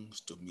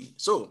belongs to me.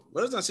 So,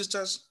 brothers and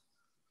sisters,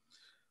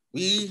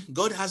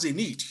 God has a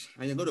need,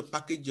 and you're going to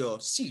package your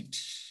seed.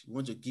 You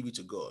want to give it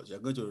to God. You're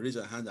going to raise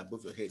your hand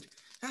above your head.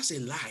 That's a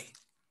lie.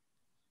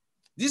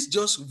 This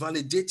just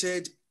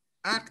validated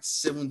Acts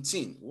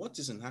 17. What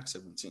is in Acts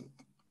 17?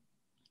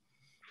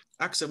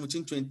 Acts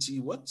 17, 20,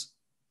 what?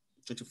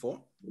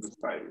 24?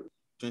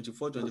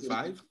 24,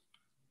 25?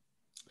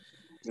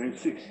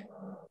 26.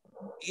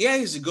 Here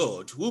is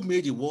God who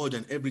made the world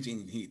and everything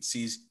in it.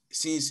 Since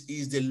he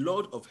is the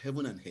Lord of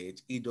heaven and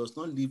earth, he does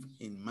not live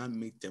in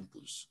man-made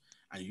temples,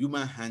 and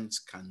human hands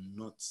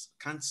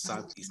can't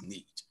serve his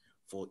need,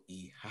 for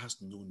he has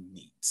no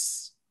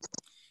needs.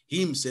 He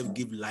himself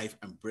gives life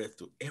and breath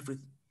to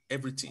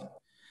everything,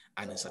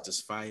 and he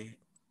satisfies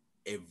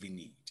every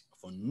need.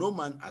 From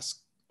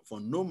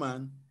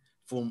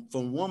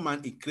one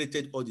man he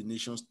created all the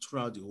nations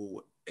throughout the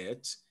whole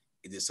earth.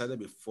 He decided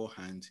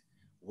beforehand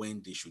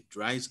when they should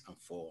rise and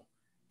fall,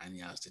 and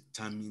he has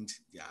determined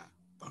their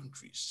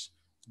boundaries.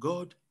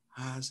 God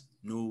has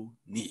no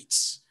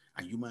needs,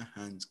 and human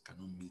hands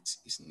cannot meet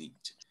his need.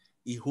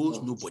 He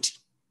holds nobody.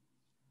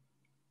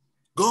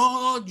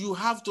 God, you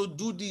have to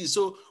do this.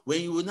 So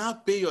when you will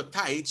not pay your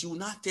tithe, you will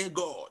not tell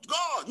God,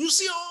 God, you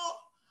see,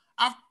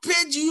 I've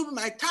paid you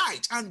my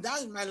tithe, and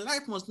that my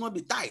life must not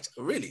be tithe.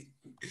 Really?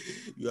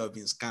 You have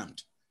been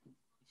scammed.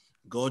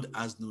 God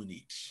has no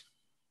need.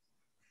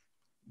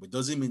 But it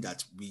doesn't mean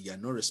that we are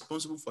not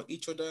responsible for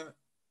each other.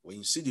 When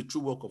you see the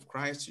true work of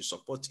Christ, you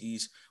support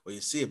it. When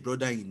you see a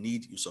brother in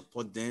need, you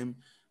support them.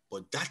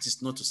 But that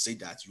is not to say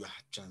that you are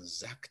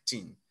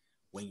transacting.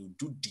 When you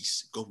do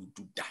this, God will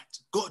do that.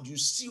 God, you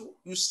see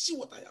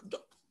what I have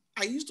done.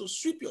 I used to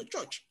sweep your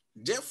church.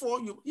 Therefore,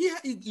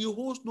 you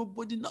hold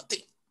nobody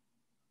nothing.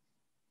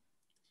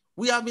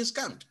 We have been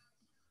scammed.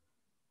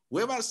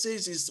 Whoever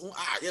says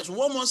yes,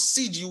 one more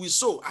seed you will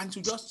sow, and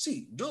to just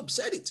see. Job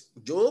said it.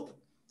 Job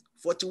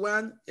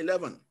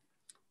 41:11.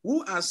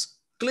 Who has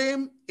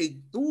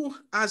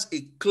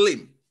a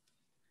claim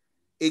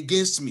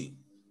against me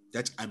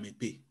that I may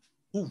pay?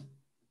 Who?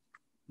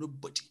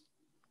 Nobody.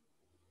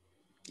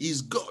 He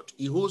is God.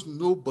 He holds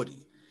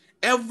nobody.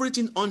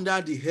 Everything under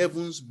the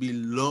heavens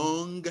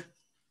belongs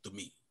to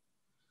me.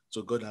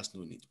 So God has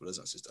no need, brothers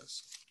and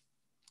sisters.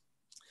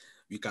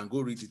 You can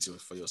go read it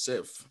for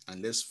yourself,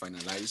 and let's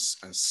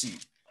finalize and see.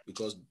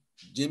 Because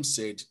James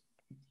said,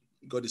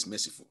 God is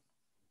merciful.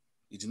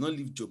 He did not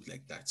leave Job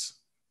like that.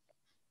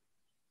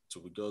 So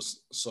we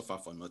just suffer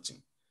for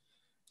nothing.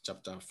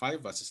 Chapter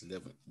 5, verses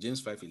 11.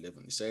 James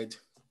 5:11.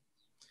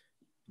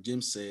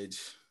 James said,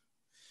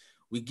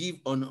 we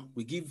give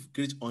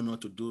great honor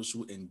to those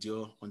who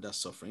endure under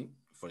suffering.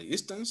 For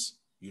instance,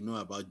 you know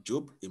about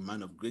Job, a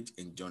man of great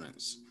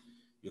endurance.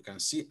 You can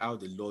see how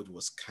the Lord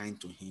was kind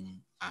to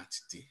him at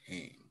the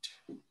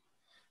end.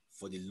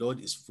 For the Lord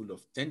is full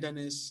of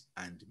tenderness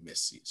and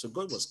mercy. So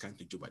God was kind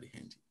to Job at the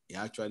end.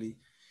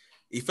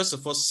 He first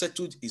of all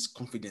settled his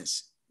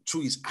confidence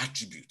through his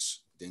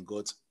attributes. Then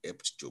God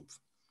helped Job.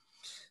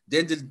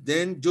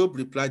 Then Job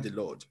replied the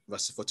Lord,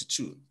 verse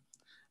 42,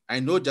 I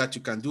know that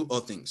you can do all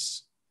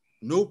things.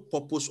 No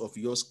purpose of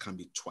yours can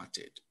be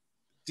thwarted.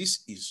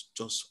 This is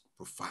just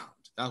profound.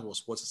 That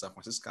was what Sister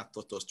Francisca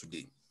taught us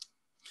today.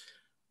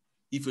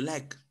 If you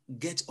like,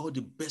 get all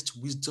the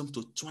best wisdom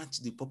to thwart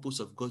the purpose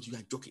of God, you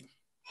are joking.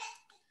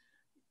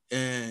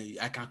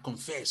 I can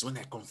confess. When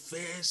I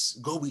confess,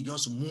 God will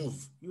just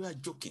move. You are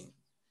joking.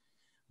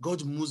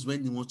 God moves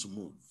when he wants to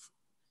move.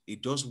 He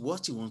does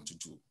what he wants to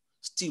do.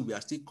 Still, we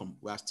are still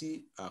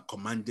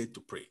commanded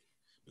to pray,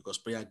 because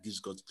prayer gives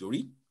God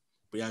glory.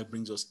 Prayer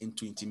brings us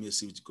into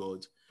intimacy with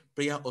God.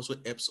 Prayer also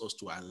helps us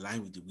to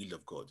align with the will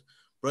of God.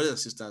 Brothers and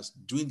sisters,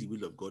 doing the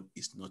will of God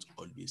is not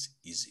always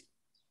easy.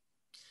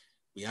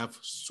 We have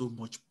so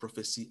much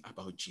prophecy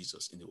about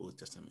Jesus in the Old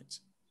Testament.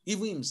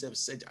 Even himself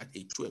said at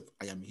age 12,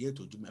 I am here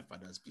to do my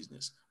Father's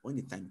business. When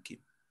the time came,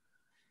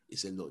 he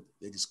said, Lord,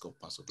 let this cup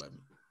pass over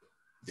me.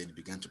 Then he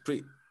began to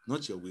pray,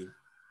 not your will,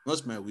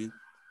 not my will,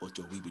 but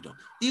your will be done.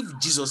 If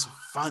Jesus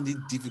found it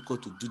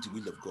difficult to do the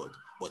will of God,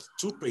 but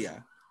through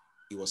prayer,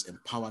 he was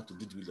empowered to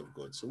do the will of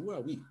God. So who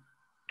are we?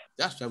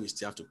 That's why we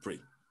still have to pray,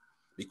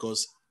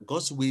 because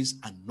God's ways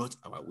are not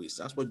our ways.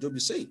 That's what Job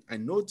is saying. I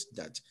know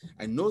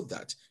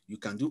that you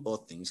can do all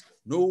things.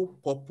 No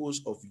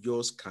purpose of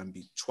yours can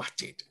be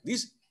thwarted.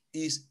 This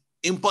is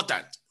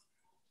important.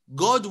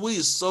 God, who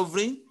is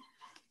sovereign,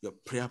 your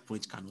prayer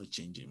point cannot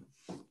change him.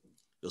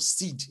 Your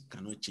seed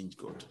cannot change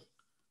God.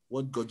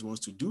 What God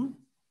wants to do,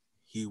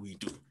 he will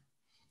do.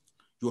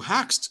 You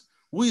asked,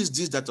 who is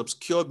this that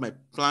obscured my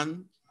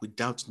plan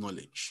without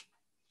knowledge?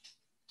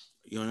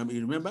 You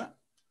remember?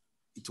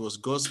 It was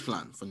God's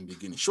plan from the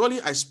beginning.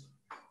 Surely I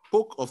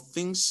spoke of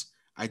things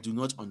I do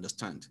not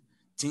understand,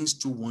 things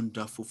too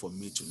wonderful for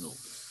me to know.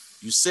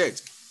 You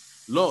said,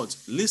 Lord,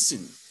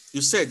 listen.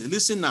 You said,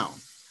 listen now,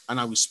 and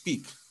I will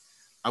speak.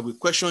 I will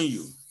question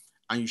you,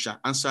 and you shall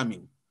answer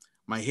me.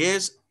 My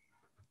ears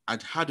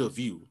had heard of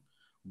you,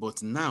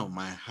 but now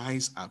my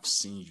eyes have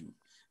seen you.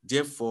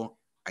 Therefore,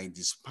 I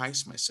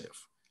despise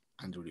myself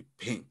and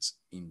repent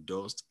in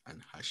dust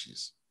and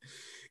ashes.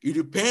 He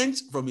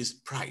repents from his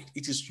pride.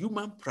 It is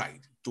human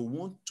pride to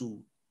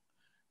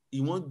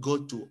you want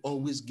God to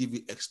always give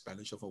you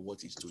explanation for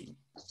what he's doing.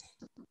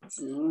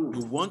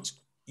 You want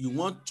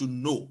to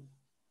know.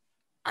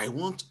 I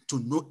want to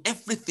know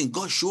everything.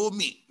 God, show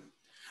me.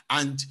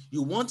 And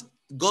you want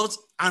God's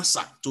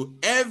answer to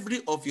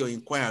every of your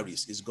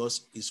inquiries is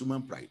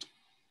human pride.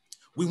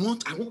 I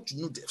want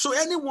to know that. So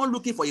anyone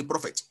looking for a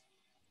prophet,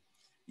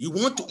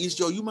 is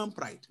your human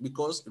pride,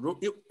 because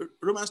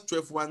Romans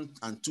 12:1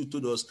 and 2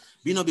 told us,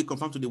 be not be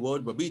conformed to the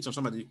world, but be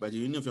transformed by the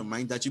union of your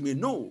mind, that you may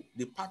know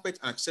the perfect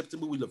and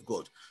acceptable will of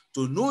God.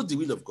 To know the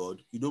will of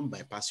God, you don't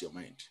bypass your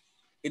mind.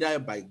 Either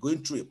by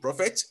going through a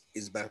prophet,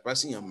 is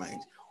bypassing your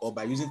mind, or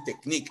by using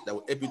technique that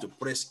will help you to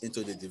press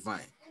into the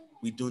divine.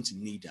 We don't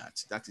need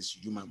that. That is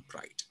human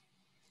pride.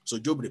 So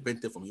Job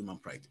repented from human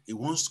pride. He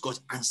wants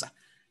God's answer.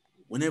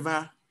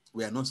 Whenever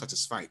we are not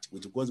satisfied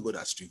with what God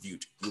has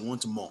revealed, we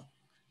want more.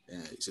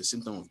 It's a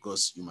symptom of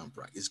God's human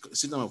pride. It's a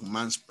symptom of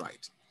man's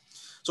pride.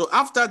 So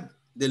after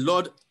the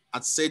Lord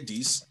had said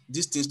these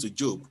things to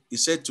Job, he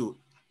said to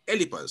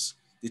Eliphaz,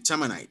 the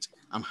Temanite,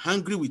 I'm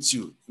angry with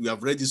you. We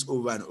have read this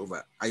over and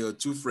over. Are your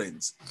two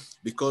friends,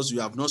 because you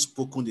have not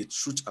spoken the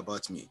truth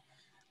about me,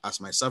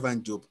 as my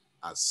servant Job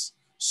has.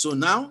 So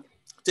now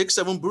take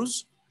 7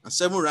 bulls and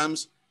 7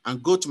 rams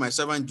and go to my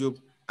servant Job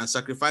and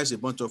sacrifice a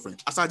burnt offering.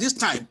 As at this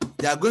time,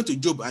 they are going to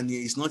Job and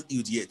he is not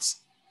healed yet.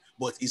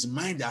 But his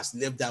mind has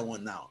left that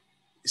one now.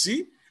 You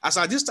see, as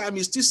at this time,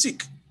 he's still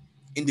sick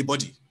in the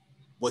body,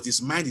 but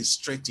his mind is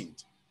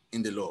strengthened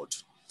in the Lord.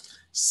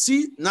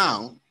 See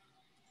now,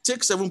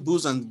 take 7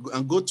 bulls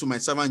and go to my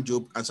servant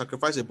Job and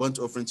sacrifice a burnt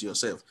offering to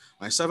yourself.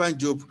 My servant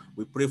Job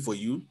will pray for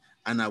you,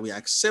 and I will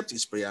accept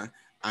his prayer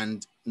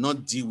and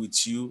not deal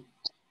with you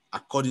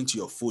according to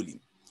your folly.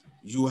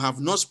 You have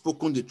not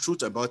spoken the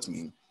truth about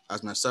me,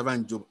 as my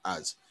servant Job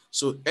has.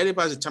 So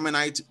Eliphaz the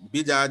Temanite,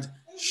 Bildad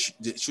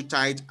the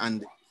Shuhite,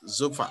 and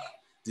Zophar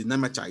the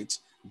Naamathite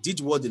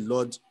did what the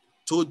Lord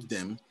told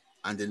them,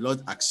 and the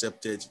Lord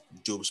accepted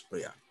Job's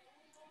prayer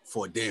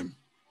for them.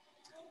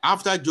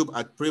 After Job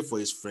had prayed for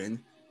his friend,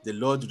 the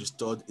Lord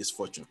restored his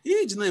fortune.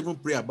 He did not even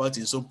pray about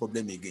his own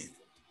problem again.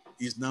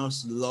 He's now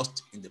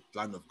lost in the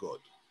plan of God.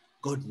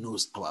 God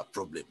knows our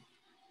problem.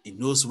 He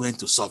knows when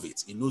to solve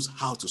it. He knows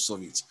how to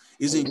solve it.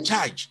 He's in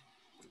charge.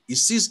 He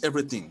sees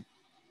everything.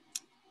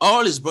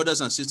 All his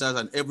brothers and sisters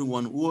and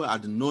everyone who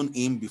had known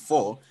him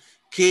before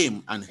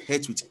came and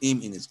ate with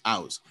him in his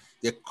house.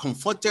 They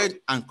comforted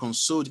and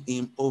consoled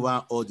him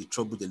over all the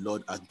trouble the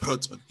Lord had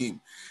brought on him.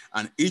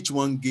 And each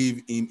one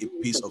gave him a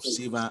piece of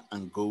silver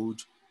and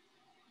gold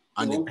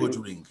and a gold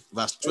ring.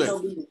 Verse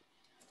 12.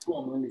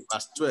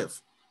 Verse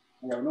 12.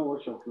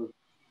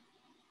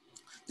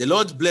 The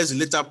Lord blessed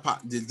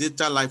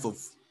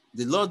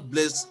the Lord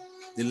blessed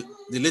the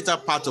later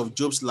part of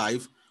Job's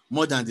life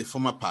more than the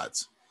former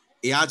part.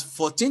 He had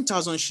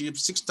 14,000 sheep,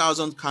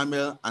 6,000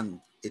 camel, and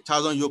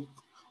 1,000 yoke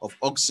of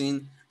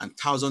oxen, and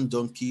 1,000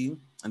 donkey,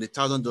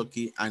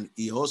 and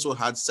he also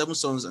had 7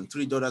 sons and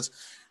 3 daughters.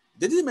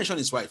 They didn't mention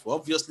his wife. Well,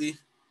 obviously,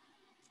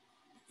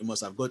 he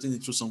must have gotten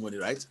it through somebody,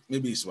 right?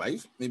 Maybe his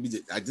wife.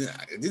 Maybe I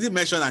didn't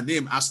mention her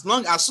name. As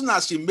soon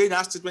as she made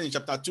that statement in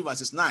chapter 2,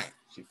 verses 9,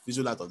 she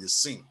fizzled out of the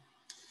scene.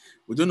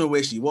 We don't know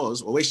where she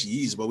was or where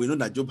she is, but we know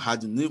that Job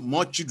had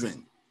more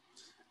children.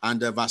 And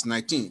verse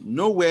 19,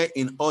 nowhere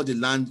in all the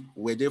land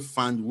were they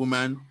found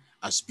women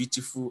as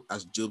beautiful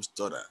as Job's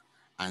daughter,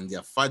 and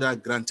their father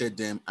granted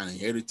them an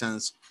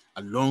inheritance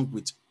along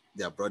with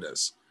their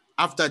brothers.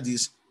 After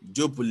this,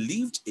 Job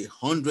lived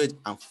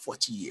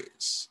 140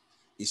 years.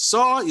 He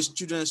saw his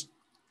children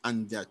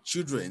and their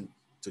children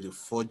to the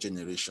 4th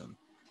generation.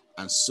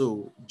 And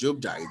so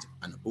Job died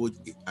an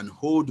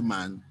old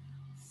man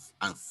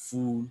and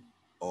full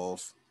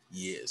of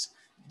years.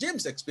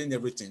 James explained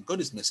everything. God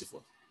is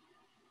merciful.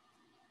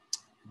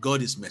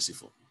 God is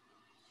merciful.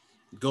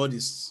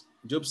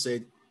 Job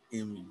said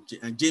in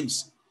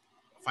James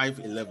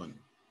 5:11,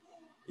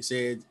 he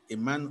said, a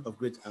man of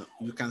great,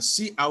 you can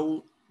see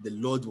how the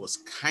Lord was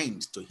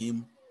kind to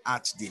him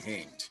at the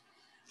end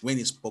when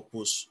his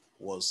purpose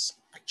was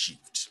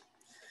achieved.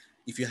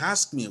 If you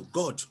ask me,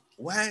 God,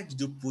 why did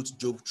you put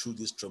Job through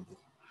this trouble?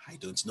 I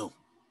don't know.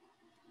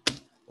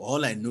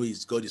 All I know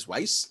is God is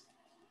wise,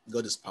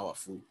 God is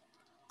powerful,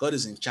 God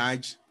is in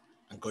charge,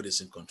 and God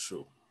is in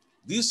control.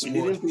 This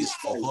word is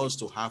for us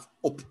to have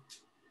hope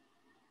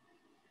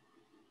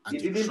and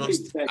to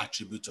trust the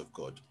attribute of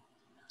God.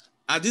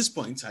 At this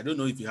point, I don't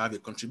know if you have a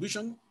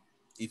contribution,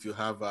 if you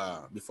have,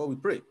 before we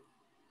pray.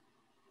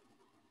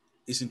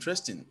 it's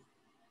interesting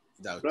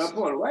that Brother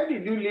Paul, why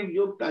did you leave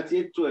Job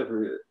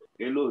 38:12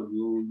 alone?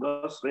 You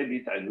just read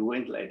it and you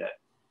went like that.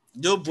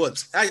 Job,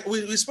 what?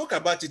 We spoke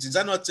about it. Is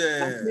that not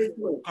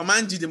 38:12.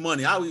 command you the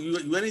money? How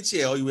you went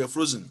here or you were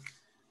frozen?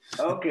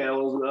 Okay, I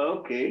was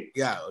okay.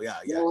 Yeah.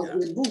 There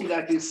was a book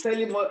that is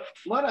selling more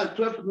than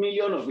 12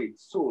 million of it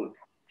sold.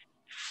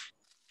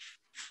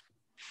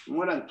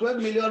 More than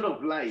 12 million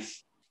of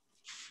lies.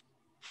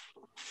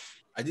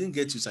 I didn't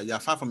get you, sir. You are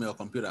far from your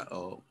computer.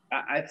 Oh.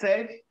 I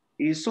said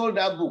he sold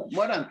that book,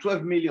 more than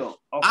 12 million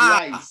of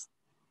lies.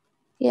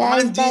 Yeah,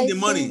 it's Commanding by the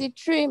money.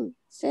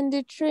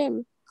 Cindy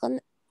Trim,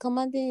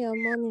 commanding your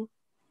money.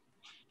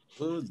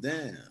 Oh,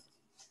 damn.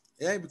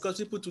 Yeah, because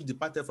people too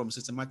departed from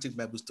systematic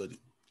Bible study.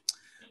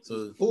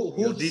 So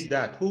who did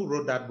that? Who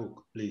wrote that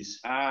book, please?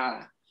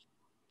 That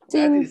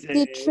is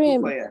Cindy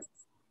Trim.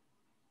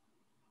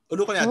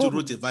 Olukoya too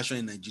wrote a version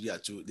in Nigeria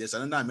too. There's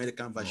another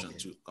American version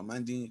too.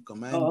 Command.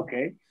 Oh,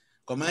 okay.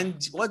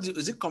 Command. What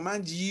is it?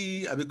 Command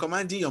ye. I be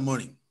commanding your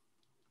money.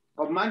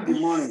 Command the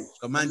money.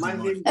 Command the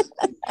money.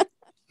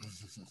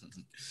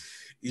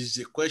 Is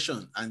the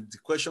question, and the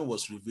question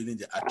was revealing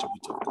the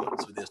attribute of God.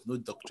 So there's no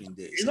doctrine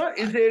there. It's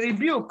a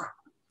rebuke,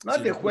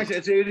 not a question.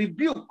 It's a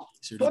rebuke.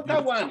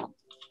 Total one.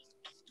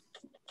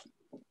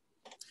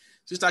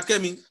 Sister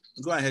Kemi,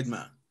 go ahead,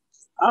 man.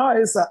 Oh,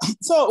 yes, sir.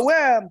 So,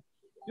 well,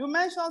 you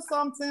mentioned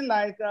something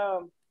like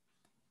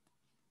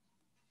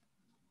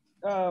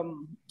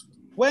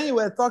when you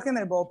were talking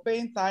about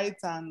paying tithe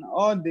and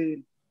all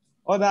the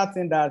other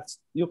thing that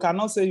you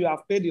cannot say you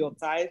have paid your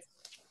tithe,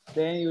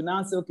 then you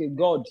now say, okay,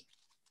 God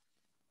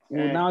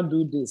will now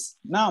do this.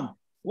 Now,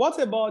 what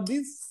about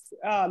this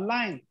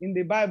line in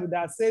the Bible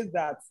that says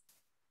that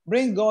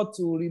bring God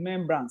to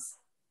remembrance?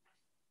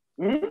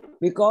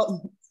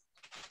 Because,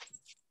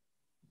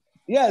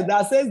 yes,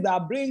 that says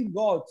that bring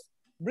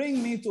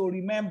me to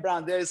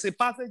remembrance. There is a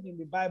passage in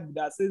the Bible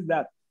that says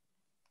that.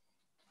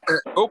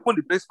 Open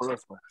the place for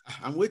us, man.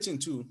 I'm waiting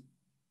too.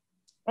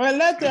 Well,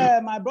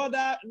 let my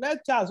brother,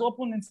 let Charles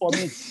open it for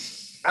me.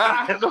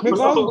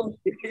 Because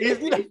is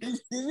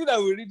it that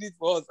we read it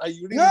for us? Are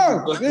you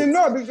reading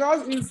no,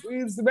 because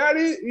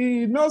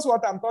he knows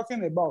what I'm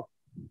talking about.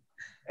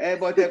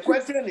 But the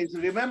question is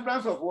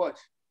remembrance of what?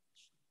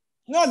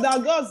 No,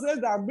 that God says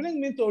that bring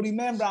me to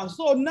remembrance.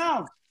 So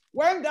now,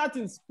 when that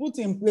is put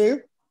in place,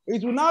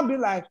 it will not be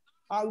like,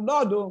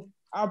 Lord,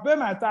 I'll pay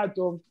my tithe.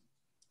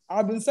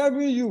 I've been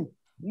serving you.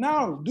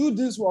 Now do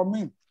this for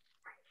me.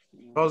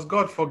 Does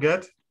God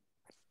forget?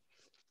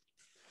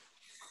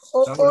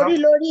 Ori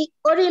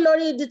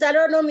Lori,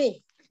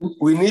 Deuteronomy.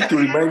 We need to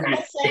remind you.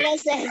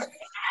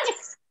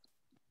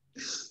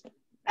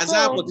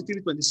 Isaiah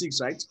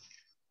 43:26, right?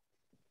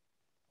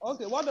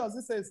 Okay, what does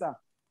it say, sir?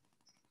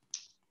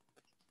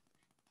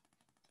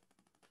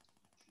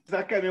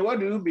 Zakemi, what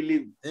do you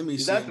believe? Let me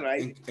Is see. that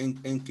right?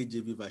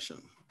 NKJV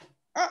version.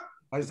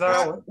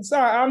 Sir,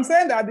 I'm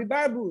saying that the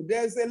Bible,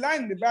 there's a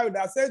line in the Bible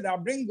that says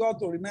that bring God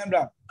to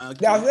remembrance. Okay.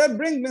 That says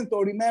bring me to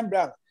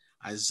remembrance.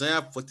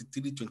 Isaiah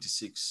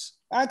 43:26.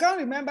 I can't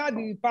remember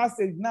the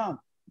passage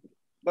now.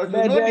 But you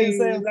know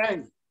the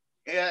line.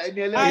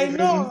 I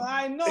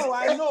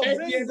know.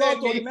 Bring God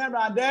to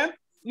remembrance. And then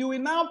you will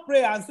now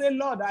pray and say,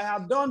 Lord, I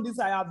have done this,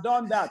 I have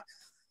done that.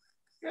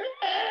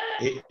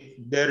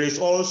 There is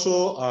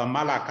also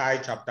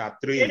Malachi chapter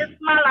 3. It's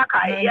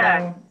Malachi,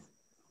 yeah.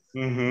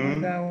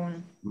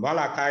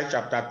 Malachi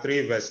chapter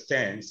 3 verse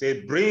 10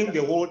 says, bring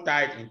the whole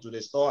tithe into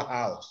the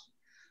storehouse.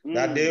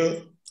 That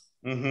they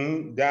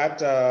bring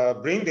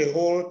the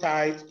whole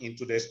tithe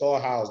into the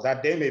storehouse,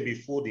 that there may be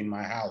food in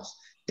my house.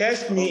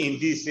 Test me in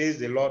this, says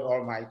the Lord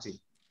Almighty.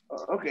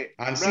 Okay.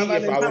 And see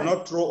if I will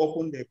not throw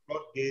open the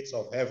floodgates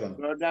of heaven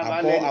and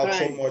pour out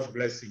so much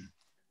blessing.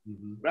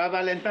 Brother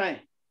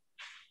Valentine.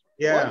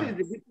 Yeah. What is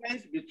the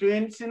difference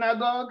between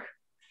synagogue,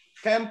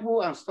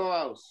 temple, and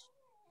storehouse?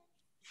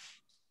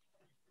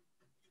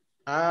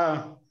 I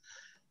hope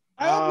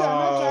you are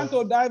not trying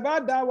to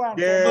divert that one.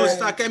 No,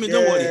 Sister Kemi,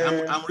 don't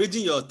worry. I'm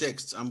reading your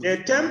text. The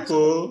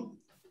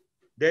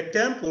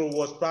temple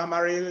was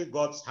primarily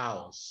God's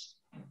house,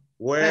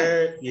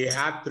 where he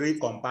had 3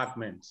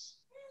 compartments.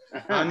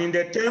 And in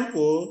the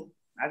temple,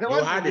 you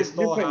had a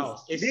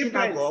storehouse. A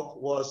synagogue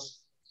was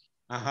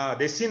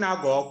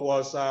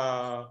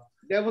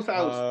Devil's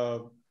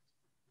house.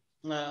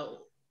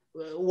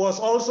 Was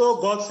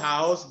also God's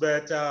house,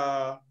 but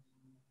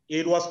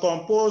it was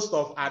composed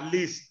of at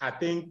least, I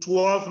think,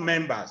 12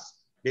 members.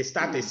 They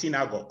start a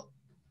synagogue.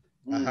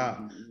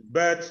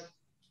 But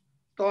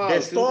the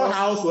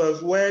storehouse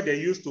was where they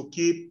used to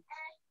keep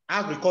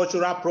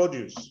agricultural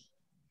produce.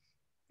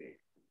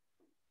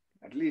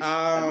 At least.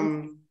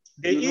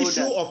 The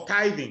issue of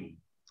tithing,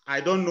 I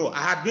don't know. I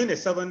had been a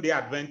Seventh-day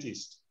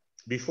Adventist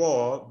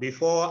before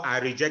I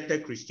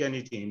rejected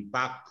Christianity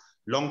back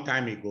long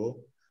time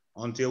ago,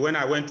 until when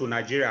I went to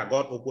Nigeria,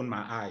 God opened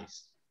my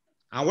eyes.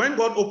 And when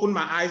God opened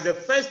my eyes, the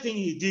first thing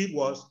he did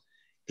was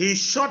he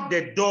shut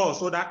the door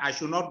so that I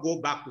should not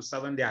go back to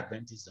Seventh-day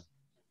Adventism.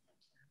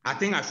 I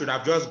think I should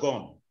have just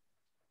gone.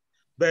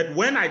 But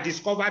when I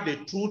discovered the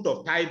truth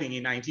of tithing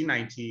in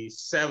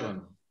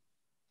 1997,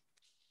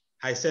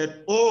 I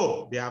said,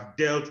 oh, they have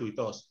dealt with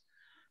us.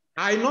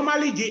 I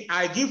normally give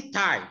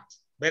tithe,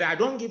 but I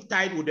don't give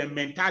tithe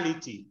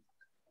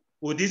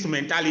with this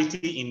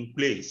mentality in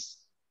place.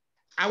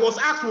 I was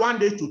asked one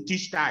day to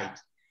teach tithe.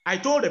 I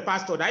told the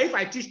pastor that if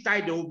I teach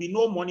tithe, there will be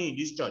no money in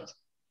this church.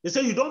 They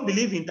say, you don't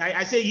believe in tithe?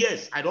 I say,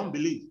 yes, I don't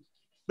believe.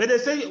 But they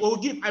say, oh,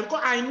 give.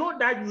 I know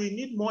that we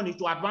need money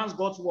to advance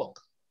God's work.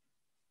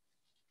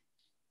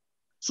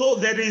 So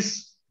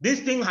this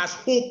thing has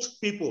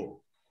hooked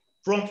people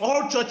from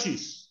all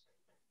churches.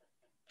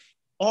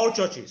 All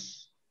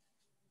churches.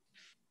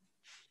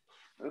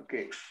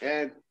 Okay,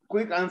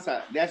 quick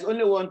answer. There's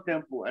only one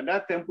temple, and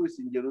that temple is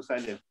in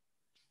Jerusalem.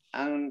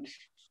 And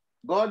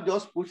God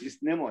just put his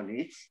name on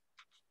it.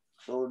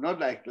 So not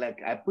like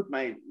I put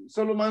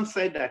Solomon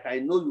said that I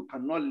know you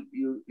cannot,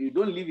 you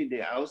don't live in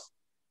the house,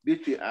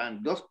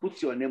 and just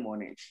put your name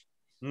on it.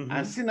 Mm-hmm.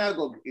 And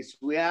synagogue is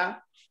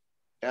where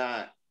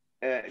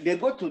they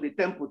go to the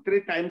temple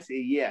 3 times a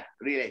year,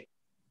 really,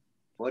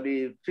 for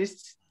the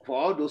feast, for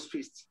all those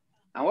feasts.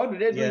 And what do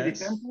they do in the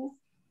temple?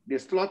 They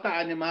slaughter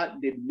animal,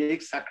 they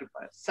make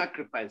sacrifice.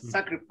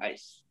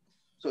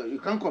 So you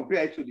can't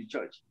compare it to the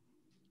church.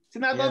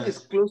 Synagogue is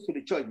close to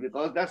the church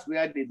because that's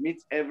where they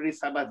meet every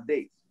Sabbath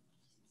day.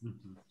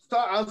 Mm-hmm.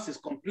 Storehouse is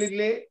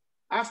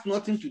has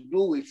nothing to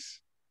do with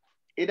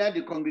either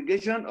the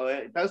congregation or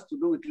it has to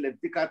do with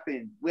Levitical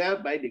things,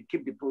 whereby they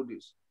keep the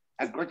produce,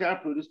 agricultural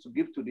produce to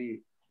give to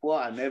the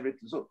poor and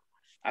everything. So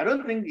I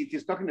don't think it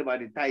is talking about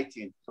the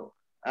tithing. So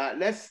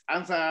let's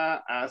answer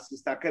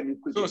Sister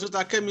Kemi quickly. So Sister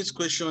Kemi's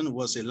question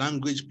was a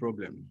language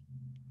problem.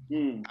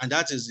 And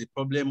that is the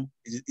problem.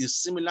 It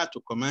is similar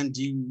to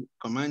commanding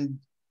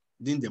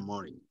the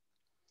morning.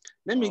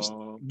 Let me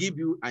give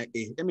you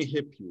let me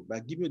help you by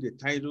giving you the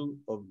title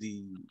of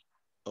the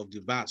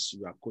verse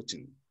you are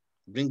quoting.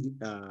 Bring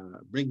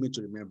me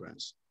to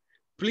remembrance.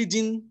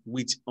 Pleading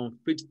with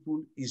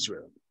unfaithful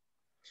Israel.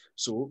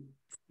 So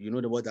you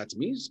know what that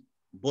means,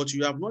 but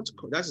you have not.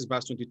 That is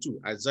verse 22,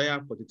 Isaiah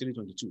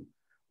 43:22.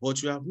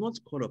 But you have not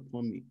called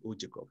upon me, O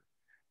Jacob,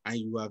 and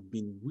you have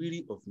been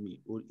weary of me,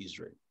 O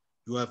Israel.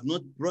 You have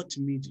not brought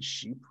me the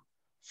sheep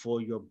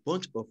for your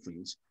burnt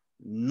offerings,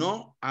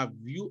 nor have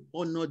you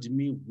honored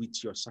me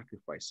with your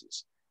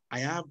sacrifices. I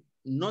have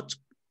not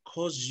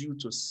caused you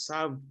to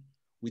serve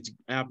with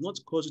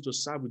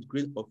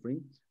grain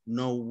offering,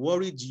 nor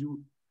worried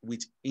you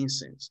with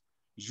incense.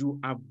 You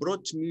have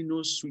brought me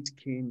no sweet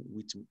cane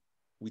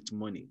with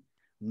money,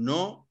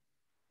 nor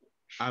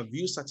have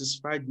you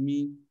satisfied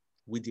me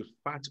with the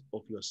fat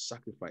of your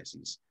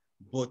sacrifices,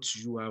 but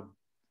you have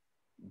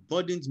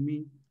burdened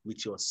me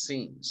with your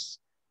sins.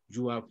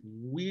 You have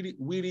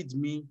wearied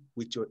me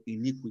with your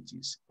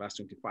iniquities. Verse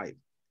 25.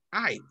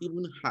 I,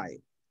 even I,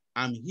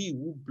 am he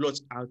who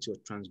blots out your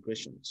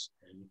transgressions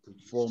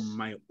for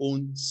my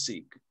own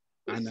sake,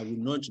 and I will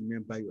not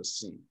remember your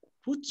sin.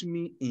 Put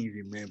me in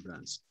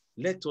remembrance.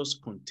 Let us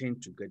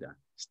contend together.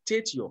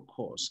 State your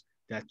cause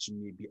that you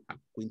may be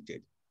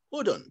acquainted.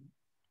 Hold on.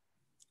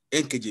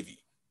 NKJV,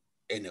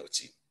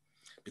 NLT,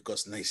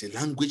 because now it's a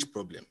language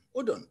problem.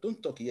 Hold on,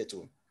 don't talk yet.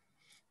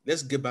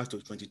 Let's get back to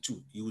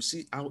 22. You will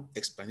see how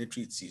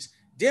explanatory it is.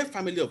 Dear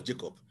family of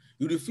Jacob,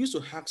 you refuse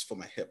to ask for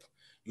my help.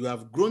 You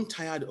have grown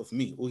tired of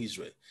me, O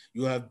Israel.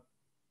 You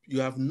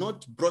have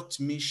not brought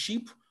me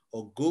sheep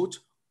or goat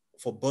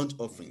for burnt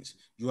offerings.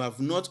 You have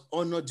not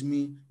honored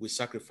me with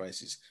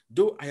sacrifices.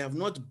 Though I have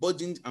not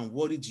burdened and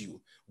worried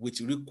you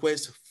with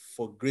requests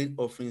for grain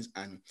offerings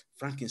and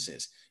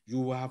frankincense,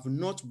 you have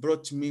not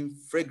brought me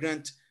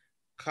fragrant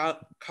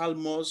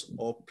calmos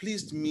or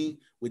pleased me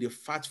with the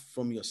fat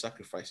from your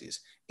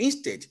sacrifices.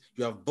 Instead,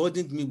 you have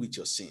burdened me with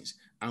your sins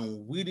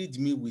and wearied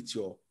me with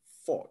your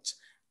faults.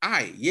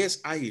 I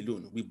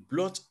alone, will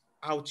blot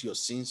out your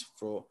sins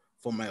for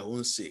my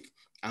own sake,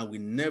 and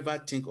will never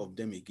think of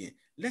them again.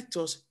 Let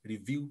us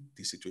review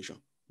the situation.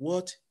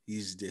 What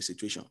is the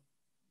situation?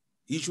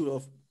 Issue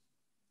of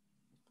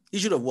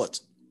what?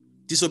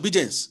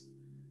 Disobedience.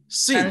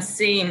 Sin.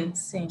 And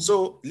sin.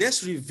 So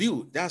let's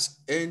review.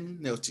 That's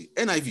NLT.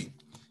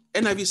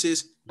 NIV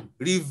says,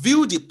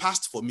 review the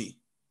past for me.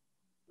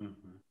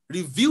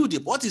 Review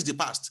what is the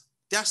past?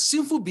 They are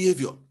sinful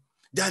behavior.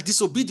 They are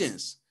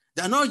disobedience.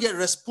 They are not yet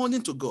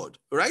responding to God,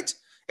 right?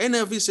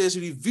 NIV says,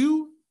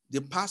 review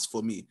the past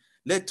for me.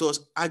 Let us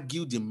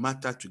argue the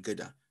matter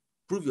together.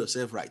 Prove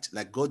yourself right,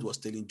 like God was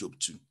telling Job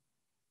too.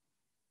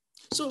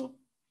 So,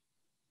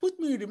 put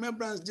me in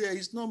remembrance there.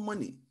 It's not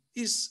money.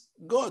 It's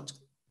God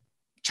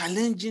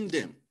challenging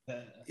them.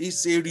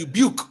 It's a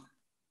rebuke.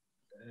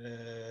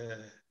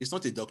 It's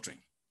not a doctrine.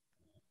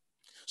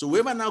 So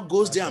whoever now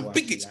goes there and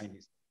pick it,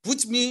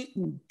 put me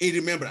in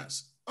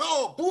remembrance.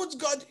 Oh, put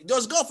God.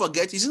 Does God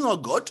forget? Is it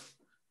not God?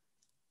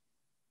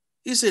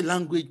 It's a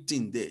language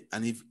thing there.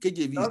 And if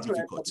KJV is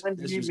difficult,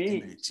 let's use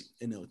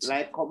NLT.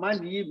 Like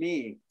command ye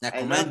me. Like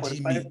command ye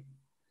me.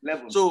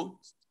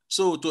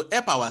 So to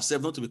help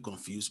ourselves not to be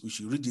confused, we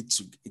should read it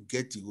to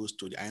get the whole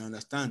story. I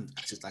understand,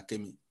 Sister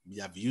Kemi, we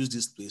have used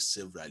this place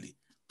severally.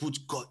 Put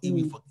God,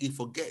 he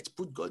forgets,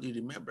 put God in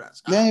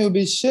remembrance. Then you'll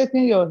be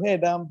shaking your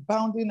head and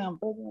bounding and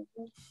bounding.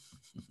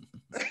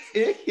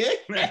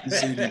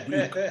 It's a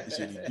rebuke. It's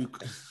a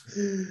rebuke.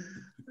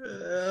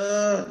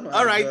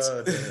 All right.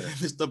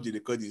 Let me stop the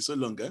recording. So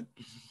long,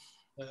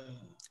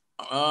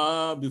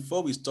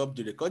 before we stop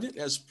the recording,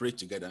 let's pray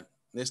together.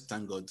 Let's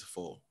thank God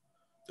for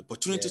the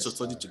opportunity to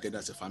study together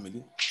as a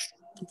family,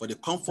 for the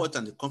comfort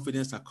and the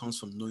confidence that comes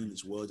from knowing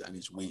His word and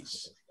His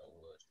ways.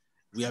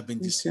 We have been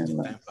deceived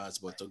in time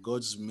past, but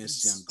God's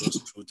mercy and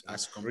God's truth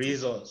has come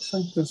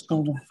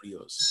to free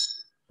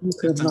us.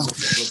 Let's thank God for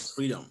God's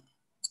freedom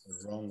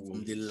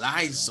from the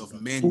lies of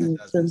men that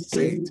has been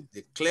said,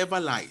 the clever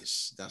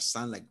lies that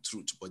sound like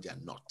truth, but they are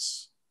not.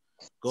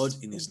 God,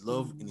 in His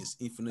love, in His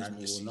infinite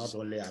mercy,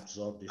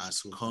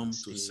 has come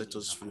to set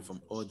us free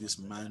from all these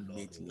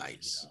man-made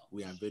lies.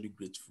 We are very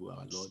grateful,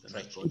 our Lord and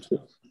our God.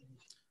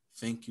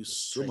 Thank you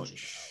so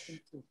much.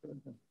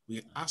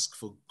 We ask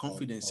for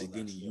confidence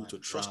again in you, to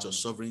trust your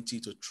sovereignty,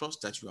 to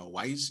trust that you are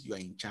wise, you are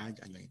in charge,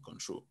 and you are in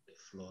control.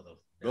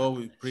 Lord,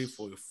 we pray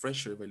for a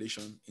fresh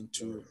revelation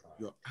into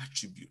your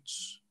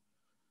attributes,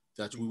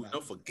 that we will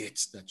not forget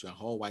that you are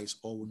all wise,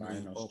 all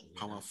knowing, all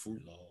powerful,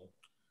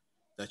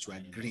 that you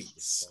are great.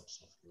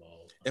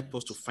 Help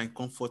us to find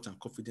comfort and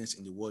confidence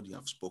in the word you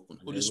have spoken.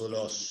 Holy Spirit,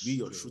 reveal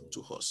your truth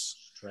to us.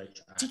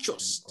 Teach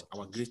us,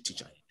 our great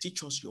teacher.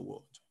 Teach us your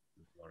word.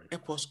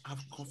 Help us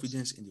have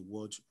confidence in the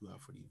word you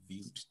have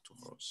revealed to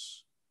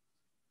us.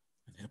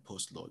 And help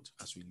us, Lord,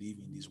 as we live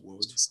in this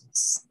world,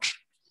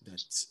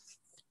 that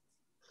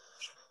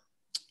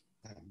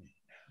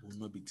we will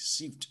not be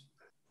deceived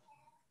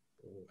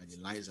by the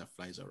lies that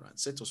flies around.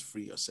 Set us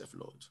free yourself,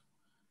 Lord.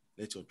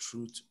 Let your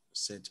truth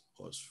set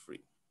us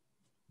free.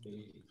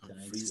 And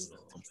free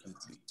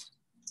completely.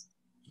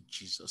 In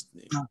Jesus'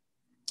 name.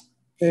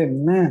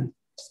 Amen.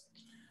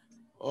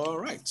 All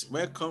right.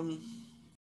 Welcome